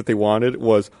the things that they wanted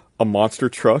was a monster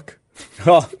truck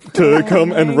to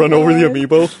come and run over the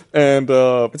amiibo. And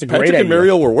a great Patrick idea. and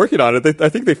Mariel were working on it. I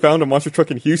think they found a monster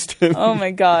truck in Houston. Oh,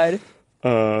 my God.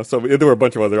 So there were a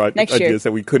bunch of other Next year. ideas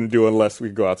that we couldn't do unless we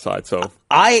go outside. So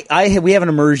We have an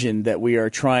immersion that we are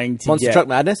trying to Monster get. Truck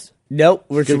Madness? Nope,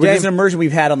 Good there's game. an immersion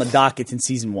we've had on the dockets in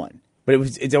season 1, but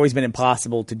it's always been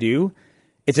impossible to do.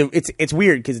 It's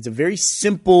weird because it's a very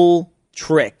simple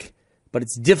trick, but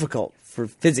it's difficult for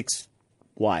physics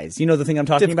wise. You know the thing I'm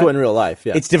talking Difficult about? in real life,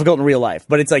 yeah. It's difficult in real life,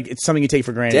 but it's like it's something you take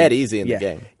for granted. Dead easy in the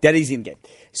game. Dead easy in the game.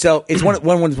 So it's one of the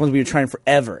ones we were trying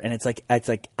forever, and it's like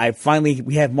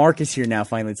we have Marcus here now.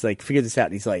 Finally, it's like figure this out,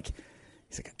 and he's like,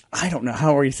 I don't know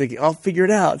how. He's like, I'll figure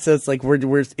it out. So it's like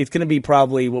it's going to be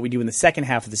probably what we do in the second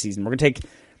half of the season. We're going to take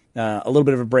a little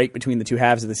bit of a break between the two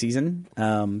halves of the season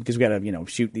because we got to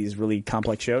shoot these really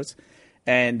complex shows,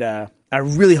 and I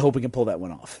really hope we can pull that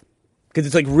one off because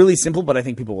it's like really simple, but I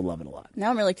think people will love it a lot. Now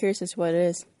I'm really curious as to what it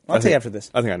is. I'll tell you after this.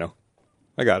 I think I know.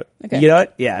 I got it. Okay. You know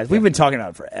what? Yeah, we've been talking about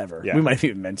it forever. Yeah. We might have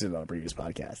even mentioned it on a previous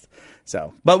podcast.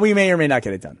 So, but we may or may not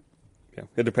get it done. Yeah.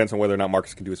 It depends on whether or not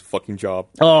Marcus can do his fucking job.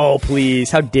 Oh,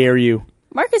 please. How dare you?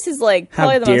 Marcus is like How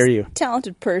probably the dare most you.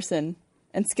 talented person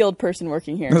and skilled person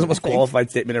working here. That's the I most think.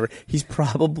 qualified statement ever. He's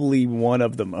probably one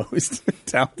of the most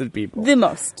talented people. The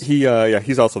most. He's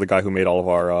also the guy who made all of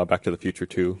our Back to the Future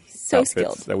 2 So outfits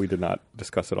skilled. that we did not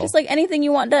discuss at all. Just like anything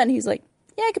you want done, he's like,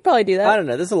 yeah, I could probably do that. I don't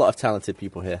know. There's a lot of talented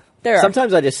people here. There are.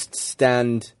 Sometimes I just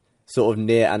stand sort of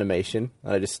near animation,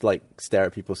 and I just like stare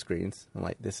at people's screens. I'm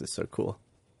like, this is so cool.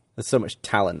 There's so much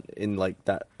talent in like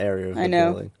that area of the I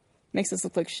know. building. Makes us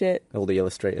look like shit. All the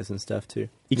illustrators and stuff too.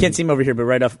 You can't see him over here, but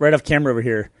right off camera over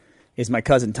here is my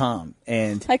cousin Tom,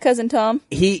 and Hi, cousin Tom.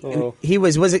 he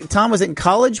was it in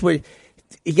college where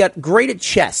he got great at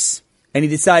chess, and he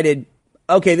decided,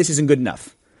 okay, this isn't good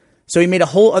enough. So he made a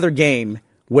whole other game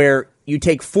where you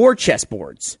take 4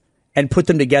 chessboards and put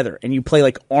them together, and you play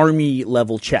like army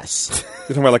level chess. You're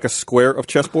talking about like a square of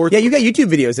chessboard? Yeah, you got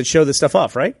YouTube videos that show this stuff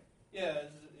off, right? Yeah, it's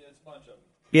a bunch of them.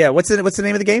 Yeah. What's the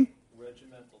name of the game?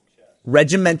 Regimental chess.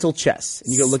 Regimental chess,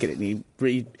 and you go look at it, and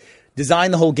he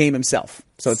designed the whole game himself.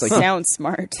 So it's like, Sounds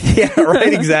smart. yeah,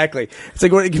 right, exactly. It's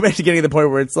like imagine getting to the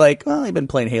point where it's like, well, I've been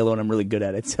playing Halo and I'm really good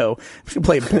at it, so I'm gonna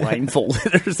play it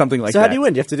blindfolded or something like So that. how do you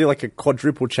win? Do you have to do like a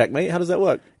quadruple checkmate? How does that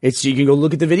work? It's you can go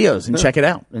look at the videos and check it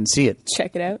out and see it.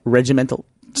 Check it out. Regimental.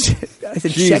 I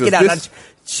said Jesus, check it out, this- not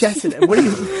chess it. What are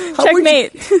you? How would you-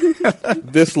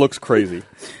 Checkmate. This looks crazy.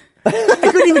 I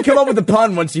couldn't even come up with the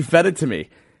pun once you fed it to me.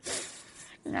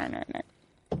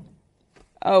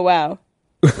 Oh, wow.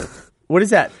 What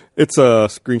is that? It's a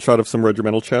screenshot of some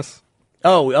regimental chess.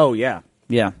 Oh, yeah.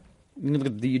 Yeah. You can look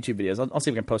at the YouTube videos. I'll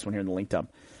see if I can post one here in the link tab.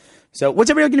 So, what's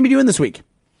everybody going to be doing this week?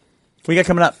 What you got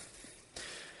coming up?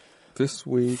 This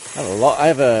week. I have a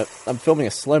lot. I'm filming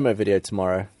a slow-mo video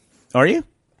tomorrow Are you?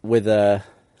 with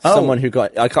someone who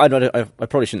got. I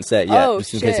probably shouldn't say it yet, Oh,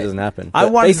 just in case shit. it doesn't happen. I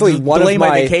But wanted basically to one delay of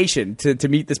my vacation to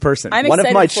meet this person. I'm one of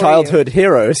excited my for you. childhood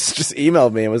heroes just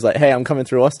emailed me and was like, "Hey, I'm coming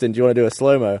through Austin. Do you want to do a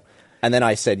slow-mo?" And then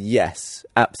I said, "Yes,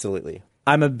 absolutely."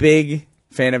 I'm a big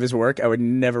fan of his work. I would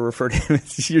never refer to him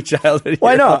as your childhood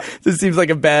Why hero. not? This seems like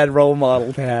a bad role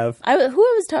model to have. I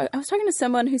was talking to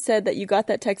someone who said that you got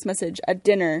that text message at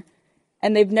dinner,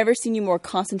 and they've never seen you more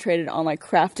concentrated on like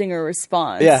crafting a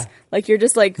response. Yeah. Like you're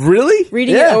just like Really?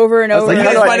 reading Yeah. it over and I was over. like, You and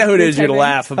guys over, find out who it is, you're going to retyping.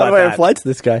 laugh How about do I that. reply to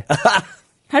this guy?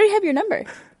 How do you have your number?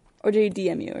 Or did he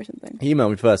DM you or something? He emailed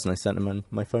me first, and I sent him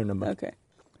my phone number. Okay.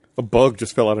 A bug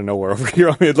just fell out of nowhere over here.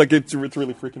 I mean, it's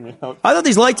really freaking me out. I thought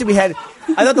these lights that we had.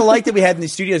 I thought the light that we had in the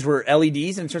studios were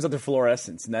LEDs, and it turns out they're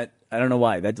fluorescents. And that I don't know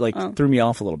why that threw me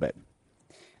off a little bit.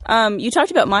 You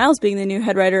talked about Miles being the new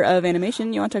head writer of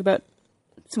animation. You want to talk about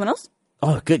someone else?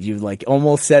 Oh, good! You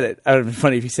almost said it. It would have been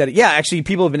funny if you said it. Yeah, actually,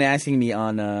 people have been asking me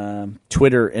on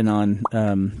Twitter and on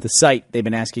the site. They've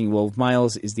been asking, well,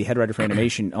 Miles is the head writer for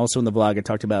animation. Also in the blog, I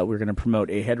talked about we're going to promote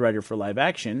a head writer for live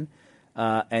action.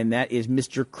 And that is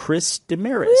Mr. Chris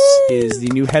Damaris is the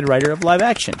new head writer of live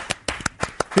action.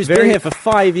 Who's been here for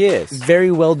 5 years?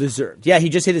 Very well deserved. Yeah, he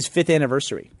just hit his 5th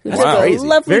anniversary. Who took a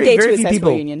lovely day to very his few high school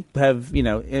people reunion. have,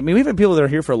 I mean, we've had people that are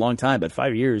here for a long time, but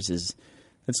 5 years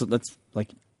that's like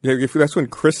Yeah, if that's when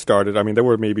Chris started. I mean, there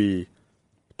were maybe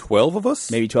 12 of us,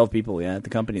 maybe 12 people, at the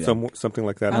company. Then. something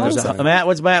like that.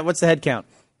 There's Matt, what's the head count?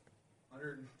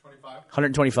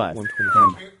 125.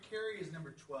 125. Carrie is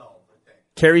number 12, I think.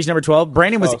 Carrie's number 12.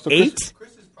 Brandon was Oh, so 8.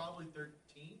 Chris is probably 13.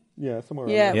 Yeah, somewhere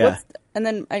around Yeah. there. Yeah. And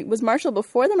then was Marshall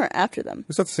before them or after them? It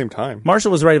was at the same time.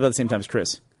 Marshall was right about the same time as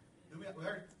Chris. We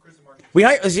hired Chris and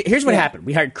Mark. Here's what happened.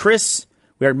 We hired Chris,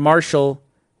 we hired Marshall,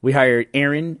 we hired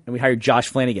Aaron, and we hired Josh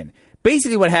Flanagan.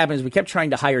 Basically, what happened is we kept trying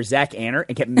to hire Zach Anner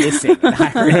and kept missing and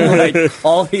hiring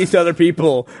all these other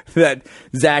people that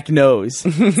Zach knows.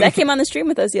 Zach came on the stream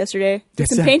with us yesterday. Did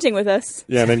some painting with us.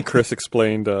 Yeah, and then Chris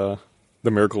explained the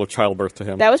miracle of childbirth to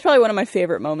him. That was probably one of my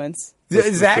favorite moments.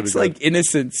 Zach's pretty good.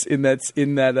 innocence in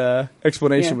that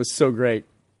explanation Yeah. was so great.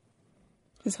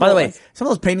 His By the whole way, life. some of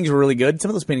those paintings were really good. Some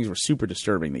of those paintings were super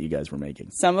disturbing that you guys were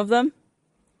making. Some of them.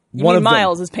 You One mean of them-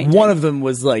 Miles' painting. One of them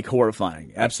was like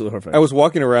horrifying, absolutely horrifying. I was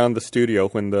walking around the studio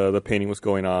when the painting was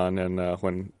going on, and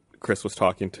when Chris was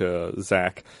talking to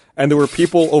Zach, and there were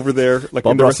people over there, like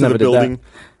Bob in the Ross rest of the never did that. building,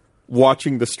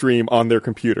 watching the stream on their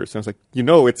computers. And I was like,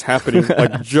 it's happening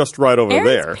like just right over Aaron's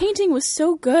there. painting was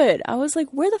so good. I was like,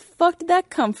 where the fuck did that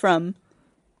come from?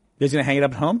 You guys gonna hang it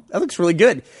up at home? That looks really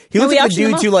good. He No, looks we like the auctioned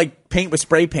them dude off. who like paint with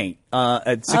spray paint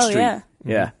at 6th Oh, Street. yeah.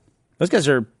 Yeah. Those guys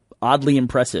are oddly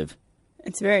impressive.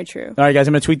 It's very true. All right, guys,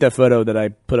 I'm gonna tweet that photo that I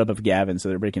put up of Gavin so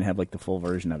that everybody can have like the full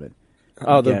version of it.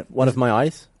 Oh, Yeah. one of my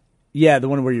eyes? Yeah, the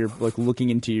one where you're like looking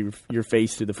into your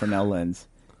face through the Fresnel lens.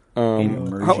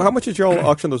 How much did y'all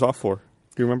auction those off for? Do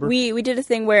you remember? We did a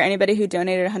thing where anybody who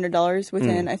donated $100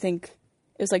 within, I think,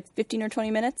 it was like 15 or 20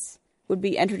 minutes, would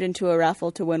be entered into a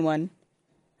raffle to win one.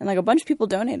 And like a bunch of people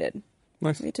donated.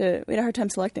 Nice. We had a hard time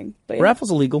selecting. But yeah. Raffles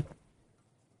illegal.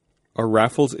 Are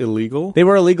raffles illegal? They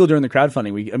were illegal during the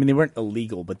crowdfunding. I mean, they weren't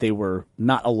illegal, but they were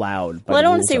not allowed. By Well, I the don't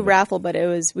want rules to say of it. raffle, but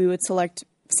we would select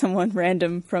someone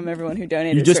random from everyone who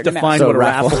donated. You a just certain defined amount. what a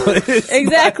raffle is.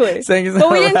 Exactly. Saying it's But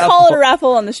not we a didn't raffle. call it a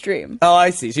raffle on the stream. Oh, I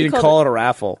see. So you didn't called call it- it a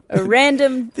raffle. A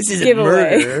random This isn't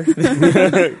giveaway.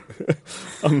 murder.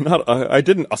 I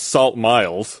didn't assault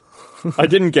Miles. I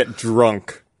didn't get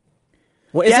drunk.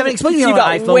 What Yeah, is I've been it? explaining You on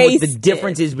got an iPhone what the wasted.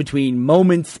 difference is between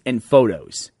moments and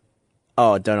photos.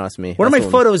 Oh, don't ask me. What are my That's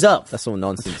all- photos of? That's all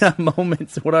nonsense.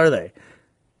 Moments. What are they?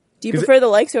 Do you prefer the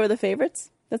likes over the favorites?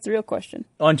 That's the real question.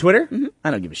 On Twitter? I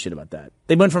don't give a shit about that.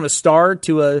 They went from a star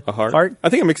to a Heart? I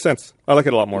think it makes sense. I like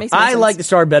it a lot more. Makes more I sense. like the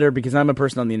star better because I'm a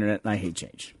person on the internet and I hate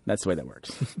change. That's the way that works.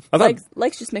 I thought,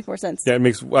 Likes just make more sense. yeah, it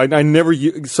makes. I never.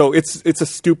 So it's a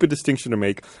stupid distinction to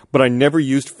make, but I never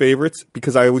used favorites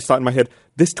because I always thought in my head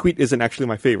this tweet isn't actually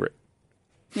my favorite.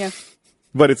 Yeah.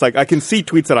 But it's like I can see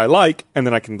tweets that I like, and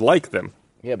then I can like them.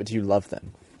 Yeah, but do you love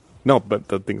them? No, but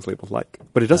the thing's labeled like.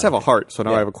 But it does have a heart, so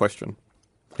now I have a question.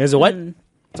 There's a what?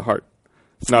 It's a heart.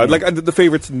 No, like the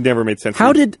favorites never made sense. to How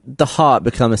me. did the heart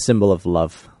become a symbol of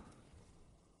love?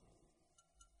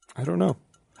 I don't know.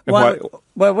 And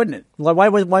Why wouldn't it? Like, why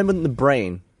wouldn't the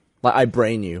brain? Like, I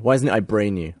brain you. Why isn't it I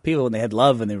brain you? People, when they had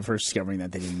love and they were first discovering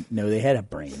that, they didn't know they had a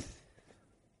brain.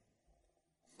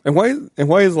 And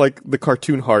why is like the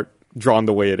cartoon heart drawn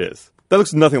the way it is? That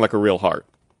looks nothing like a real heart.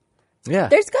 Yeah.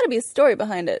 There's got to be a story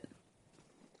behind it.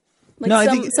 Like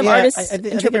No, some artist's I think I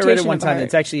interpretation read it one of time.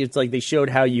 art. It's like they showed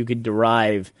how you could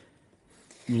derive,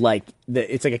 like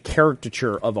it's like a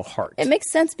caricature of a heart. It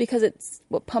makes sense because it's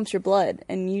what pumps your blood,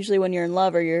 and usually when you're in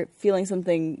love or you're feeling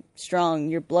something strong,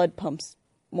 your blood pumps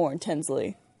more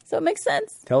intensely. So it makes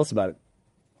sense. Tell us about it.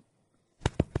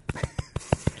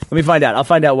 Let me find out. I'll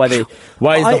find out why is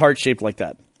the heart shaped like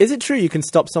that. Is it true you can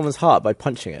stop someone's heart by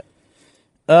punching it?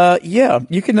 Yeah,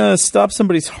 you can stop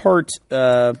somebody's heart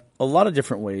a lot of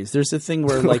different ways. There's a thing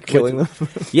where like Killing them?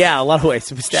 Yeah, a lot of ways.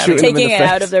 Stabbing them in Taking the it face.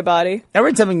 out of their body. I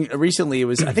read something recently. It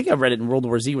was I think I read it in World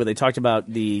War Z where they talked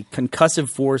about the concussive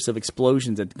force of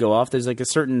explosions that go off. There's like a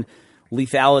certain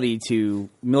lethality to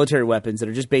military weapons that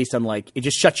are just based on like it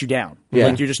just shuts you down. Yeah.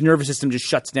 Like your just nervous system just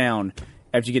shuts down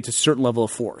after you get to a certain level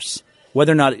of force.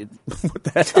 Whether or not what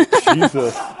the hell?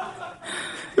 Jesus.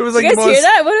 It was like You guys hear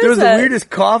that? What There is was that? the weirdest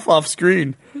cough off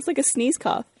screen. It's like a sneeze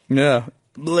cough. Yeah.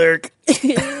 Blurk.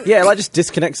 Yeah, it like just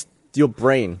disconnects your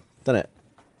brain, doesn't it?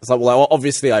 It's like, well,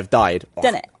 obviously I've died.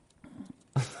 Done it.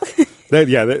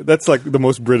 That's like the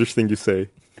most British thing you say.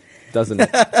 Doesn't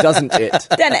it? Doesn't it?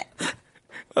 Done it.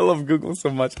 I love Google so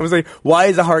much. I was like, why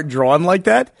is a heart drawn like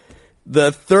that?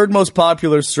 The third most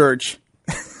popular search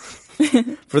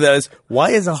for that is,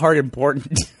 why is a heart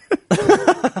important?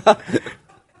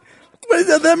 But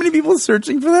is that many people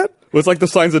searching for that? Well, it's like the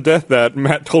signs of death that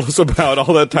Matt told us about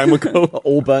all that time ago.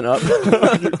 All burnt up.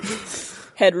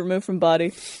 Head removed from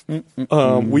body.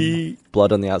 We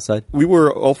Blood on the outside.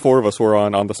 were all four of us were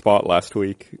on the spot last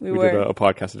week. We did were. a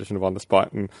podcast edition of On the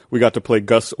Spot, and we got to play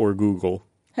Gus or Google.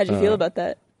 How'd you feel about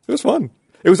that? It was fun.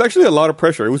 It was actually a lot of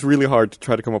pressure. It was really hard to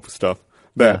try to come up with stuff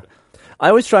that I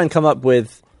always try and come up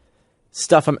with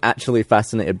stuff I'm actually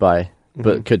fascinated by,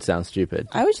 but could sound stupid.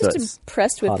 I was just So it's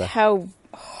impressed with harder. how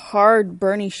hard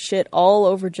Bernie shit all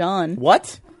over John.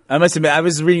 What? I must admit, I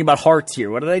was reading about hearts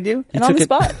here. What did I do? And on the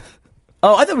spot.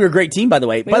 Oh, I thought we were a great team, by the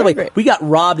way. By the were way, great. we got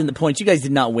robbed in the points. You guys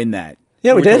did not win that.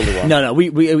 Yeah, we did. totally won. No, we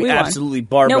won. absolutely,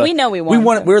 Barbara. No, we know we won, We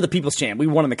won. so. We were the people's champ. We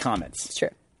won in the comments. It's true.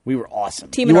 We were awesome.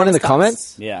 Team You won in the Anonymous Cops.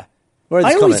 comments? Yeah. Where are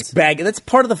I these always comments? bag. That's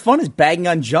part of the fun is bagging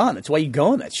on John. That's why you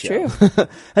go on that show. True.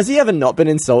 Has he ever not been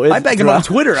insulted? I bagged him on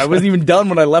Twitter. I wasn't even done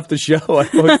when I left the show. I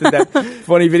posted that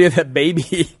funny video of that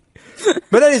baby.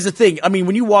 But that is the thing. I mean,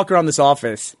 when you walk around this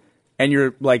office and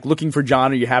you're like looking for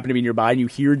John or you happen to be nearby and you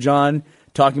hear John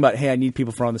talking about, hey, I need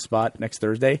people for On the Spot next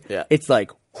Thursday. Yeah. It's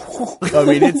like, I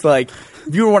mean, it's like,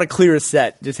 if you want to clear a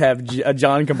set, just have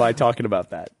John come by talking about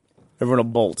that. Everyone will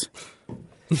bolt.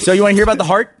 So you want to hear about the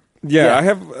heart? Yeah, I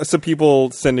have some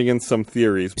people sending in some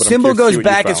theories. But Symbol I'm curious to goes see what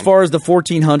you back as found. far as the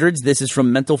 1400s. This is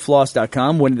from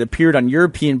mentalfloss.com when it appeared on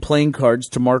European playing cards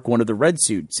to mark one of the red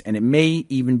suits, and it may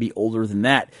even be older than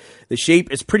that. The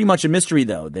shape is pretty much a mystery,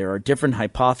 though. There are different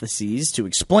hypotheses to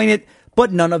explain it,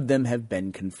 but none of them have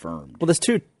been confirmed. Well, there's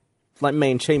two like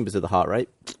main chambers of the heart, right?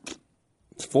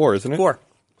 It's 4, isn't it? 4.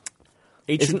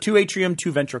 Two atrium,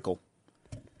 2 ventricle.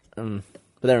 But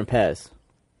they're in pairs.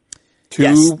 2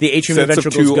 Yes, the atrium and sets of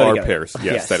ventricles 2 go are together. pairs.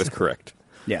 Yes, that is correct.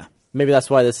 Yeah. Maybe that's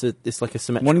why it's like a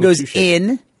symmetrical. One goes two-shape. in,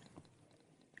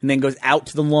 and then goes out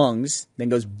to the lungs, then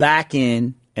goes back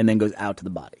in, and then goes out to the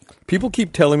body. People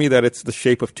keep telling me that it's the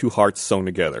shape of 2 hearts sewn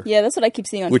together, Yeah, that's what I keep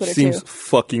seeing on which Twitter seems too.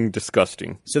 fucking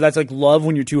disgusting. So that's like love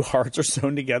when your 2 hearts are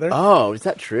sewn together. Oh, is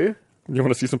that true? You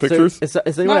want to see some So, pictures? has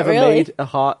anyone Not ever really. made a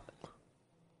heart?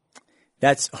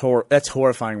 That's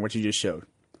horrifying what you just showed.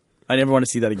 I never want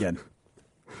to see that again.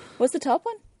 What's the top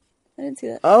one? I didn't see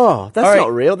that. Oh, that's All right.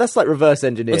 not real. That's like reverse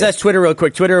engineering. Let's ask Twitter real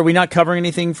quick. Twitter, are we not covering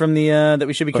anything from the that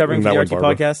we should be covering for that the one, RT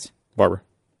Barbara. podcast? Barbara.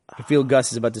 I feel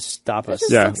Gus is about to stop us. It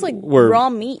just Yeah, looks like we're- raw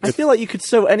meat. I feel like you could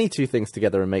sew any two things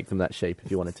together and make them that shape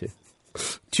if you wanted to.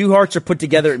 2 hearts are put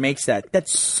together, it makes that.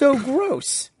 That's so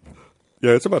gross.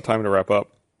 Yeah, it's about time to wrap up.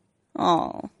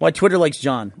 Oh, Why Twitter likes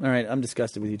John. All right, I'm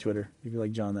disgusted with you, Twitter. If you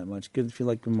like John that much. Good if you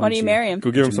like him. why don't you marry him?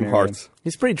 Go give him some Marry him. hearts.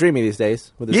 He's pretty dreamy these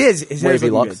days with his He is. His hair's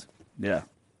wavy looking locks. good. Yeah.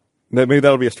 Maybe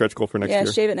that'll be a stretch goal for next Yeah,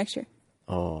 year. shave it next year.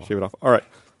 Shave it off. All right.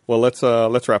 Well, let's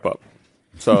wrap up.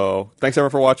 So thanks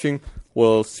everyone for watching.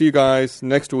 We'll see you guys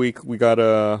next week. We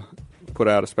gotta put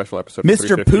out a special episode. for Mr.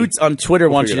 350. Poots on Twitter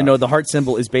wants you figure to it know out. the heart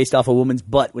symbol is based off a woman's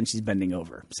butt when she's bending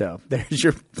over. So there's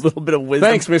your little bit of wisdom.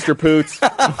 Thanks, Mr. Poots.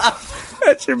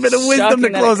 That's your bit of wisdom Shocking to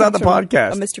that it close out comes the from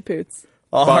podcast. A Mr. Poots.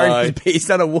 A heart Bye. is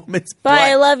based on a woman's Bye.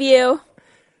 I butt. love you.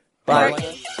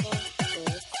 Bye.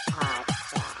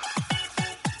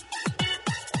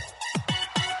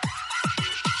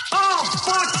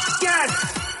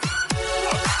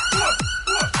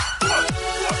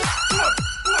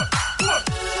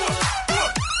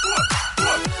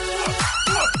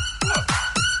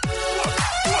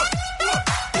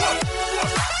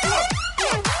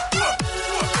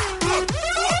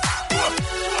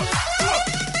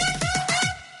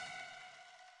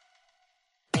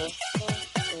 Bye.